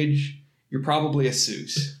our age, you're probably a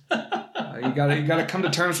Seuss. You gotta come to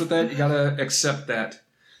terms with that. You gotta accept that.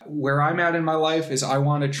 Where I'm at in my life is I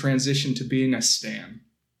want to transition to being a Stan.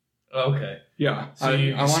 Okay. Yeah, so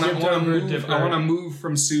I want to move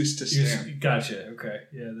from Seuss to Stan. Gotcha. Okay,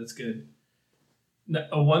 yeah, that's good. Now,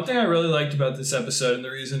 one thing I really liked about this episode, and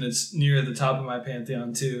the reason it's near the top of my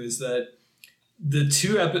pantheon too, is that the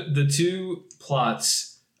two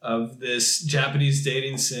plots of this Japanese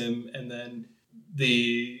dating sim and then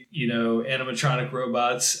the animatronic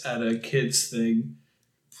robots at a kids thing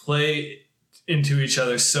play into each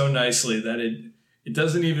other so nicely that it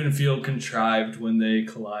doesn't even feel contrived when they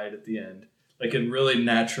collide at the end. It really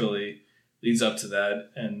naturally leads up to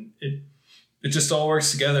that, and it just all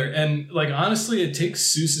works together. And honestly, it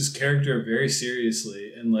takes Seuss's character very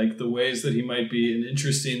seriously, and the ways that he might be an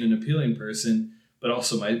interesting and appealing person, but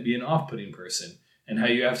also might be an off-putting person, and how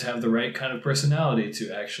you have to have the right kind of personality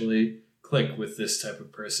to actually click with this type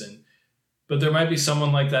of person. But there might be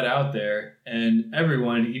someone like that out there, and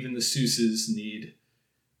everyone, even the Seusses, need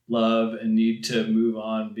love and need to move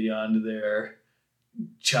on beyond their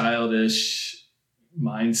childish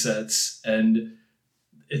mindsets. And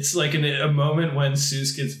it's a moment when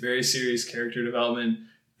Seuss gets very serious character development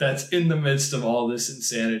that's in the midst of all this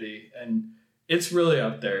insanity. And it's really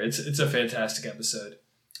up there. It's a fantastic episode.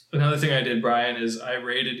 Another thing I did, Brian, is I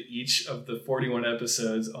rated each of the 41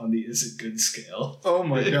 episodes on the Is It Good scale. Oh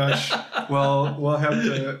my gosh. Well, we'll have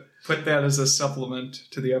to put that as a supplement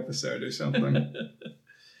to the episode or something.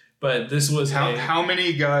 But this was how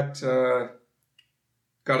many got a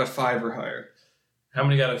 5 or higher? How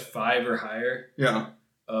many got a 5 or higher? Yeah.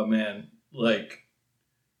 Oh man, like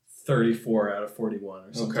 34 out of 41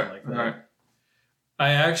 or something like that. All right. I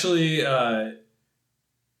actually,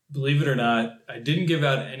 believe it or not, I didn't give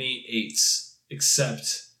out any 8s,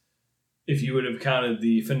 except if you would have counted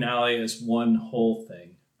the finale as one whole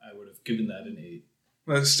thing, I would have given that an 8.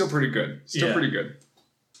 Well, it's still pretty good. Pretty good.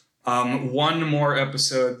 One more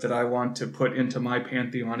episode that I want to put into my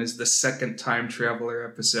pantheon is the second Time Traveler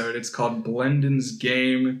episode. It's called Blendon's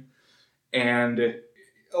Game, and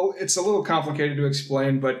it's a little complicated to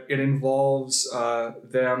explain, but it involves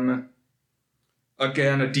them,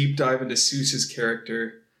 again, a deep dive into Seuss's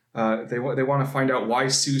character. They want to find out why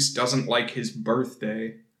Seuss doesn't like his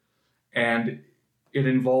birthday, and it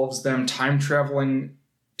involves them time traveling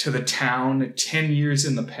to the town 10 years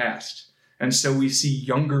in the past. And so we see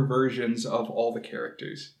younger versions of all the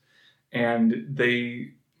characters. And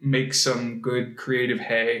they make some good creative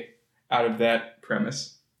hay out of that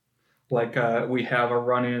premise. Like we have a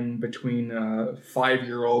run-in between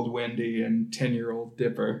 5-year-old Wendy and 10-year-old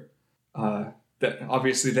Dipper. That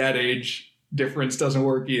obviously that age difference doesn't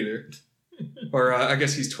work either. Or I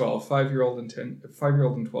guess he's 12, 5-year-old and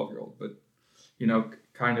 12-year-old, but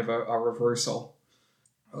kind of a reversal.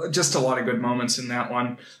 Just a lot of good moments in that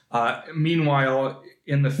one. Meanwhile,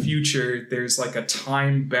 in the future, there's like a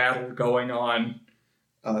time battle going on.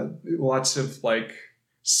 Lots of like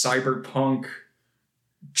cyberpunk,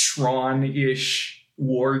 Tron-ish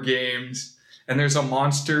war games. And there's a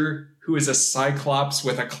monster who is a cyclops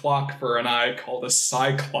with a clock for an eye called a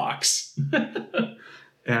Cyclox.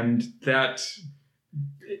 And that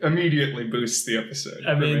immediately boosts the episode.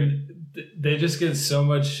 I mean, they just get so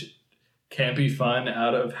much campy fun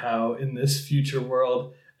out of how in this future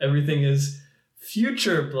world everything is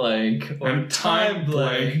future blank or and time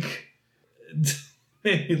blank.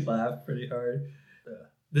 Made me laugh pretty hard.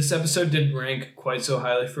 This episode didn't rank quite so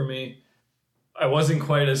highly for me. I wasn't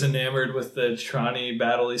quite as enamored with the Tron-y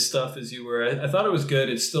battle-y stuff as you were. I thought it was good.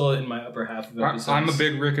 It's still in my upper half of episodes. I'm a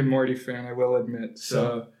big Rick and Morty fan, I will admit.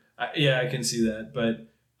 So I can see that. But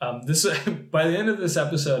this by the end of this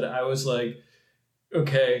episode, I was like,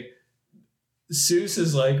 okay, Seuss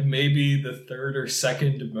is like maybe the third or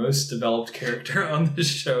second most developed character on this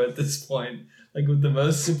show at this point, like with the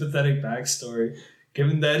most sympathetic backstory,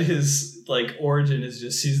 given that his like origin is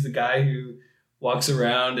just he's the guy who walks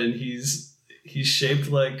around and he's shaped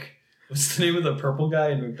like, what's the name of the purple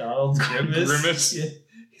guy in McDonald's? Grimace. Yeah,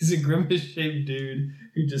 he's a grimace shaped dude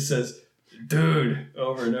who just says dude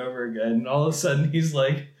over and over again, and all of a sudden he's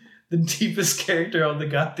like the deepest character on the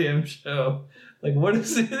goddamn show. Like, what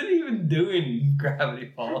is it even doing in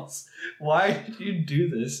Gravity Falls? Why did you do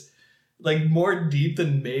this? Like, more deep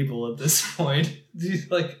than Mabel at this point. He's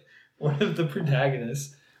like one of the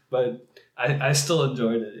protagonists. But I still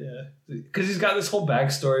enjoyed it, yeah. Because he's got this whole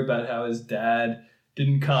backstory about how his dad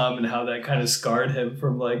didn't come and how that kind of scarred him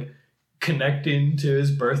from, like, connecting to his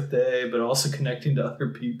birthday, but also connecting to other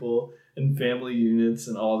people and family units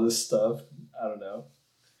and all this stuff. I don't know.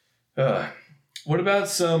 What about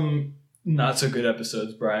some not so good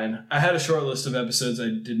episodes, Brian? I had a short list of episodes I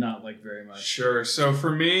did not like very much. Sure. So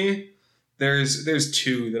for me, there's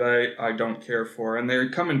 2 that I don't care for, and they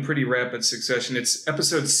come in pretty rapid succession. It's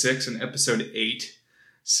episode 6 and episode 8.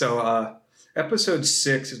 So episode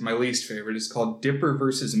 6 is my least favorite. It's called Dipper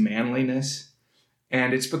versus Manliness,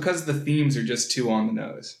 and it's because the themes are just too on the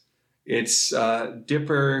nose. It's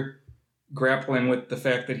Dipper grappling with the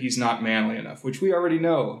fact that he's not manly enough, which we already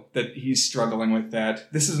know that he's struggling with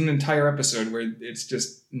that. This is an entire episode where it's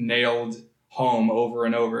just nailed home over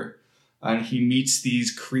and over. And he meets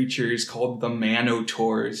these creatures called the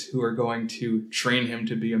Manotors who are going to train him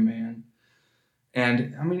to be a man.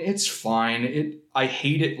 And, I mean, it's fine. I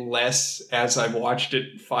hate it less as I've watched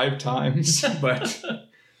it 5 times. But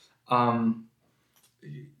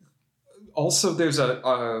also there's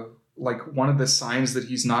like one of the signs that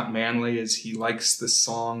he's not manly is he likes the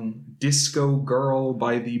song Disco Girl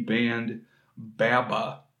by the band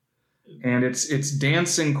Baba. And it's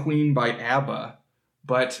Dancing Queen by ABBA.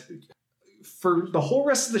 But for the whole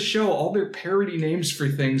rest of the show, all their parody names for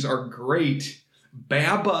things are great.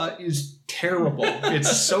 Baba is terrible.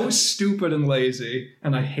 It's so stupid and lazy,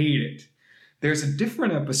 and I hate it. There's a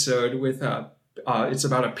different episode with it's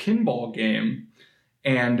about a pinball game.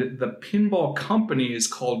 And the pinball company is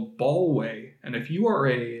called Ballway. And if you are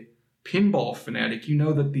a pinball fanatic, you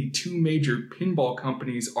know that the two major pinball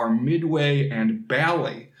companies are Midway and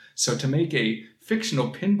Bally. So to make a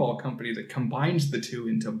fictional pinball company that combines the two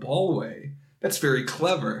into Ballway, that's very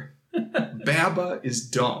clever. Baba is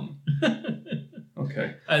dumb.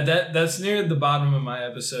 Okay. That's near the bottom of my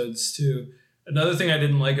episodes, too. Another thing I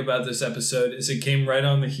didn't like about this episode is it came right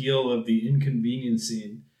on the heel of the inconvenience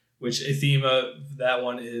scene, which a theme of that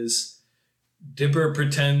one is Dipper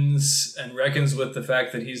pretends and reckons with the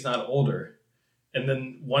fact that he's not older. And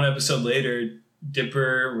then one episode later,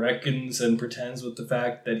 Dipper reckons and pretends with the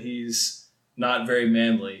fact that he's not very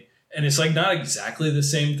manly. And it's like not exactly the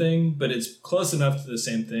same thing, but it's close enough to the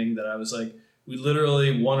same thing that I was like, we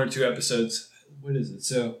literally 1 or 2 episodes. What is it?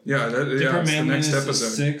 So Dipper manliness the next episode.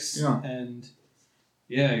 Is 6, and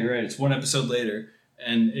yeah, you're right. It's 1 episode later,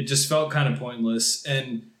 and it just felt kind of pointless.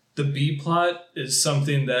 And the B plot is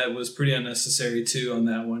something that was pretty unnecessary too on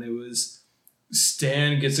that one. It was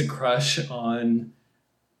Stan gets a crush on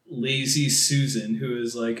Lazy Susan, who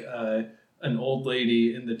is like an old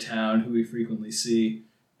lady in the town who we frequently see.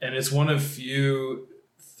 And it's one of few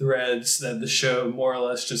threads that the show more or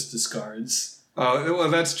less just discards. Oh, well,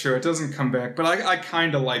 that's true. It doesn't come back. But I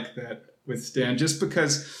kind of like that with Stan, just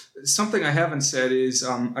because something I haven't said is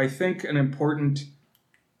I think an important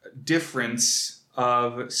difference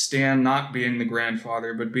of Stan not being the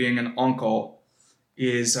grandfather but being an uncle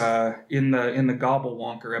is in the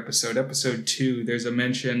Gobblewonker episode 2. There's a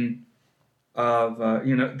mention of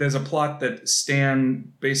there's a plot that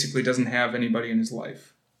Stan basically doesn't have anybody in his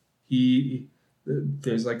life.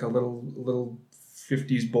 There's like a little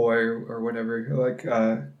 50s boy or whatever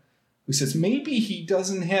who says maybe he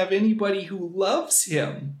doesn't have anybody who loves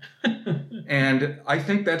him. And I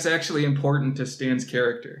think that's actually important to Stan's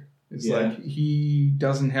character. It's like he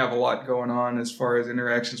doesn't have a lot going on as far as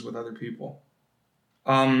interactions with other people.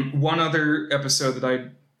 One other episode that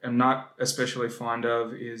I am not especially fond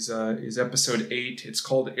of is episode 8. It's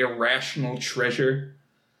called Irrational Treasure.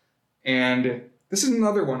 And this is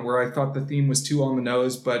another one where I thought the theme was too on the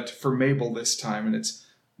nose, but for Mabel this time. And it's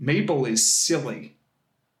Mabel is silly.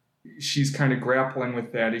 She's kind of grappling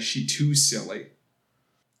with that. Is she too silly?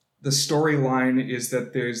 The storyline is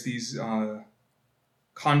that there's these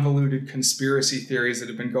convoluted conspiracy theories that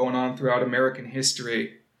have been going on throughout American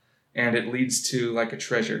history, and it leads to like a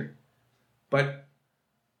treasure. But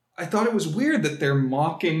I thought it was weird that they're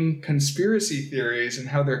mocking conspiracy theories and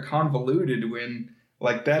how they're convoluted when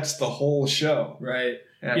like that's the whole show. Right.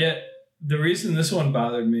 Yeah. The reason this one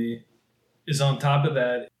bothered me is on top of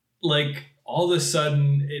that, like all of a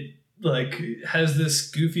sudden it like has this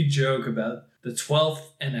goofy joke about the 12th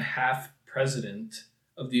and a half president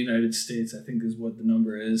of the United States, I think is what the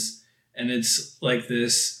number is. And it's like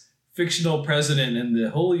this fictional president and the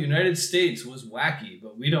whole United States was wacky,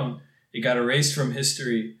 but it got erased from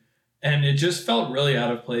history. And it just felt really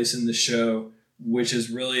out of place in the show, which is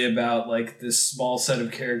really about like this small set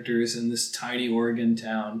of characters in this tiny Oregon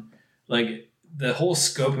town. Like the whole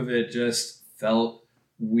scope of it just felt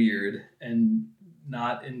weird and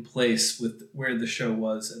not in place with where the show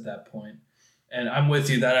was at that point. And I'm with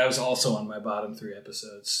you that I was also on my bottom 3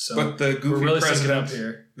 episodes. So but the goofy really president up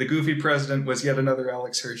here. The goofy president was yet another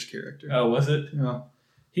Alex Hirsch character. Oh, was it? Yeah.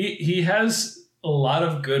 He has a lot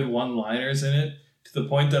of good one-liners in it, to the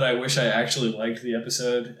point that I wish I actually liked the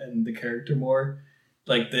episode and the character more.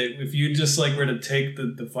 Like if you just like were to take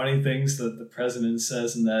the funny things that the president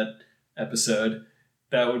says in that episode,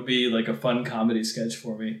 that would be like a fun comedy sketch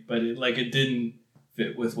for me. But it didn't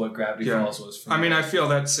fit with what Gravity Falls was for me. I mean, I feel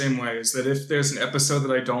that same way, is that if there's an episode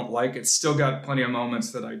that I don't like, it's still got plenty of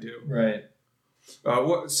moments that I do. Right.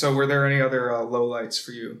 So were there any other lowlights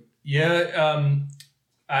for you? Yeah,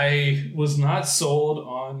 I was not sold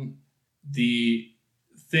on the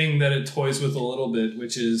thing that it toys with a little bit,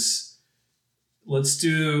 which is let's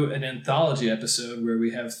do an anthology episode where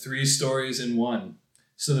we have 3 stories in one.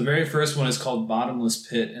 So the very first one is called Bottomless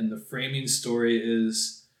Pit, and the framing story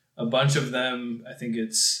is a bunch of them. I think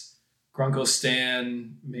it's Grunkle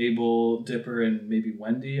Stan, Mabel, Dipper, and maybe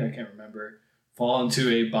Wendy, I can't remember, fall into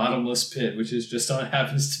a bottomless pit, which is just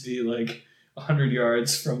happens to be like 100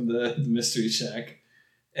 yards from the Mystery Shack.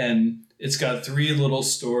 And it's got 3 little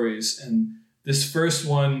stories. And this first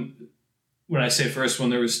one, when I say first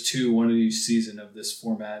one, there was 2, one in each season of this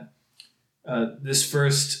format. This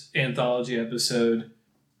first anthology episode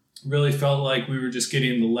really felt like we were just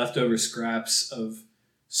getting the leftover scraps of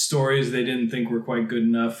stories they didn't think were quite good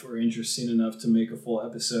enough or interesting enough to make a full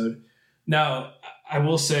episode. Now, I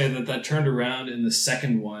will say that turned around in the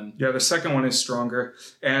second one. Yeah, the second one is stronger.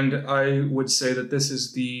 And I would say that this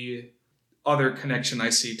is other connection I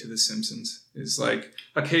see to The Simpsons. Is like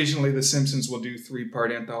occasionally The Simpsons will do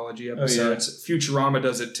 3-part anthology episodes. Futurama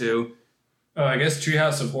does it too. Oh, I guess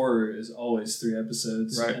Treehouse of Horror is always 3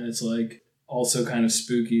 episodes. Right. And it's like also kind of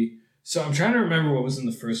spooky. So I'm trying to remember what was in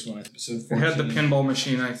the first one, episode 14. It had the pinball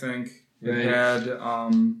machine, I think. It had,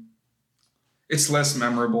 it's less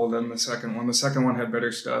memorable than the second one. The second one had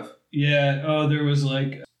better stuff. Yeah. Oh, there was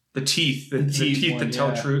like the teeth that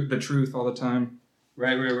tell the truth all the time.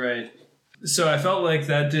 Right. So I felt like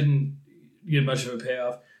that didn't get much of a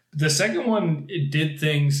payoff. The second one, it did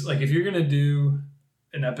things like if you're gonna do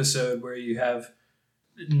an episode where you have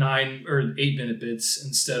 9 or 8-minute bits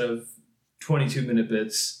instead of 22-minute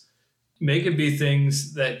bits, make it be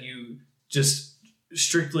things that you just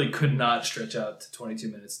strictly could not stretch out to 22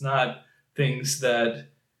 minutes, not things that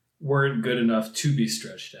weren't good enough to be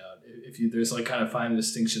stretched out. There's like kind of fine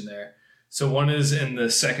distinction there. So one is in the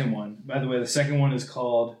second one. By the way, the second one is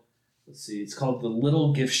called, it's called The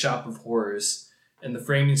Little Gift Shop of Horrors. And the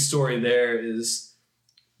framing story there is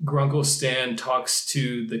Grunkle Stan talks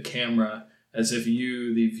to the camera as if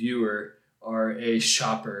you, the viewer, are a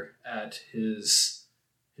shopper at his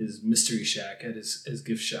mystery shack, at his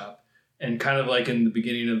gift shop. And kind of like in the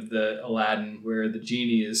beginning of the Aladdin, where the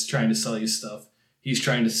genie is trying to sell you stuff, he's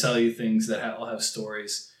trying to sell you things that all have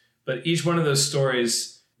stories. But each one of those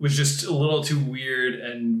stories was just a little too weird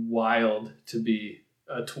and wild to be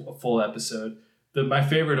a full episode. My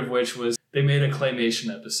favorite of which was they made a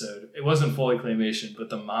claymation episode. It wasn't fully claymation, but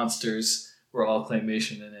the monsters were all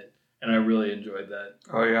claymation in it. And I really enjoyed that.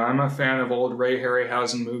 Oh yeah, I'm a fan of old Ray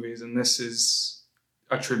Harryhausen movies, and this is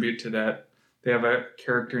a tribute to that. They have a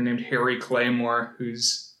character named Harry Claymore,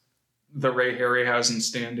 who's the Ray Harryhausen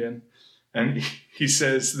stand-in. And he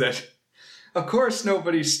says that, of course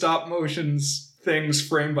nobody stop motions things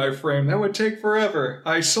frame by frame. That would take forever.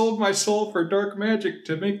 I sold my soul for dark magic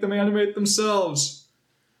to make them animate themselves.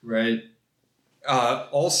 Right.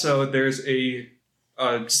 Also, there's a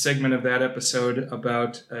segment of that episode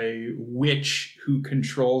about a witch who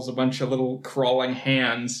controls a bunch of little crawling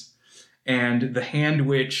hands. And the hand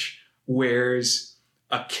witch wears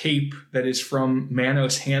a cape that is from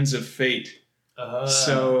Manos Hands of Fate.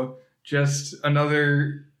 So just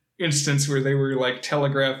another instance where they were like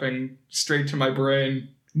telegraphing straight to my brain,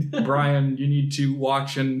 Brian, you need to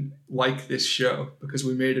watch and like this show because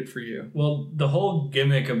we made it for you. Well, the whole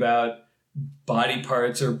gimmick about body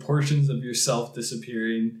parts or portions of yourself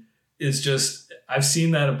disappearing is just, I've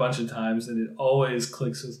seen that a bunch of times and it always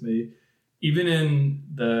clicks with me. Even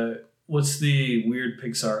in what's the weird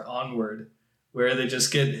Pixar Onward, where they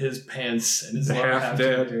just get his pants and his half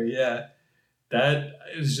dead. Yeah. That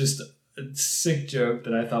is just a sick joke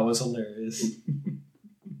that I thought was hilarious.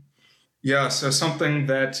 Yeah, so something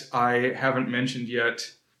that I haven't mentioned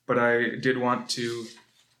yet, but I did want to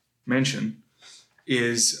mention,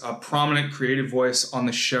 is a prominent creative voice on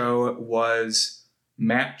the show was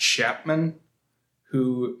Matt Chapman,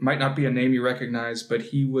 who might not be a name you recognize, but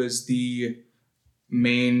he was the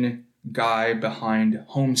main guy behind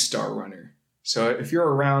Homestar Runner. So if you're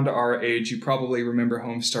around our age, you probably remember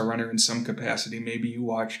Homestar Runner in some capacity. Maybe you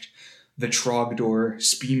watched the Trogdor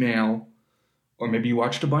Speemail, or maybe you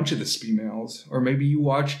watched a bunch of the Speemails, or maybe you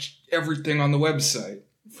watched everything on the website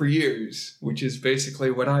for years, which is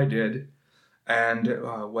basically what I did, and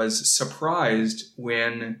was surprised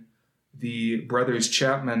when the brothers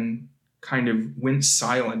Chapman kind of went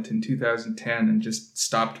silent in 2010 and just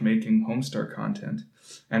stopped making Homestar content,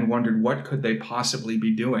 and wondered what could they possibly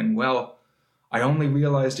be doing. Well, I only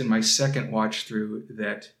realized in my second watch through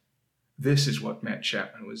that this is what Matt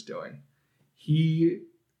Chapman was doing. He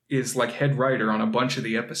is like head writer on a bunch of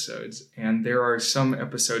the episodes, and there are some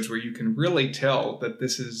episodes where you can really tell that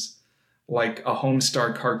this is like a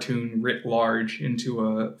Homestar cartoon writ large into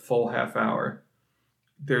a full half hour.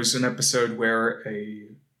 There's an episode where a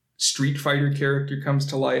Street Fighter character comes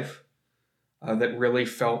to life that really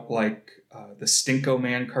felt like the Stinko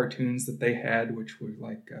Man cartoons that they had, which were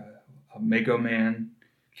like a Mega Man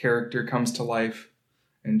character comes to life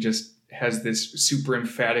and just has this super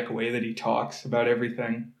emphatic way that he talks about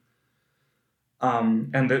everything.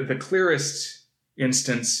 And the clearest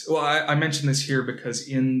instance, well, I mentioned this here because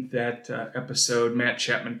in that episode, Matt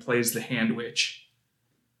Chapman plays the Hand Witch.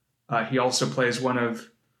 He also plays one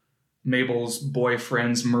of Mabel's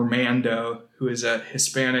boyfriends, Mermando, who is a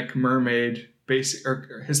Hispanic mermaid,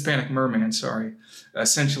 Hispanic merman,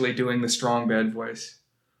 essentially doing the strong bad voice.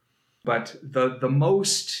 But the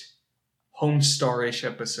most Homestar-ish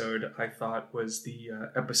episode, I thought, was the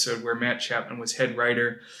episode where Matt Chapman was head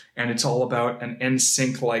writer, and it's all about an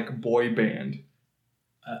NSYNC-like boy band.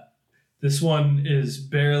 This one is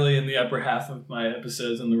barely in the upper half of my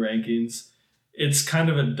episodes in the rankings. it's kind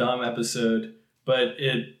of a dumb episode, but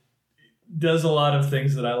it does a lot of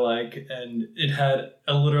things that I like, and it had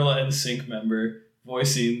a literal NSYNC member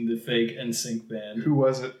voicing the fake NSYNC band. Who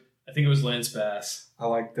was it? I think it was Lance Bass. I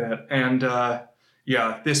like that. And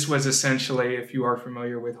this was essentially, if you are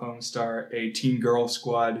familiar with Homestar, a Teen Girl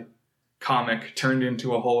Squad comic turned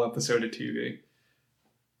into a whole episode of TV.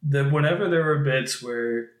 Whenever there were bits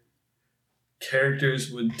where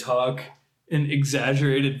characters would talk in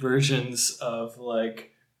exaggerated versions of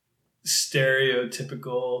like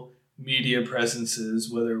stereotypical media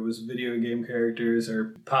presences, whether it was video game characters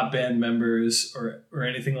or pop band members or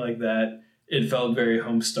anything like that, it felt very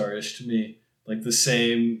Homestar-ish to me. Like the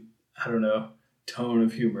same, I don't know, tone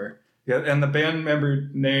of humor. Yeah, and the band member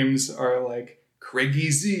names are like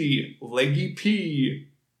Craigie Z, Leggy P,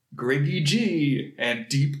 Greggy G, and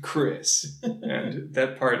Deep Chris. And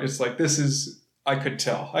that part is like, this is, I could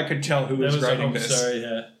tell who was writing this.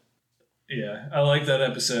 Sorry, yeah. I like that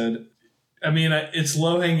episode. I mean, it's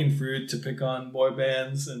low-hanging fruit to pick on boy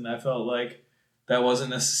bands, and I felt like that wasn't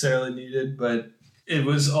necessarily needed, but it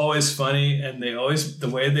was always funny, and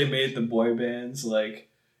the way they made the boy bands like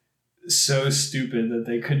so stupid that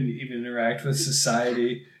they couldn't even interact with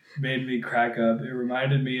society made me crack up. It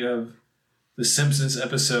reminded me of the Simpsons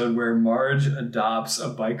episode where Marge adopts a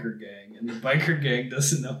biker gang, and the biker gang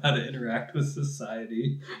doesn't know how to interact with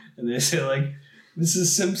society, and they say like, "Mrs.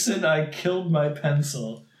 Simpson, I killed my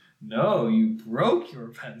pencil." "No, you broke your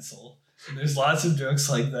pencil." And there's lots of jokes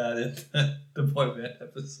like that in the boy band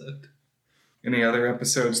episode. Any other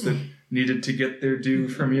episodes that needed to get their due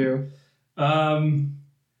from you? I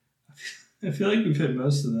feel like we've hit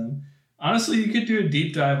most of them. Honestly, you could do a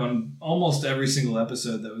deep dive on almost every single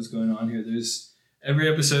episode that was going on here. Every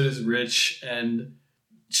episode is rich and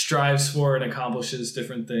strives for and accomplishes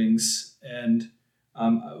different things. And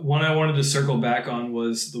one I wanted to circle back on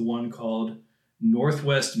was the one called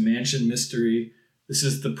Northwest Mansion Mystery. This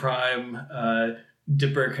is the prime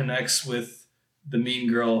Dipper connects with the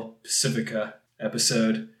Mean Girl Pacifica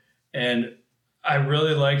episode. And I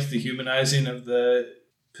really liked the humanizing of the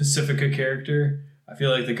Pacifica character. I feel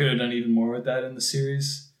like they could have done even more with that in the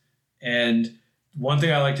series. And one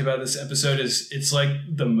thing I liked about this episode is it's like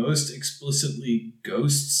the most explicitly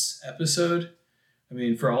ghosts episode. I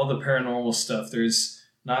mean, for all the paranormal stuff, there's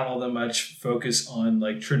not all that much focus on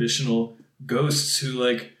like traditional ghosts who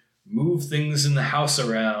like move things in the house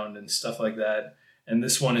around and stuff like that. And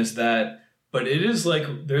this one is that. But it is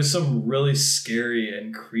like there's some really scary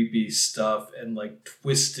and creepy stuff and like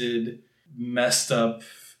twisted, messed up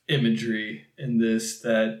imagery in this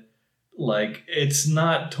that like it's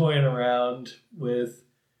not toying around with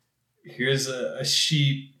here's a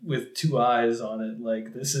sheet with two eyes on it.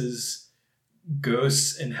 Like this is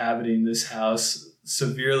ghosts inhabiting this house,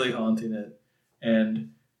 severely haunting it.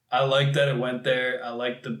 And I like that it went there. I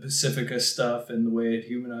like the Pacifica stuff and the way it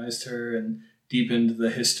humanized her and deepened the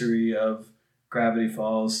history of Gravity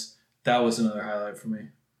Falls. That was another highlight for me.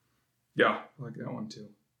 Yeah, I like that one too.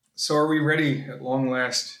 So are we ready at long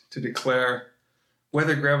last to declare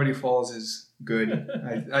whether Gravity Falls is good?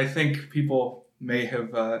 I think people may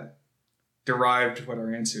have derived what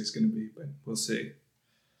our answer is going to be, but we'll see.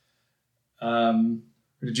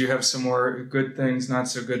 Did you have some more good things, not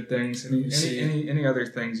so good things? Any other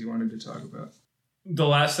things you wanted to talk about? The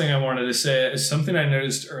last thing I wanted to say is something I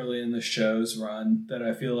noticed early in the show's run that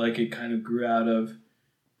I feel like it kind of grew out of.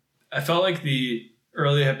 I felt like the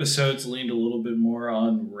early episodes leaned a little bit more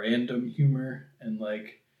on random humor and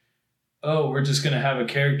like, oh, we're just going to have a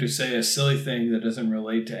character say a silly thing that doesn't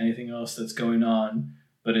relate to anything else that's going on,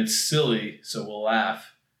 but it's silly, so we'll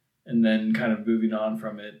laugh, and then kind of moving on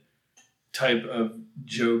from it type of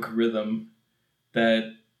joke rhythm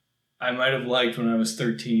that I might have liked when I was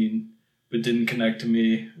 13, but didn't connect to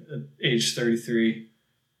me at age 33.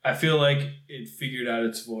 I feel like it figured out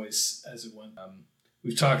its voice as it went.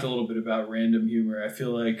 We've talked a little bit about random humor. I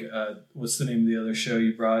feel like, what's the name of the other show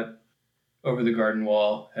you brought? Over the Garden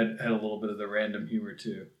Wall had a little bit of the random humor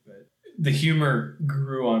too. But the humor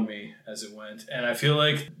grew on me as it went. And I feel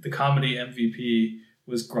like the comedy MVP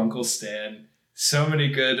was Grunkle Stan. So many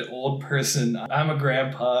good old person, I'm a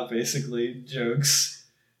grandpa, basically, jokes.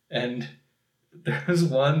 And there was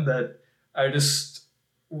one that I just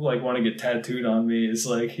like want to get tattooed on me. Is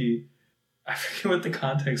like I forget what the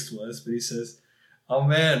context was, but he says, "Oh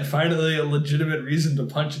man, finally a legitimate reason to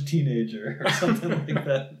punch a teenager," or something like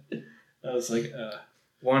that. I was like,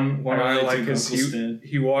 one I like is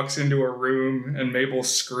he walks into a room and Mabel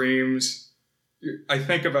screams. I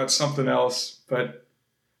think about something else, but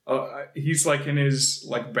he's like in his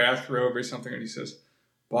like bathrobe or something, and he says,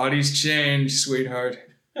 "Bodies change, sweetheart."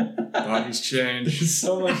 Bodies change. There's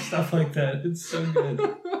so much stuff like that. It's so good.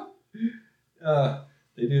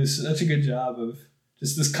 They do such a good job of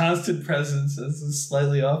just this constant presence as this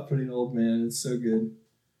slightly off-putting old man. It's so good.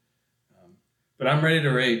 But I'm ready to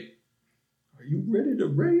rate. Are you ready to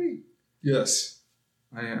rate? Yes,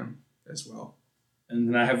 I am as well. And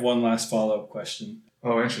then I have one last follow-up question.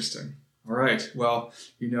 Oh, interesting. All right. Well,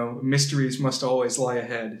 mysteries must always lie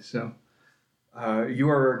ahead. So you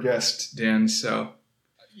are our guest, Dan. So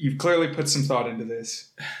you've clearly put some thought into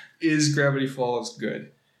this. Is Gravity Falls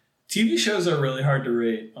good? TV shows are really hard to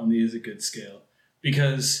rate on the Is It Good scale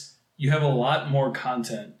because you have a lot more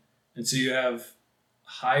content. And so you have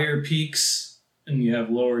higher peaks and you have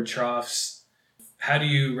lower troughs. How do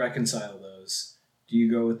you reconcile those? Do you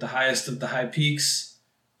go with the highest of the high peaks?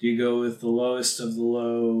 Do you go with the lowest of the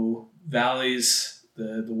low valleys,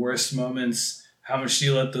 the worst moments? How much do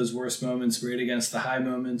you let those worst moments rate against the high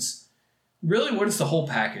moments? Really, what is the whole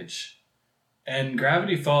package? And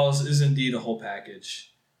Gravity Falls is indeed a whole package.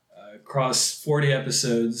 Across 40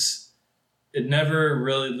 episodes, it never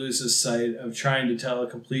really loses sight of trying to tell a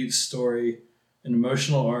complete story, an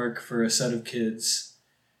emotional arc for a set of kids.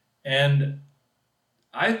 And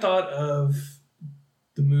I thought of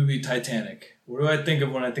the movie Titanic. What do I think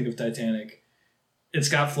of when I think of Titanic? It's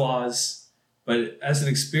got flaws, but as an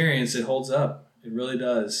experience, it holds up. It really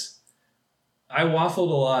does. I waffled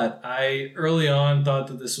a lot. I early on thought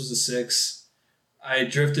that this was a 6. I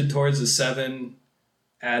drifted towards a 7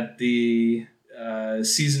 at the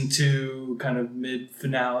season 2 kind of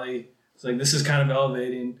mid-finale. It's like, this is kind of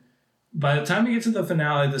elevating. By the time you get to the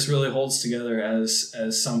finale, this really holds together as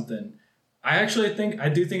something. I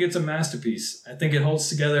do think it's a masterpiece. I think it holds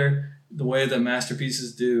together the way that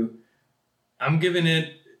masterpieces do. I'm giving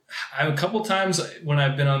it, a couple times when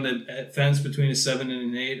I've been on the fence between a 7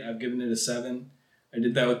 and an 8, I've given it a 7. I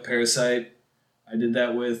did that with Parasite. I did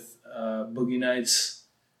that with Boogie Nights.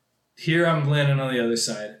 Here I'm landing on the other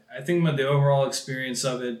side. I think the overall experience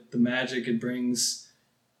of it, the magic it brings,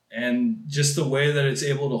 and just the way that it's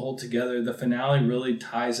able to hold together, the finale really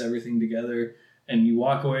ties everything together, and you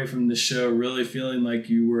walk away from the show really feeling like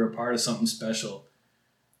you were a part of something special.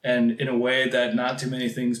 And in a way that not too many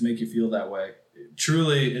things make you feel that way.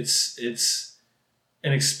 Truly, it's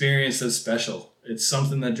an experience that's special. It's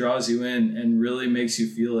something that draws you in and really makes you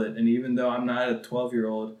feel it. And even though I'm not a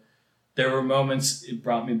 12-year-old, there were moments it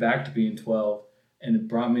brought me back to being 12, and it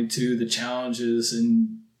brought me to the challenges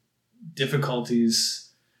and difficulties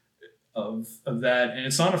of that. And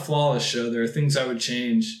it's not a flawless show. There are things I would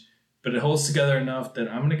change, but it holds together enough that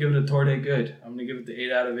I'm going to give it a Torde good. I'm going to give it the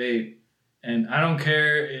 8 out of 8. And I don't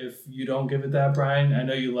care if you don't give it that, Brian. I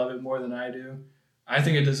know you love it more than I do. I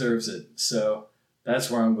think it deserves it. So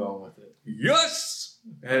that's where I'm going with it. Yes!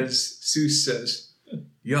 As Seuss says.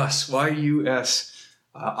 Yes, Y-U-S.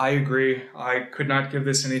 I agree. I could not give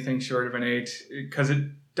this anything short of an 8 because it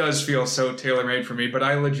does feel so tailor-made for me, but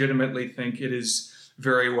I legitimately think it is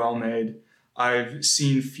very well made. I've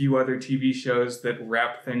seen few other TV shows that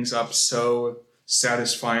wrap things up so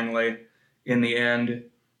satisfyingly in the end.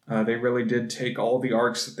 They really did take all the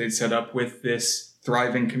arcs that they'd set up with this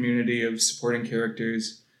thriving community of supporting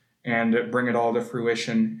characters and bring it all to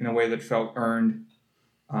fruition in a way that felt earned.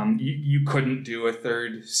 You couldn't do a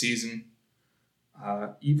 3rd season.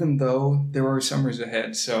 Even though there are summers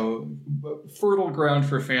ahead. So fertile ground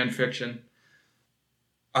for fan fiction.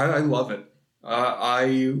 I love it.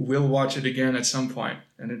 I will watch it again at some point,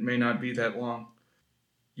 and it may not be that long.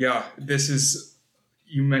 Yeah, this is,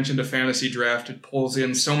 you mentioned a fantasy draft. It pulls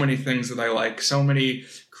in so many things that I like, so many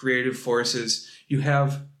creative forces. You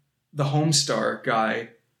have the Homestar guy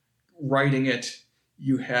writing it.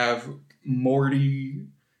 You have Morty.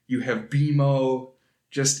 You have BMO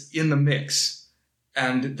just in the mix.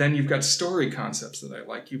 And then you've got story concepts that I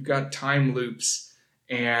like. You've got time loops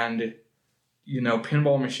and,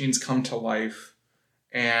 pinball machines come to life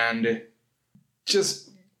and just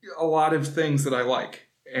a lot of things that I like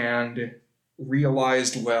and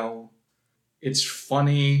realized well. It's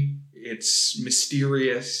funny. It's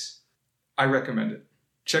mysterious. I recommend it.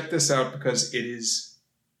 Check this out because it is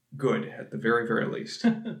good at the very, very least.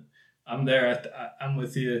 I'm there. I'm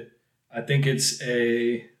with you. I think it's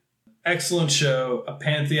a excellent show, a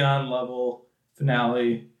Pantheon level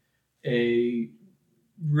finale, a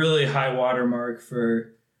really high watermark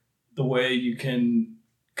for the way you can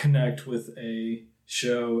connect with a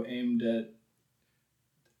show aimed at,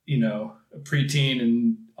 a preteen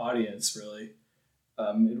and audience, really.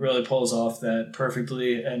 It really pulls off that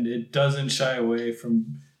perfectly, and it doesn't shy away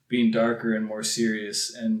from being darker and more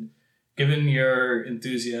serious. And given your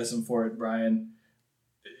enthusiasm for it, Brian,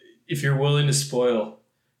 if you're willing to spoil,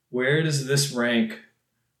 where does this rank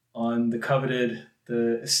on the coveted,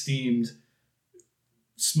 the esteemed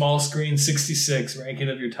Small Screen 66 ranking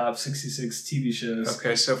of your top 66 TV shows.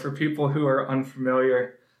 Okay, so for people who are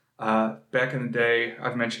unfamiliar, back in the day,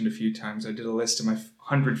 I've mentioned a few times, I did a list of my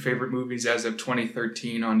 100 favorite movies as of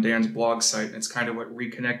 2013 on Dan's blog site, and it's kind of what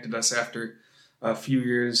reconnected us after a few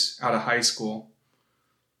years out of high school.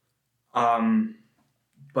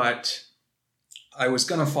 But I was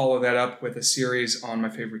going to follow that up with a series on my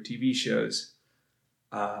favorite TV shows,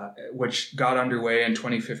 which got underway in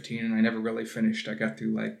 2015, and I never really finished. I got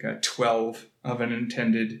through like 12 of an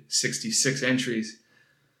intended 66 entries.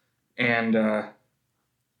 And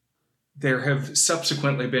there have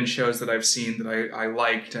subsequently been shows that I've seen that I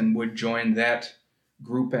liked and would join that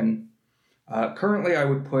grouping. Currently, I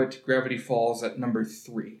would put Gravity Falls at number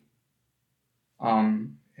 3.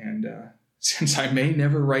 Since I may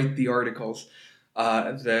never write the articles,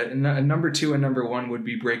 number 2 and number 1 would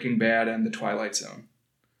be Breaking Bad and The Twilight Zone.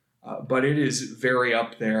 But it is very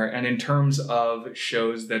up there, and in terms of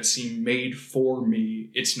shows that seem made for me,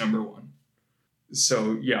 it's number 1.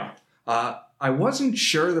 So, yeah. I wasn't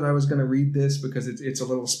sure that I was going to read this because it's a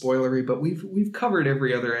little spoilery, but we've covered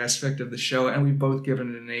every other aspect of the show, and we've both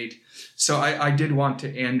given it an 8. So I did want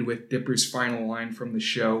to end with Dipper's final line from the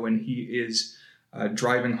show when he is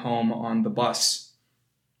driving home on the bus.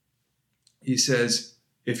 He says,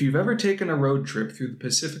 "If you've ever taken a road trip through the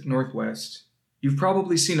Pacific Northwest, you've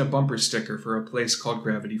probably seen a bumper sticker for a place called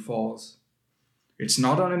Gravity Falls. It's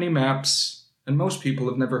not on any maps, and most people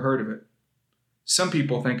have never heard of it. Some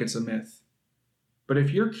people think it's a myth. But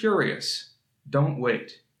if you're curious, don't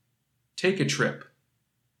wait. Take a trip.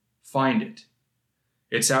 Find it.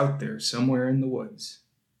 It's out there somewhere in the woods,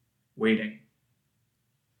 waiting."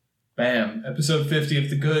 Bam. Episode 50 of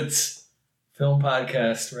The Goods Film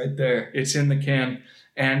Podcast right there. It's in the can.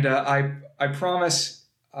 And I promise,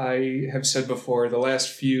 I have said before, the last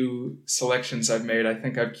few selections I've made, I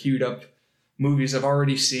think I've queued up movies I've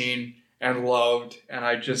already seen and loved, and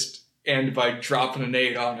I just end by dropping an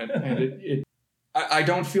 8 on it. And I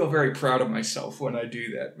don't feel very proud of myself when I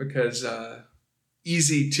do that, because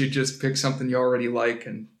easy to just pick something you already like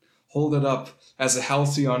and hold it up as a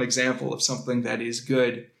halcyon example of something that is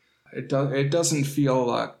good. It doesn't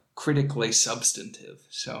feel critically substantive.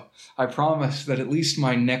 So I promise that at least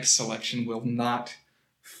my next selection will not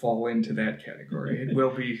fall into that category. It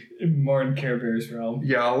will be more in Care Bear's realm.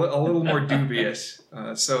 Yeah, a little more dubious.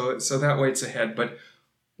 So that waits ahead. But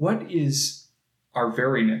what is our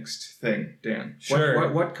very next thing, Dan? Sure.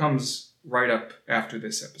 What comes right up after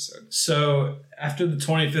this episode? So after the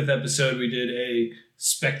 25th episode, we did a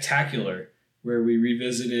spectacular where we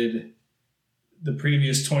revisited the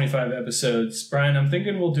previous 25 episodes. Brian, I'm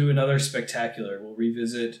thinking we'll do another spectacular. We'll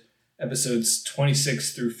revisit episodes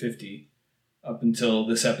 26 through 50 up until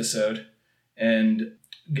this episode and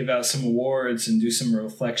give out some awards and do some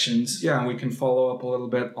reflections. Yeah, and we can follow up a little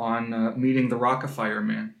bit on meeting the Rockefeller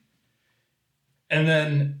Man. And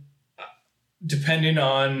then, depending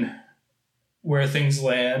on where things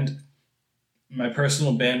land, my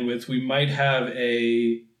personal bandwidth, we might have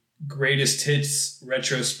a greatest hits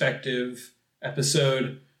retrospective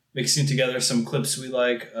episode, mixing together some clips we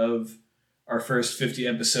like of our first 50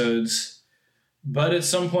 episodes. But at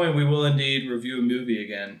some point, we will indeed review a movie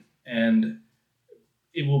again. And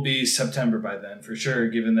it will be September by then, for sure,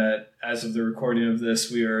 given that as of the recording of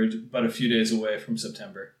this, we are but a few days away from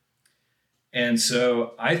September. And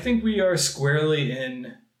so I think we are squarely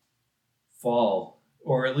in fall,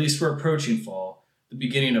 or at least we're approaching fall, the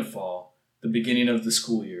beginning of fall, the beginning of the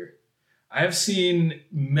school year. I have seen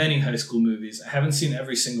many high school movies. I haven't seen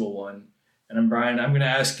every single one. And Brian, I'm going to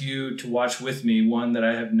ask you to watch with me one that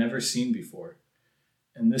I have never seen before.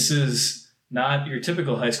 And this is not your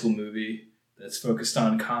typical high school movie that's focused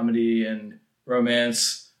on comedy and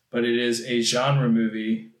romance, but it is a genre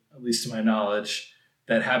movie, at least to my knowledge,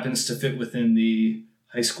 that happens to fit within the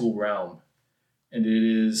high school realm. And it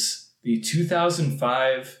is the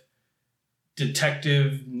 2005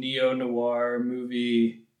 detective neo-noir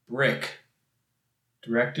movie Brick,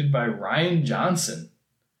 directed by Rian Johnson,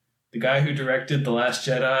 the guy who directed The Last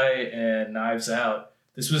Jedi and Knives Out.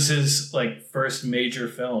 This was his first major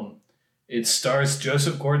film. It stars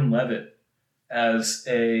Joseph Gordon-Levitt as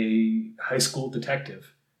a high school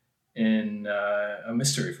detective in a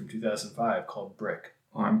mystery from 2005 called Brick.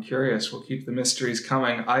 Oh, I'm curious. We'll keep the mysteries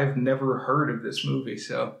coming. I've never heard of this movie,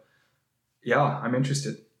 so yeah, I'm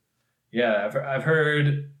interested. Yeah, I've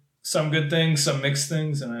heard some good things, some mixed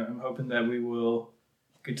things, and I'm hoping that we will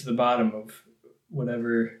get to the bottom of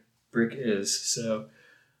whatever Brick is. So,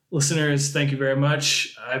 listeners, thank you very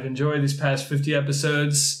much. I've enjoyed these past 50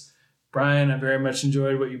 episodes. Brian, I very much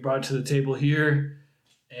enjoyed what you brought to the table here.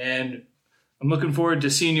 And I'm looking forward to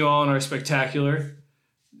seeing you all in our spectacular.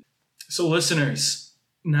 So listeners,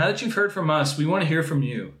 now that you've heard from us, we want to hear from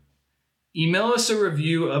you. Email us a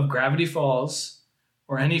review of Gravity Falls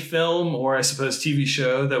or any film or I suppose TV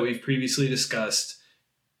show that we've previously discussed.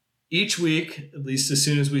 Each week, at least as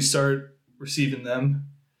soon as we start receiving them,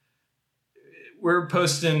 we're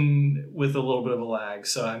posting with a little bit of a lag,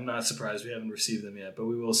 so I'm not surprised we haven't received them yet, but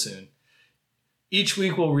we will soon. Each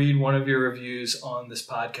week we'll read one of your reviews on this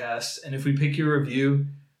podcast, and if we pick your review,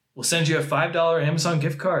 we'll send you a $5 Amazon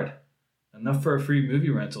gift card, enough for a free movie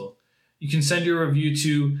rental. You can send your review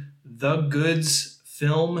to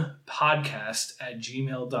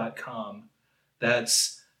thegoodsfilmpodcast@gmail.com.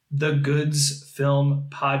 That's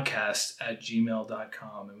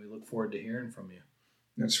thegoodsfilmpodcast@gmail.com, and we look forward to hearing from you.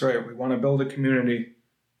 That's right. We want to build a community.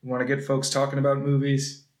 We want to get folks talking about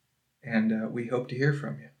movies, and we hope to hear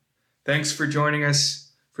from you. Thanks for joining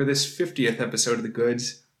us for this 50th episode of The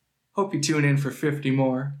Goods. Hope you tune in for 50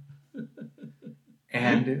 more.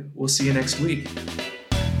 And we'll see you next week.